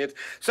crossing it.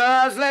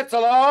 Sirs, let's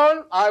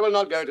alone. I will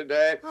not go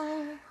today.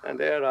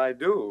 And ere I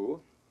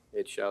do,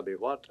 it shall be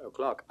what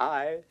o'clock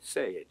I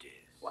say it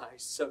is. Why,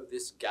 so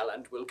this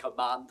gallant will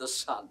command the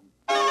sun.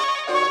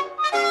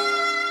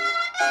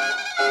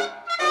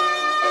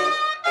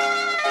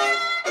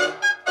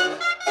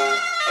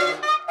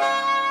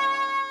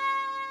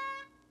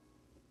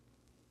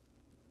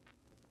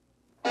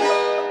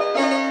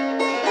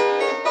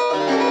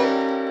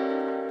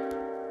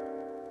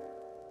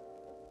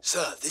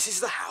 Sir, this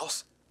is the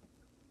house.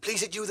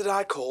 Please it you that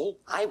I call?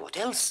 Aye, what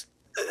else?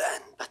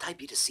 But I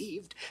be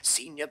deceived.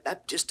 Senior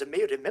Baptista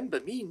may remember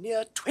me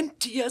near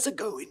 20 years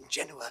ago in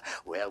Genoa,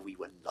 where we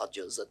were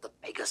lodgers at the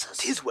Pegasus.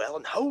 'Tis well,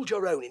 and hold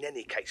your own in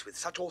any case, with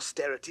such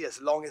austerity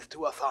as longeth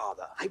to a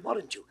father. I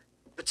warrant you.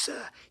 But,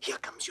 sir, here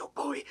comes your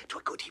boy.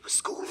 'Twere good he was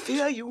schooled.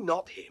 Fear you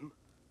not him.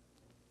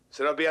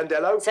 Sir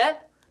Biondello? Sir?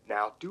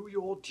 Now do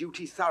your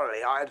duty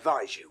thoroughly, I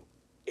advise you.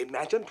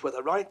 Imagine 'twere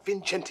the right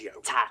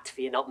Vincentio. Tut,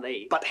 fear not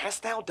me. But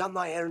hast thou done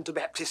thy errand to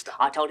Baptista?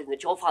 I told him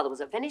that your father was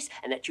at Venice,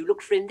 and that you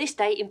looked for him this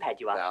day in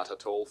Padua. Thou art a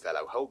tall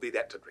fellow. Hold thee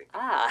that to drink.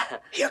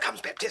 Ah. Here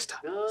comes Baptista.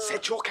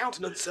 Set your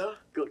countenance, sir.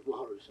 Good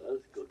morrow, sir.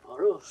 Good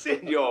morrow.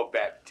 Signor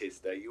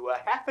Baptista, you are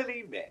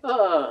happily met.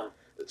 Ah.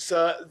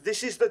 Sir,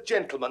 this is the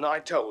gentleman I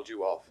told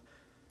you of.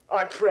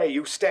 I pray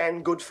you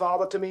stand good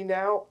father to me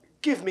now.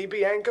 Give me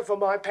Bianca for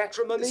my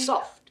patrimony.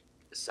 Soft,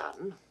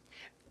 son.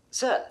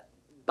 Sir,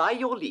 by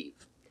your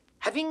leave,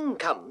 having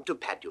come to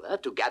Padua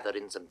to gather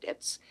in some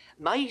debts,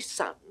 my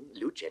son,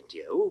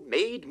 Lucentio,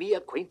 made me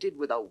acquainted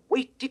with a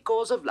weighty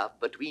cause of love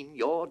between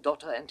your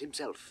daughter and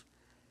himself.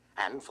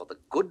 And for the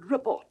good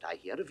report I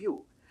hear of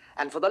you,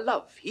 and for the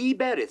love he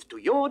beareth to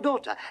your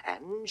daughter,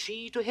 and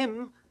she to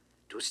him,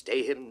 to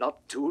stay him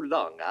not too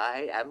long,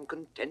 I am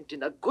content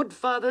in a good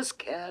father's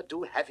care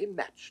to have him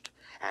matched.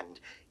 And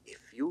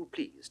if you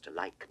please to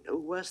like no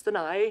worse than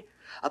I,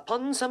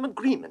 upon some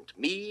agreement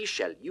me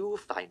shall you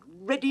find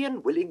ready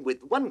and willing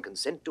with one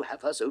consent to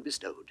have her so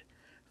bestowed.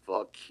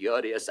 For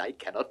curious I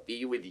cannot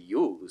be with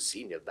you,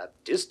 Senior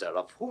Baptista,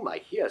 of whom I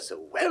hear so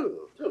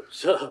well. Oh,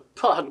 sir,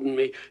 pardon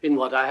me in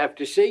what I have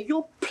to say.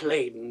 Your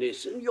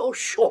plainness and your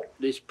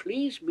shortness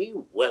please me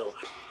well.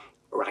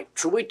 Right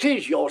true it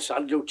is, your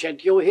son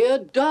Lucentio here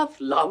doth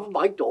love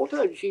my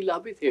daughter, and she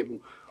loveth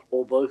him.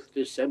 Or both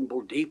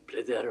dissemble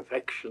deeply their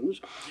affections,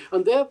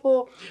 and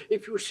therefore,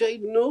 if you say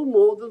no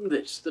more than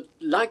this, that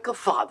like a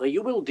father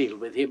you will deal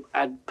with him,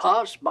 and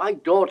pass my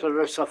daughter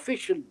a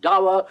sufficient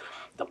dower,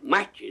 the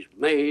match is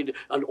made,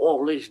 and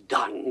all is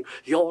done.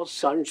 Your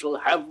son shall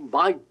have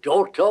my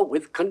daughter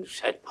with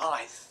consent.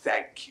 I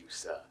thank you,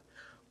 sir.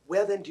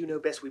 Where then do you know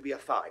best we be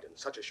afide, and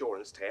such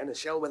assurance ta'en as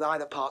shall with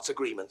either part's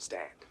agreement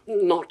stand?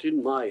 Not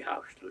in my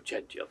house,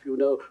 Lucentio, you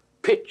know.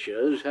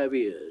 Pitchers have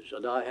ears,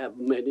 and I have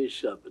many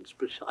servants.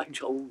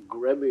 Besides, old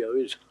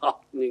Gremio is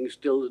heartening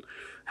still, and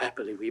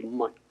happily we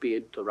might be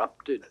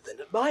interrupted. Then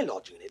at my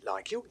lodging, it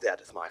like you, there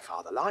doth my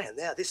father lie, and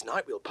there this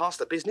night we'll pass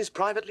the business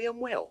privately and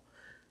well.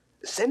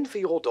 Send for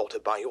your daughter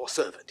by your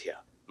servant here.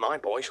 My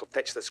boy shall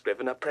fetch the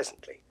scrivener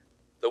presently.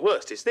 The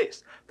worst is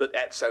this, that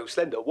at so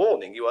slender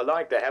warning you are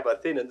like to have a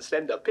thin and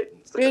slender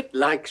pittance. It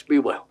likes me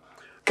well.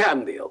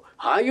 Cambio,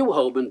 hie you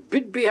home, and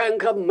bid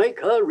Bianca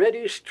make her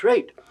ready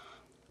straight.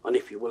 And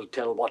if you will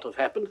tell what hath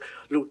happened,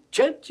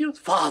 Lucentio's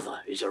father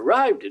is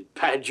arrived in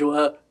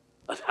Padua,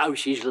 and how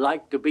she's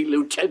like to be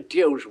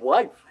Lucentio's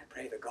wife. I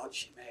pray the gods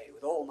she may,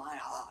 with all my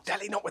heart.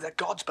 Dally not with the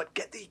gods, but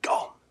get thee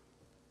gone.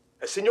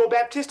 Signor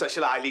Baptista,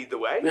 shall I lead the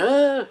way?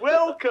 Ah.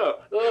 Welcome.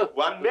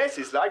 One mess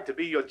is like to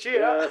be your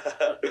cheer.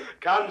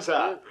 Come,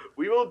 sir,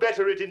 we will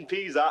better it in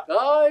Pisa.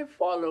 I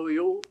follow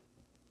you.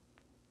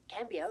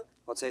 Cambio,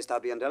 What sayst thou,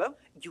 Biondello?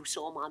 you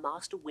saw my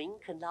master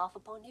wink and laugh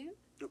upon you?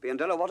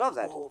 Biondello, what of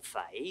that? Oh,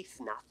 faith,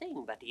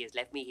 nothing, but he has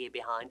left me here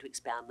behind to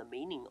expound the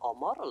meaning or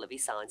moral of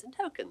his signs and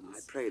tokens. I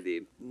pray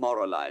thee,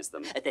 moralize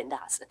them. Then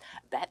thus,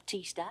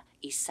 Baptista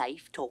is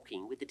safe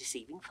talking with the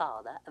deceiving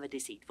father of a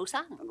deceitful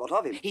son. And what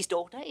of him? His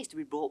daughter is to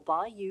be brought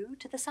by you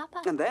to the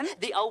supper. And then?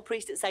 The old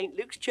priest at St.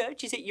 Luke's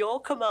Church is at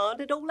your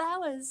command at all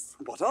hours.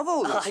 What of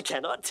all this? I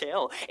cannot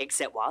tell,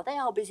 except while they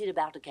are busied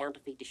about a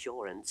counterfeit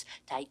assurance,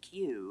 take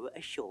you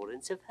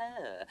assurance of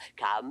her.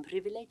 Cum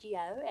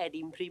privilegio et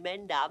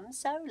imprimendam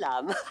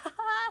solum.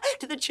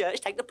 To the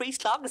church take the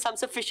priest clerk and some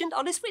sufficient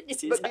honest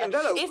witnesses. But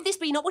Biondello... If this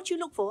be not what you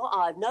look for,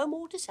 I've no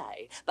more to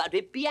say. But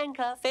bid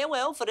Bianca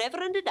farewell forever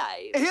and a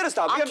day. Hearest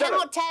thou, I Biondello?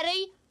 cannot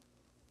tarry.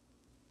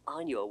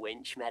 I knew a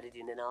wench married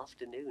in an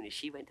afternoon as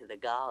she went to the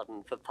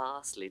garden for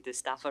parsley to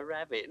stuff a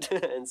rabbit.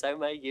 And so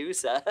may you,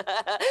 sir.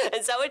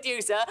 And so adieu,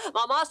 sir.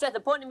 My master hath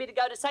appointed me to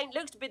go to St.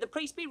 Luke's to bid the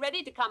priest be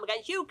ready to come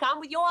against you. Come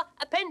with your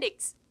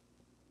appendix.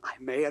 I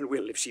may and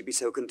will, if she be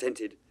so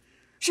contented.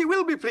 She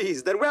will be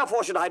pleased, then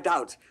wherefore should I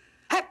doubt?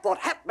 Hap what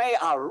hap may,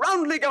 I'll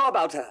roundly go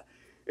about her.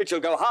 It shall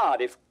go hard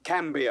if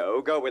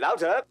Cambio go without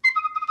her.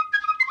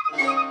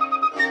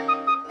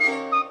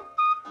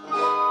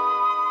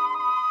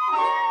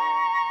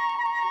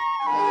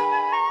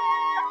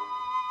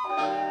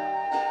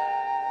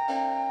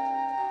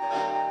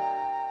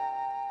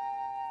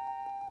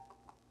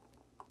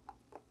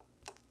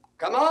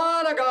 Come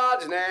on, a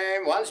God's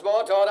name, once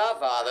more toward our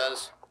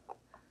fathers.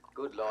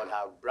 Good Lord,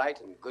 how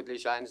bright and goodly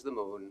shines the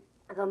moon.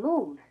 The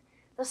moon?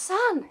 The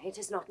sun. It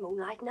is not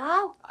moonlight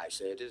now. I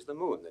say it is the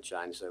moon that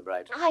shines so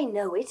bright. I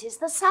know it is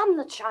the sun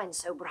that shines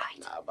so bright.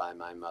 Now, by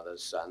my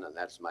mother's son, and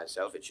that's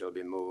myself, it shall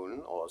be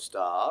moon, or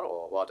star,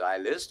 or what I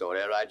list, or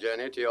ere I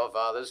journey to your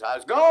father's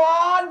house. Go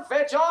on,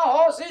 fetch our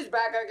horses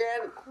back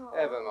again.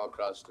 Ever more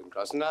crossed and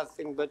cross,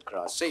 nothing but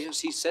cross. Say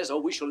as he says,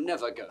 or we shall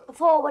never go.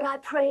 Forward, I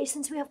pray,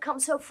 since we have come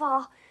so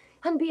far.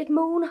 And be it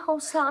moon or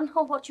sun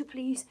or what you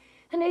please.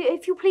 And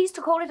if you please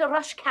to call it a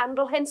rush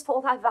candle,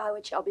 henceforth I vow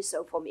it shall be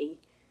so for me.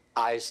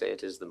 I say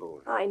it is the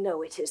moon. I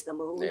know it is the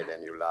moon. Nay,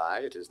 then you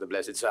lie. It is the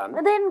blessed sun.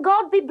 Then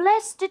God be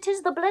blessed, it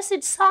is the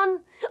blessed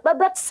sun.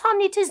 But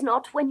sun it is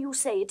not when you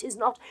say it is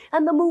not,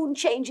 and the moon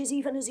changes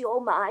even as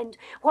your mind.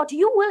 What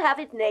you will have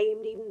it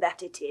named, even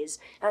that it is.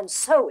 And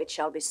so it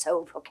shall be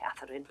so for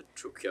Katherine.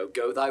 Petruchio,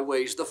 go thy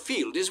ways, the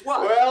field is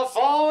won. Well,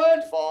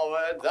 forward,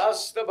 forward,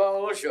 thus the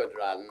bowl should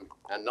run,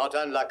 and not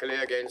unluckily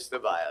against the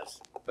bias.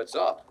 But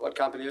soft, what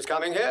company is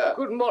coming here?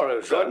 Good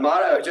morrow, sir. Good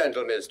morrow,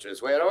 gentle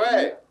mistress. Where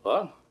away?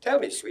 What? Tell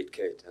me, sweet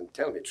Kate, and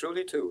tell me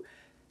truly too,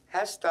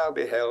 hast thou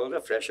beheld a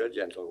fresher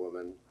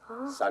gentlewoman?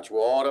 Such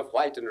ward of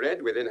white and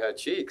red within her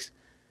cheeks.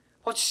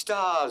 What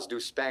stars do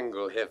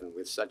spangle heaven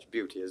with such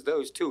beauty as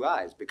those two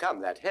eyes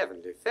become that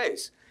heavenly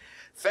face?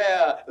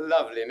 Fair,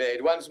 lovely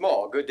maid, once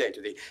more, good day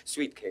to thee.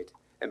 Sweet Kate,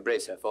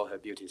 embrace her for her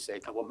beauty's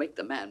sake. I will make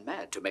the man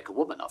mad to make a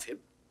woman of him.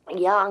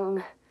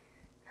 Young,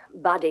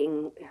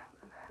 budding,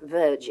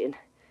 virgin,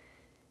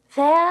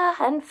 fair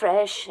and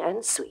fresh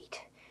and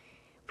sweet.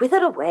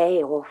 Whither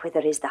away, or whither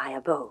is thy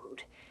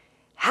abode?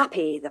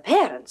 Happy the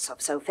parents of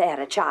so fair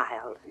a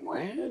child.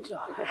 Where?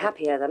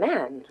 Happier the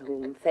man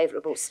whom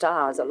favourable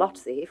stars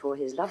allot thee for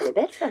his lovely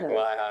bedfellow.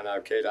 Why, how now,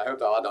 Kate, I hope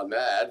thou art not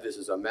mad. This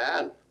is a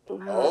man.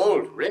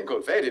 Old,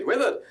 wrinkled, faded,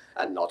 withered,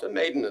 and not a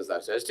maiden, as thou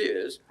sayest he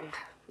is.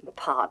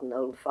 Pardon,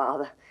 old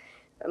father.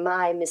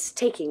 My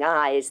mistaking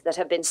eyes that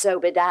have been so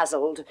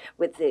bedazzled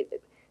with the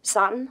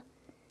sun,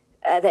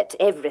 that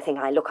everything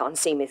I look on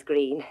seemeth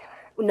green.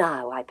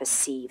 Now I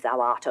perceive thou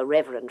art a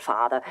reverend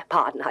father.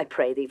 Pardon, I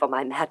pray thee, for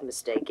my mad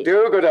mistaking.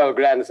 Do, good old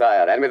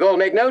grandsire, and withal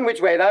make known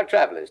which way thou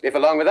travellest. If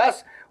along with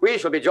us, we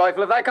shall be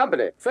joyful of thy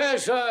company. Fair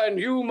sir, and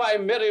you, my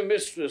merry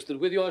mistress, that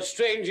with your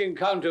strange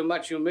encounter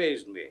much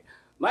amazed me.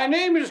 My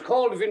name is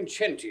called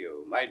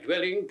Vincentio, my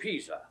dwelling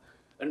Pisa,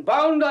 and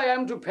bound I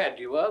am to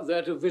Padua,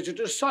 there to visit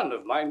a son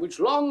of mine, which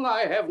long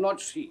I have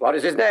not seen. What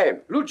is his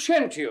name?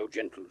 Lucentio,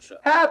 gentle sir.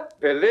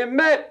 Happily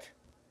met.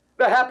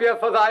 The happier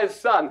for thy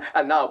son,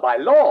 and now by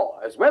law,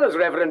 as well as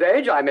reverend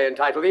age, I may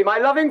entitle thee my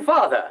loving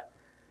father.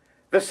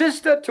 The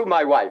sister to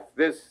my wife,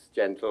 this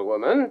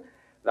gentlewoman,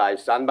 thy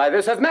son by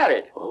this hath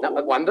married. Now,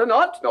 but wonder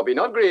not, nor be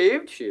not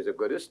grieved. She is of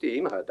good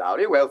esteem, her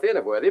dowry wealthy and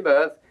of worthy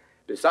birth.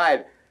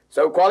 Beside,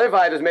 so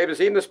qualified as may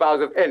beseem the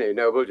spouse of any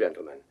noble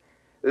gentleman.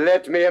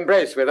 Let me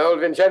embrace with old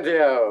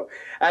Vincentio,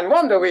 and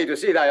wonder we to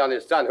see thy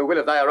honest son, who will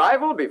at thy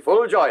arrival be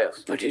full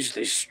joyous. But is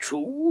this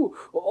true?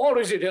 Or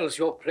is it else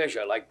your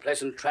pleasure, like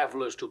pleasant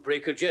travellers, to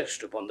break a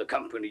jest upon the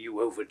company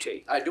you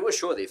overtake? I do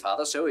assure thee,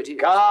 father, so it is.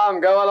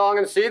 Come, go along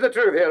and see the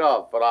truth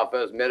hereof, for our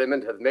first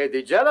merriment hath made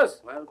thee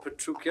jealous. Well,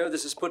 Petruchio,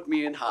 this has put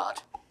me in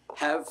heart.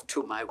 Have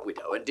to my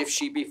widow, and if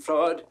she be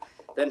froward,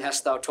 then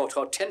hast thou taught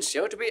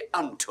Hortensio to be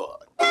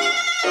untoward.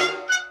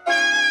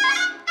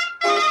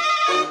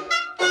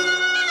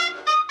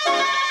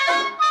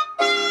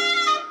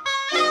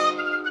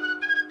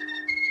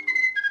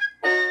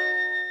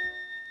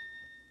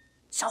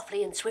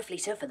 Softly and swiftly,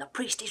 sir, for the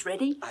priest is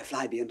ready. I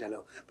fly,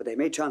 Biondello, but they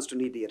may chance to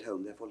need thee at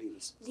home, therefore leave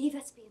us. Leave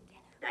us, Biondello.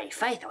 Nay,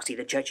 faith, I'll see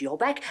the church of your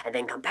back, and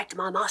then come back to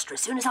my master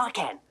as soon as I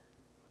can.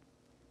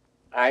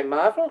 I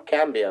marvel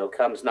Cambio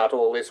comes not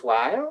all this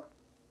while.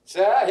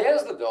 Sir,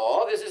 here's the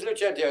door. This is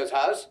Lucentio's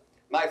house.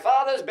 My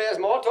father's bears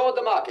more toward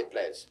the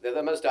marketplace.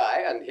 Thither must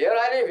I, and here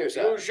I leave you,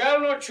 sir. You shall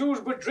not choose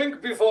but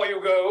drink before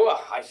you go.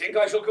 I think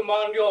I shall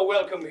command your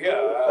welcome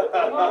here.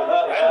 And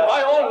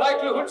by all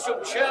likelihood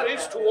some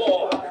chariots to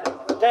war.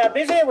 They're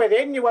busy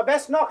within, you were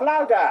best knock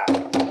louder.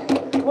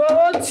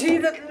 What's he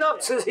that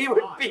knocks as he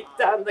would beat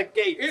down the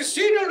gate? Is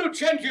Senior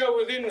Lucentio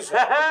within,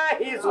 sir?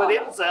 He's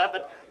within, sir,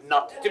 but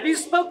not to be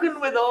spoken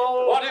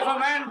withal. What if a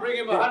man bring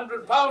him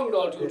 £100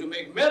 or two to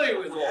make merry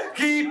withal?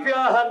 Keep your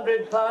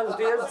 £100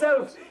 to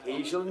yourself.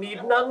 He shall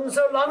need none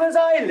so long as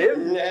I live.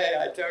 Nay,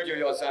 I told you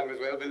your son was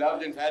well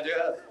beloved in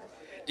Padua.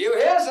 Do you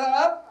hear,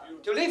 sir?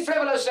 To leave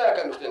frivolous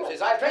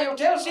circumstances, I pray you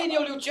tell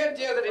Signor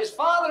Lucentio that his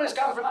father is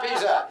come from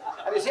Pisa,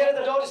 and is here at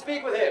the door to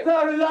speak with him.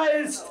 Thou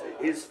liest.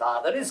 His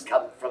father is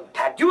come from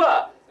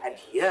Padua, and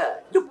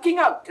here, looking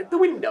out at the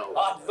window.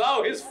 Art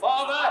thou his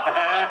father?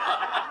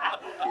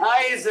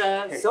 Aye,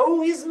 sir,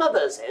 so his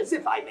mother says,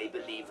 if I may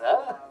believe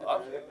her.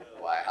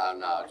 Why, how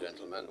now,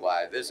 gentlemen?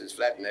 Why, this is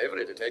flat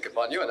knavery to take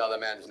upon you another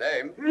man's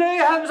name. Lay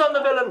hands on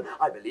the villain.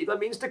 I believe he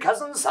means to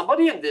cousin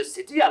somebody in this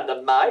city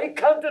under my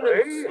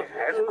countenance.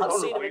 I've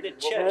seen them in the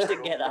church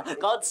together.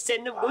 God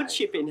send them good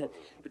shipping.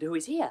 But who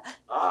is here?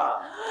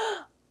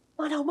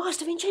 Mine old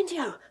master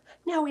Vincentio.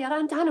 Now we are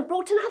undone and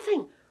brought to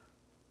nothing.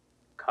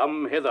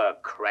 Come hither,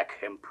 crack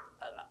hemp.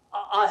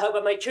 I hope I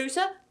may choose,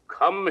 sir.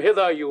 Come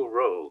hither, you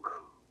rogue.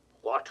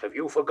 What, have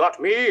you forgot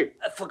me?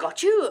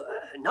 Forgot you?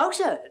 No,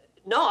 sir.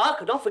 No, I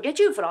could not forget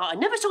you, for I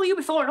never saw you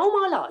before in all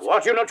my life.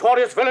 What, you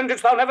notorious villain,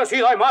 didst thou never see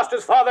thy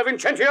master's father,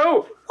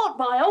 Vincentio? What,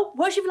 my old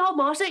worshipful old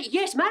master?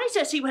 Yes, marry,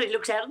 sir, see when he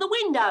looks out of the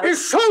window.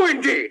 Is so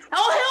indeed.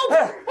 Oh,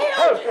 help!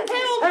 Help!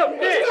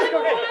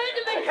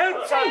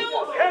 Help, son!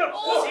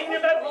 Help! Senior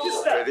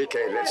Baptista! Prithee,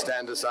 Kate, let's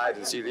stand aside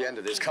and see the end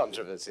of this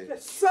controversy.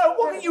 Sir,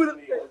 what are you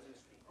that...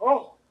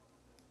 Oh.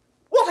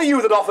 What are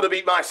you that offer to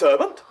beat my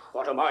servant?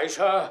 What am I,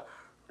 sir?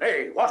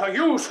 Nay, what are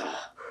you, sir?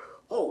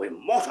 Oh,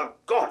 immortal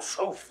God,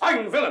 so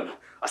fine villain!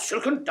 A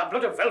silken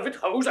doublet, a velvet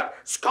hose, a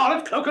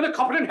scarlet cloak, and a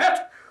copperin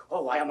hat!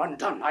 Oh, I am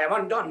undone, I am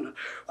undone.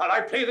 While I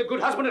play the good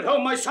husband at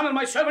home, my son and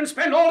my servant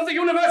spend all of the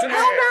university.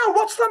 How now?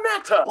 What's the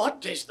matter?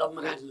 What is the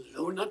man,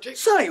 lunatic?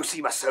 Sir, you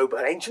seem a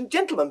sober ancient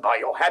gentleman by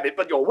your habit,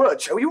 but your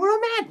words show you were a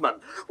madman.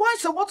 Why,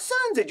 sir, what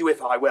signs did you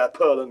if I wear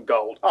pearl and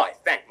gold? I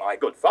thank my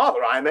good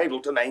father I am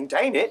able to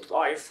maintain it.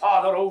 Thy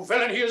father, oh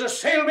villain, he is a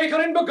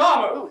sailmaker in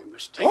Bergamo. Oh, you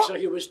mistake, sir,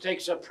 you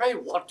mistake, sir. Pray,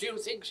 what do you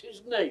think's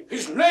his name?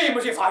 His name,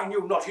 as if I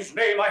knew not his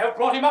name. I have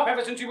brought him up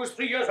ever since he was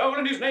 3 years old,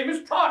 and his name is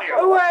Tranio.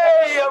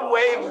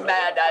 Away,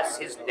 mad ass!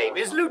 His name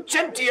is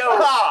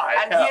Lucentio,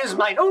 and he is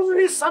mine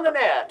only son and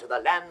heir to the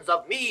lands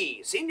of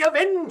me, Signor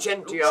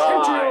Vincentio.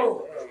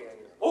 Lucentio!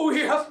 Oh,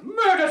 he hath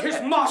murdered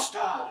his master!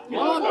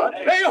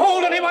 Lay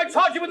hold on him, I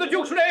charge you in the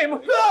Duke's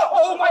name!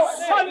 Oh, my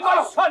son,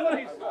 my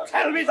son!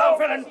 Tell me, thou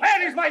villain,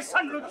 where is my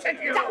son,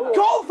 Lucentio?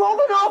 Call for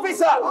an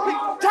officer!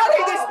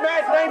 Carry this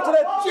man's name to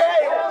the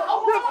jail!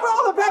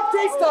 Father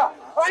Baptista!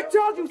 I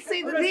told you,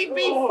 see that he'd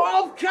be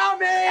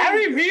forthcoming!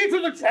 Carry me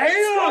to the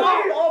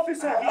jail!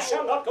 Officer, he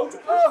shall not go to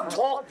prison.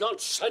 Talk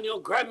not, Senor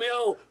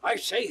Gremio. I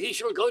say he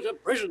shall go to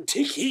prison.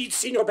 Take heed,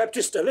 Signor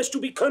Baptista, lest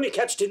you be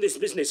coney-catched in this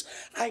business.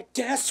 I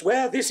dare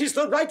swear this is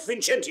the right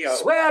Vincentio.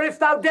 Swear if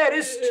thou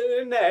darest.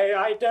 Nay,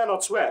 I dare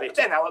not swear it.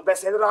 Then I will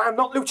best say that I am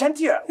not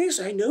Lucentio. Yes,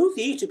 I know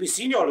thee to be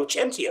Signor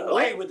Lucentio.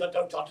 Away with the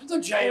dotard to the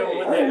jail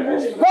with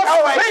him.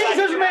 What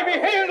strangers may be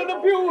hailed and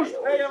abused!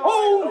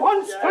 Oh,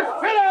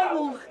 monstrous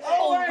villains!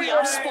 Oh, we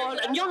are spoiled,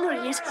 and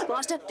yonder he is.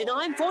 Master,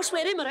 deny him,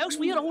 forswear him, or else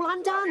we are all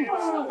undone.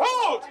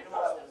 Hold!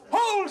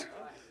 Hold!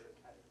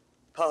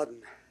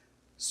 Pardon,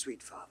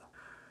 sweet father.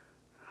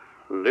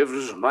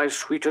 Lives my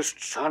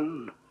sweetest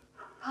son.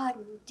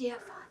 Pardon, dear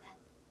father.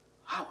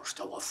 How's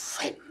thou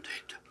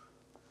offended?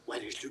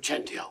 Where is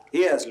Lucentio?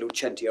 Here's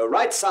Lucentio,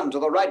 right son to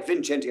the right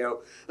Vincentio,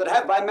 that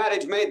have by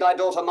marriage made thy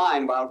daughter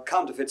mine, while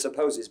counterfeit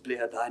supposes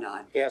bleared thine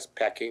eye. Here's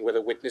packing with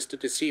a witness to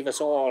deceive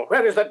us all.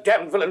 Where is the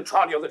damned villain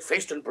Tranio that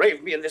faced and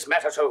braved me in this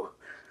matter so?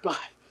 Why,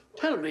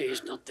 tell me,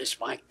 is not this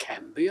my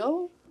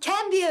Cambio?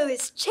 Cambio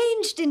is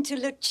changed into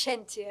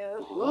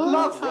Lucentio.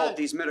 Love wrought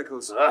these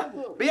miracles.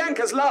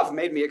 Bianca's love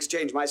made me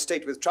exchange my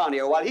state with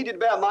Tranio, while he did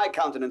bear my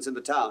countenance in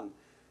the town.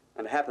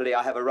 And happily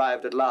I have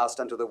arrived at last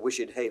unto the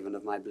wished haven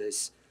of my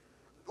bliss.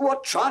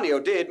 What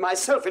Tranio did,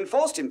 myself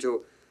enforced him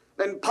to.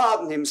 Then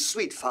pardon him,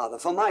 sweet father,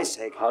 for my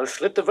sake. I'll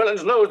slit the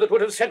villain's nose that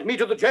would have sent me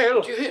to the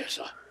jail. Dear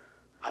sir,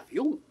 have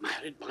you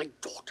married my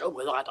daughter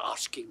without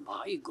asking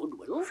my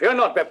goodwill? Fear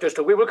not,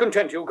 Baptista, we will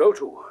content you, go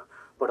to.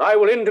 But I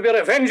will in to be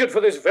revenged for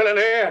this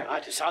villainy. I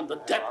discern the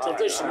depth of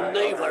this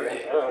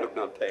knavery. Look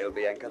not pale,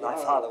 Bianca, thy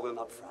father will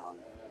not frown.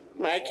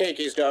 My cake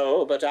is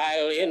dough, but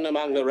I'll in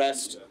among the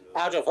rest,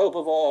 out of hope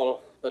of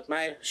all, but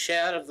my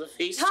share of the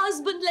feast.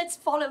 Husband, let's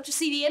follow to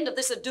see the end of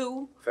this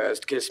ado.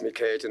 First kiss me,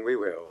 Kate, and we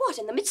will. What,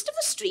 in the midst of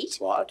the street?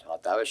 What?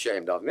 Art thou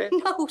ashamed of me?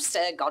 No,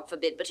 sir, God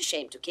forbid, but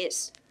ashamed to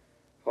kiss.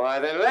 Why,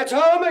 then let's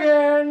home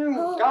again.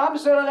 Oh. Come,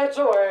 sir, let's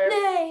away.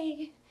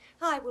 Nay,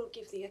 I will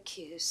give thee a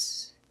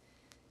kiss.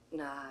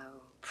 Now,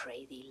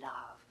 pray thee,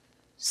 love,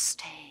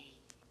 stay.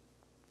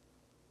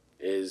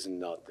 Is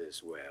not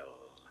this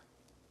well?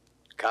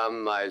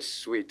 Come, my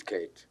sweet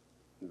Kate.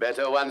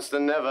 Better once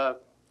than never,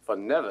 for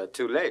never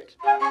too late.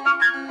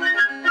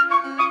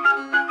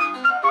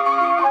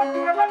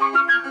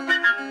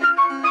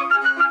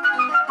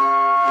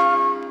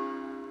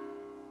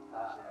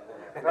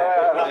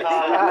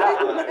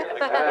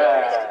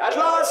 At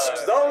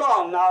last, though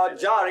long, our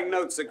jarring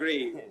notes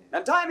agree,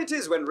 and time it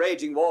is when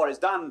raging war is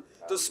done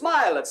to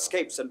smile at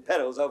scapes and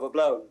perils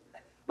overblown.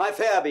 My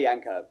fair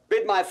Bianca,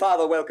 bid my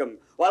father welcome,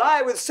 while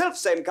I with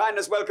self-same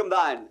kindness welcome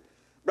thine.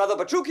 Brother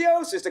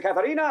Petruchio, sister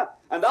Katherina,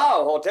 and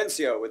thou,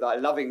 Hortensio, with thy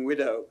loving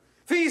widow.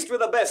 Feast with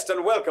the best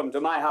and welcome to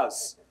my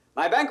house.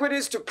 My banquet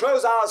is to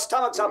close our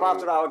stomachs up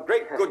after our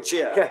great good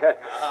cheer.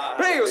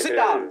 Pray you sit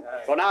down,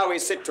 for now we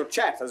sit to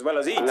chat as well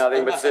as eat.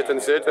 Nothing but sit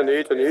and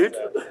eat and eat.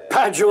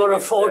 Padua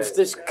affords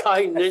this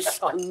kindness,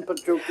 son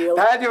Petruchio.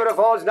 Padua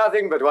affords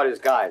nothing but what is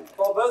kind.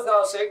 For both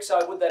our sakes,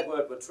 I would that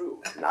word were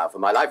true. Now for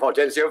my life,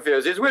 Hortensio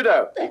fears his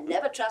widow. But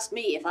never trust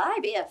me if I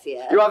be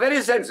afeard. You are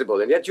very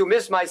sensible, and yet you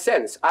miss my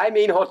sense. I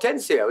mean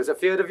Hortensio is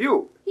afeard of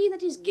you. He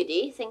that is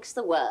giddy thinks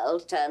the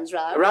world turns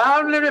round.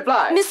 Roundly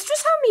reply.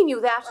 Mistress, how mean you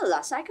that? Well,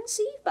 thus I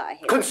conceive by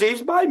him.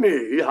 Conceived by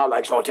me? How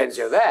likes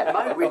Hortensio that?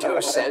 My widow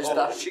says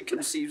thus she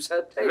conceives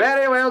her taste.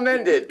 Very well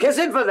mended. Kiss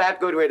him for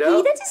that, good widow.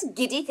 He that is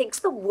giddy thinks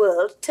the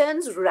world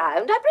turns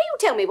round. I pray you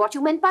tell me what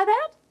you meant by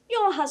that.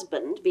 Your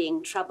husband,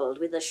 being troubled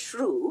with a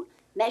shrew,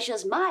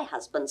 measures my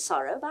husband's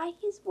sorrow by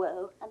his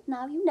woe. And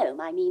now you know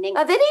my meaning.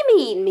 A very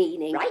mean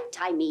meaning. Right,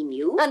 I mean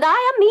you. And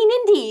I am mean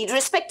indeed,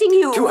 respecting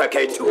you. To her,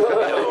 Kate, to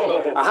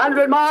her.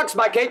 100 marks,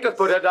 my Kate doth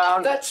put her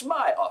down. That's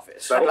my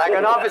office. But like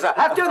an officer.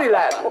 Have to thee,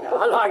 lad.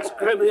 I like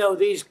Gremio,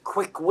 these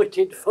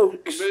quick-witted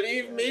folks.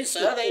 Believe me,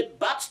 sir, they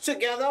butt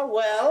together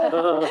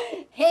well.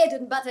 Head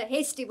and but a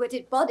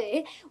hasty-witted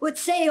body would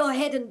say your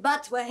head and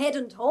butt were head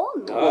and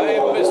horn.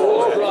 Aye, Miss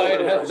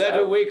Allbride, has that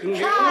awakened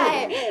you?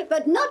 Aye,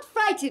 but not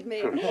frighted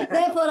me.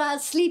 Therefore I'll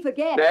sleep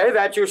again. Nay,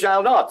 that you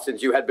shall not,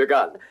 since you had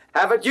begun.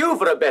 Have it you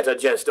for a better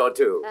jest or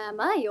two.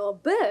 Am I your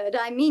bird?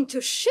 I mean to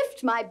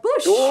shift my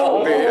bush.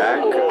 Oh,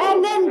 Bianca.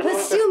 And then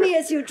pursue me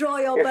as you draw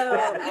your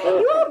bow.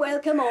 You're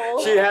welcome all.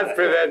 She hath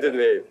prevented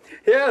me.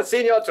 Here,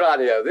 Signor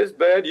Tranio, this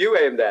bird you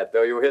aimed at,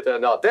 though you hit her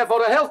not.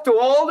 Therefore, a health to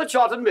all the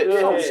shot and miss.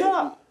 Oh,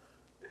 sir.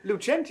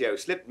 Lucentio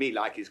slipped me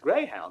like his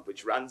greyhound,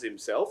 which runs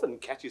himself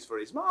and catches for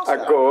his master.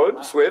 A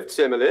good, swift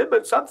simile,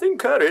 but something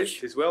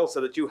currish. 'Tis well,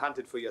 so that you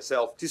hunted for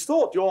yourself. 'Tis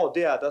thought your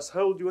deer does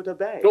hold you at a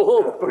bay.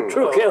 Oh,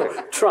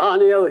 Petruchio,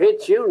 Tranio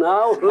hits you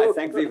now. I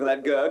thank thee for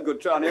that gird,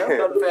 good Tranio.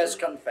 Confess,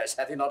 confess,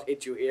 hath he not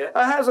hit you here?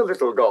 Has a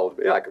little galled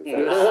me, I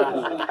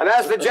confess. And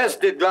as the jest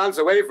did glance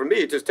away from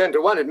me, 'tis 10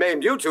 to 1 it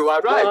maimed you two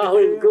outright. Now,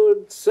 in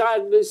good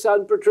sadness,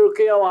 son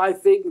Petruchio, I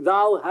think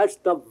thou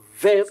hast the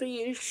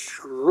very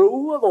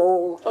shrew of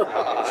all.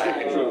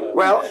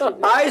 Well,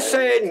 I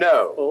say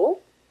no. Oh?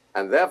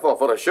 And therefore,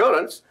 for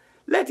assurance,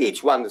 let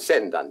each one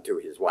send unto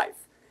his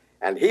wife.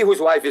 And he whose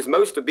wife is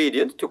most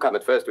obedient, to come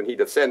at first when he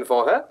doth send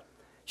for her,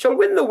 shall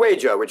win the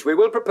wager which we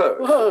will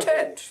propose.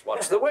 10.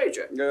 What's the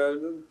wager?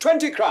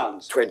 20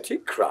 crowns. 20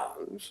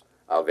 crowns?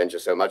 I'll venture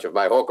so much of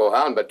my hawk or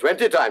hound, but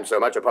 20 times so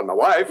much upon my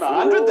wife.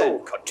 100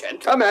 then.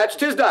 Content. A match,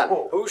 'tis done.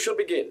 Who shall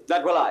begin?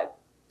 That will I.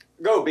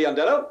 Go,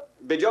 Biondello.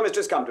 Bid your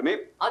mistress come to me.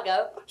 I'll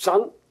go.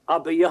 Son, I'll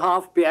be your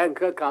half.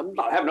 Bianca comes.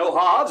 I'll have no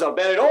halves. I'll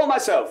bear it all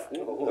myself.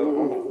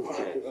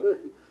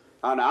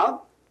 How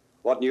now?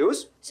 What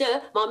news?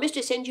 Sir, my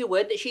mistress sends you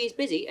word that she is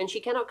busy and she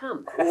cannot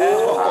come.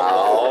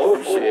 Oh,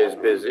 she is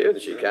busy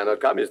and she cannot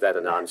come. Is that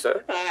an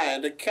answer?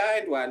 And a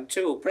kind one,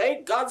 too.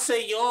 Pray God, sir,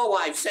 your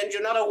wife sends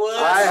you not a word.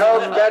 I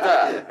hope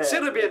better.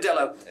 Sir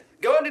Biondello,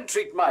 go and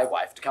entreat my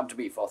wife to come to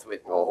me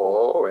forthwith.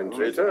 Oh,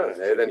 entreat her.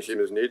 Nay, then she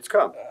must needs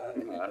come.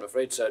 I'm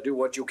afraid, sir, do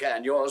what you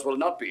can. Yours will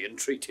not be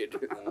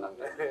entreated.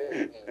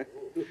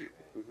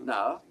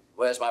 Now,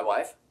 where's my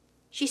wife?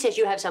 She says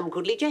you have some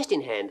goodly jest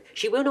in hand.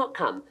 She will not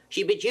come.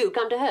 She bids you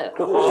come to her.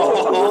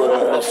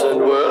 Worse and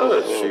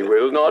worse, she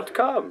will not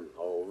come.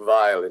 Oh,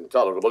 vile,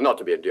 intolerable, not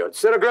to be endured.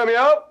 Sir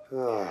Gremio,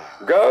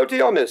 go to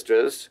your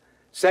mistress.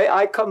 Say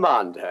I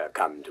command her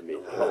come to me.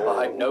 Oh,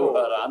 I know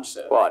her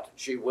answer. What?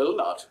 She will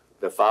not.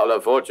 The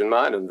fouler fortune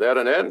mine, and there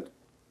an end.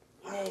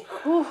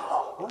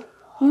 Oh,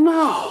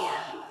 no.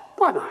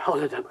 By my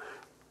holiday.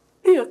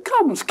 Here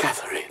comes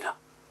Katherina.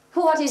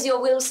 What is your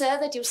will, sir,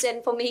 that you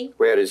send for me?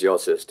 Where is your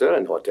sister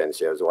and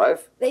Hortensio's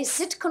wife? They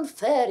sit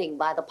conferring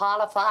by the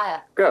parlour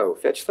fire. Go,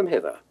 fetch them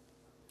hither.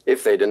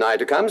 If they deny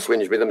to come,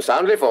 swinge me them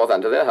soundly forth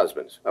unto their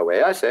husbands.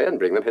 Away, I say, and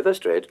bring them hither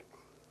straight.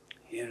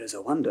 Here is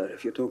a wonder,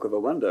 if you talk of a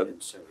wonder.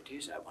 And so it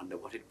is. I wonder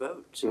what it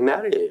bodes.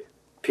 Marry,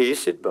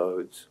 peace it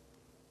bodes,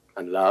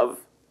 and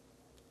love,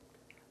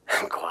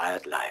 and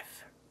quiet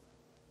life.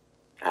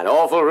 An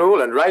awful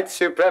rule and right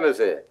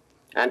supremacy.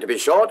 And to be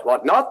short,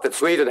 what not, that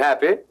sweet and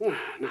happy?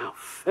 Now,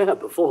 fair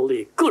before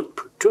thee, good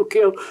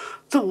Petruchio,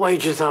 the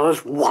wager thou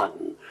hast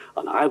won,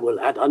 and I will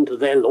add unto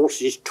their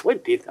losses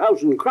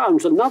 20,000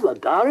 crowns, another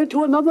dowry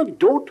to another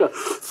daughter,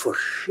 for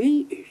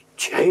she is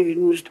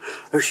changed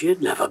as she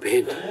had never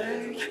been.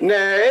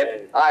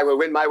 Nay, I will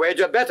win my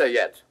wager better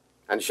yet,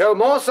 and show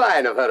more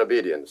sign of her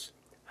obedience,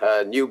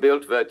 her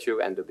new-built virtue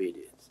and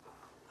obedience.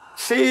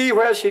 See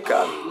where she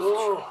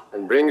comes,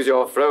 and brings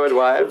your froward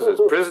wives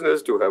as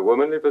prisoners to her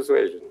womanly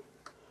persuasion.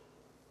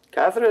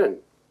 Catherine,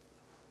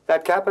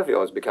 that cap of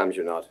yours becomes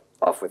you not.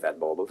 Off with that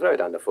bauble, throw it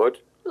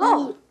underfoot.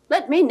 Lord,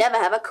 let me never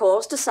have a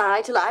cause to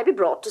sigh till I be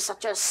brought to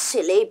such a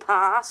silly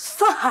pass.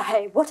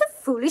 Fie, what a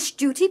foolish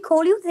duty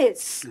call you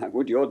this? I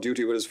would your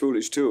duty were as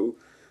foolish too.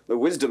 The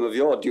wisdom of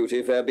your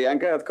duty, fair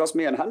Bianca, hath cost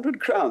me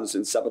 100 crowns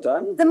since supper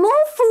time. The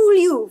more fool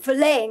you for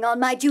laying on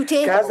my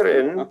duty.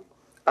 Catherine,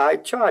 I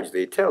charge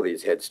thee, tell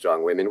these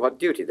headstrong women what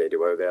duty they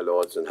do owe their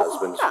lords and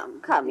husbands.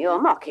 Come, you're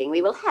mocking.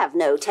 We will have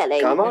no telling.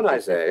 Come on, I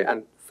say,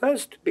 and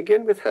first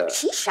begin with her.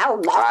 She shall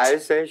not. I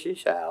say she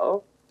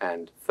shall,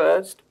 and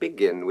first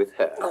begin with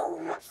her.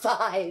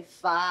 Fie,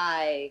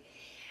 fie.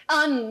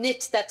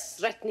 Unknit that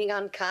threatening,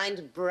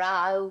 unkind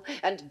brow,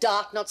 and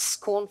dart not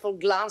scornful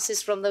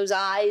glances from those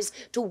eyes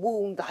to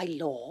wound thy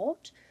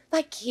lord,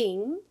 thy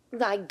king,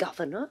 thy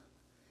governor.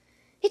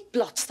 It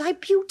blots thy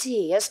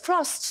beauty as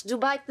frosts do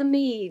bite the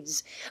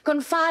meads,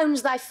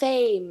 confounds thy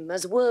fame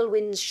as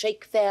whirlwinds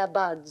shake fair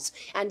buds,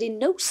 and in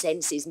no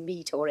sense is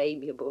meet or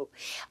amiable.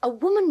 A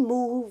woman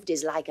moved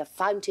is like a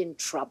fountain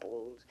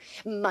troubled,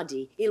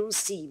 muddy,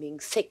 ill-seeming,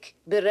 thick,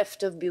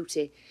 bereft of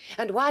beauty,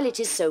 and while it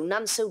is so,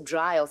 none so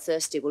dry or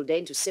thirsty will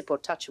deign to sip or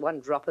touch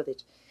one drop of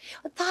it.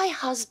 Thy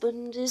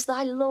husband is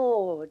thy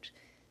lord,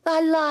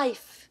 thy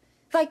life,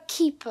 thy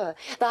keeper,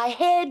 thy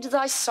head,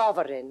 thy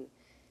sovereign.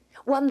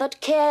 One that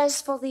cares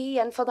for thee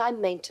and for thy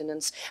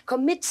maintenance,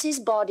 commits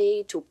his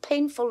body to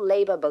painful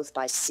labour both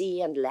by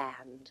sea and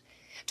land,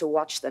 to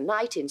watch the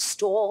night in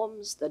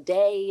storms, the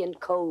day in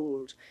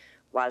cold,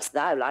 whilst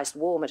thou liest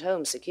warm at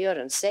home, secure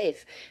and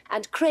safe,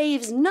 and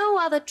craves no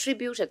other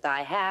tribute at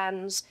thy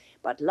hands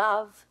but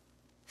love,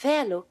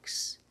 fair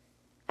looks,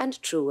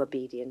 and true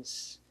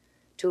obedience,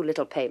 too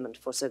little payment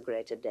for so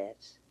great a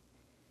debt.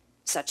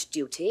 Such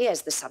duty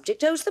as the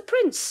subject owes the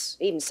prince,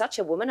 even such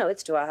a woman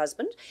oweth to her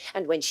husband,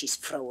 and when she's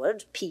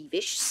froward,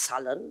 peevish,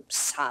 sullen,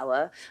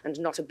 sour, and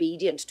not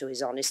obedient to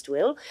his honest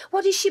will,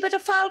 what is she but a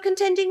foul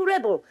contending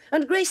rebel,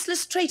 and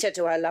graceless traitor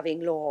to her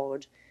loving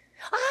lord?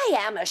 I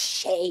am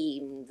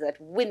ashamed that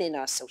women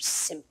are so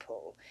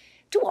simple,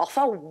 to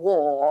offer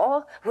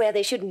war where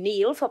they should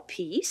kneel for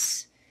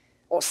peace,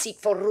 or seek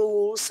for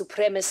rule,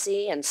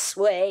 supremacy, and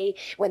sway,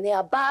 when they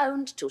are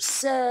bound to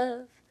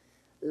serve,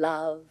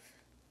 love,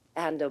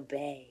 and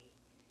obey.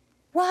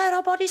 Why are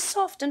our bodies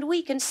soft and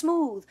weak and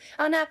smooth,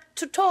 unapt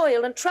to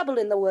toil and trouble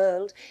in the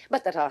world,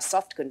 but that our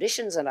soft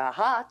conditions and our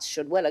hearts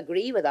should well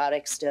agree with our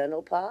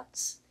external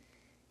parts?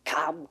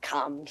 Come,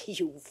 come,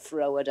 you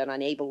froward and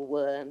unable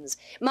worms.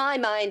 My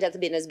mind hath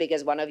been as big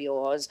as one of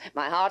yours,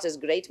 my heart as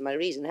great, my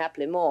reason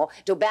haply more,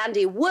 to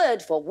bandy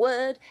word for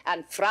word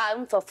and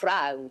frown for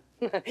frown.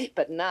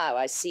 But now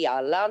I see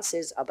our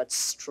lances are but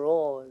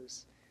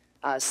straws.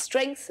 Our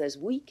strength as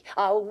weak,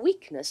 our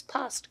weakness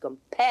past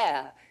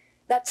compare,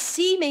 that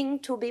seeming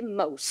to be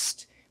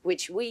most,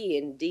 which we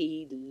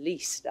indeed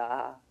least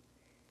are.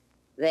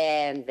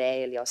 There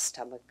unveil your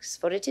stomachs,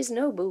 for it is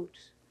no boot,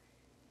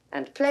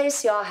 and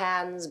place your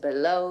hands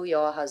below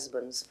your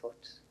husband's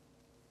foot,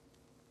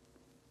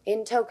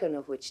 in token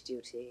of which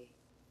duty,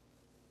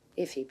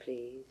 if he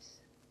please,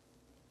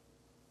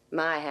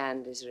 my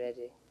hand is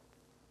ready.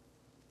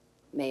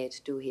 May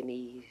it do him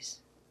ease.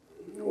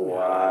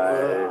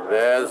 Why,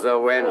 there's a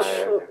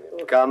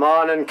wench. Come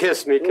on and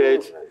kiss me,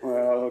 Kate.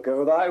 Well,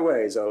 go thy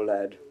ways, O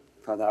lad,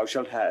 for thou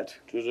shalt had.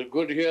 'Tis a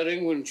good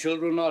hearing when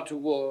children are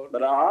toward.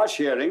 But a harsh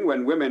hearing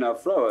when women are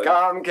froward.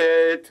 Come,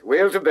 Kate,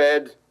 we'll to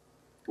bed.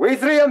 We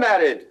three are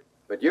married,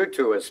 but you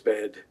two are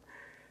sped.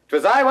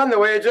 'Twas I won the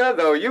wager,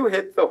 though you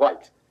hit the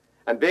white.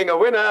 And being a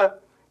winner,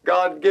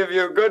 God give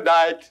you good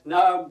night.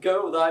 Now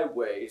go thy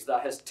ways, thou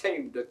hast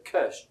tamed a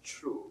cursed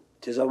shrew.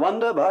 'Tis a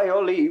wonder, by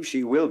your leave,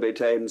 she will be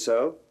tamed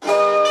so.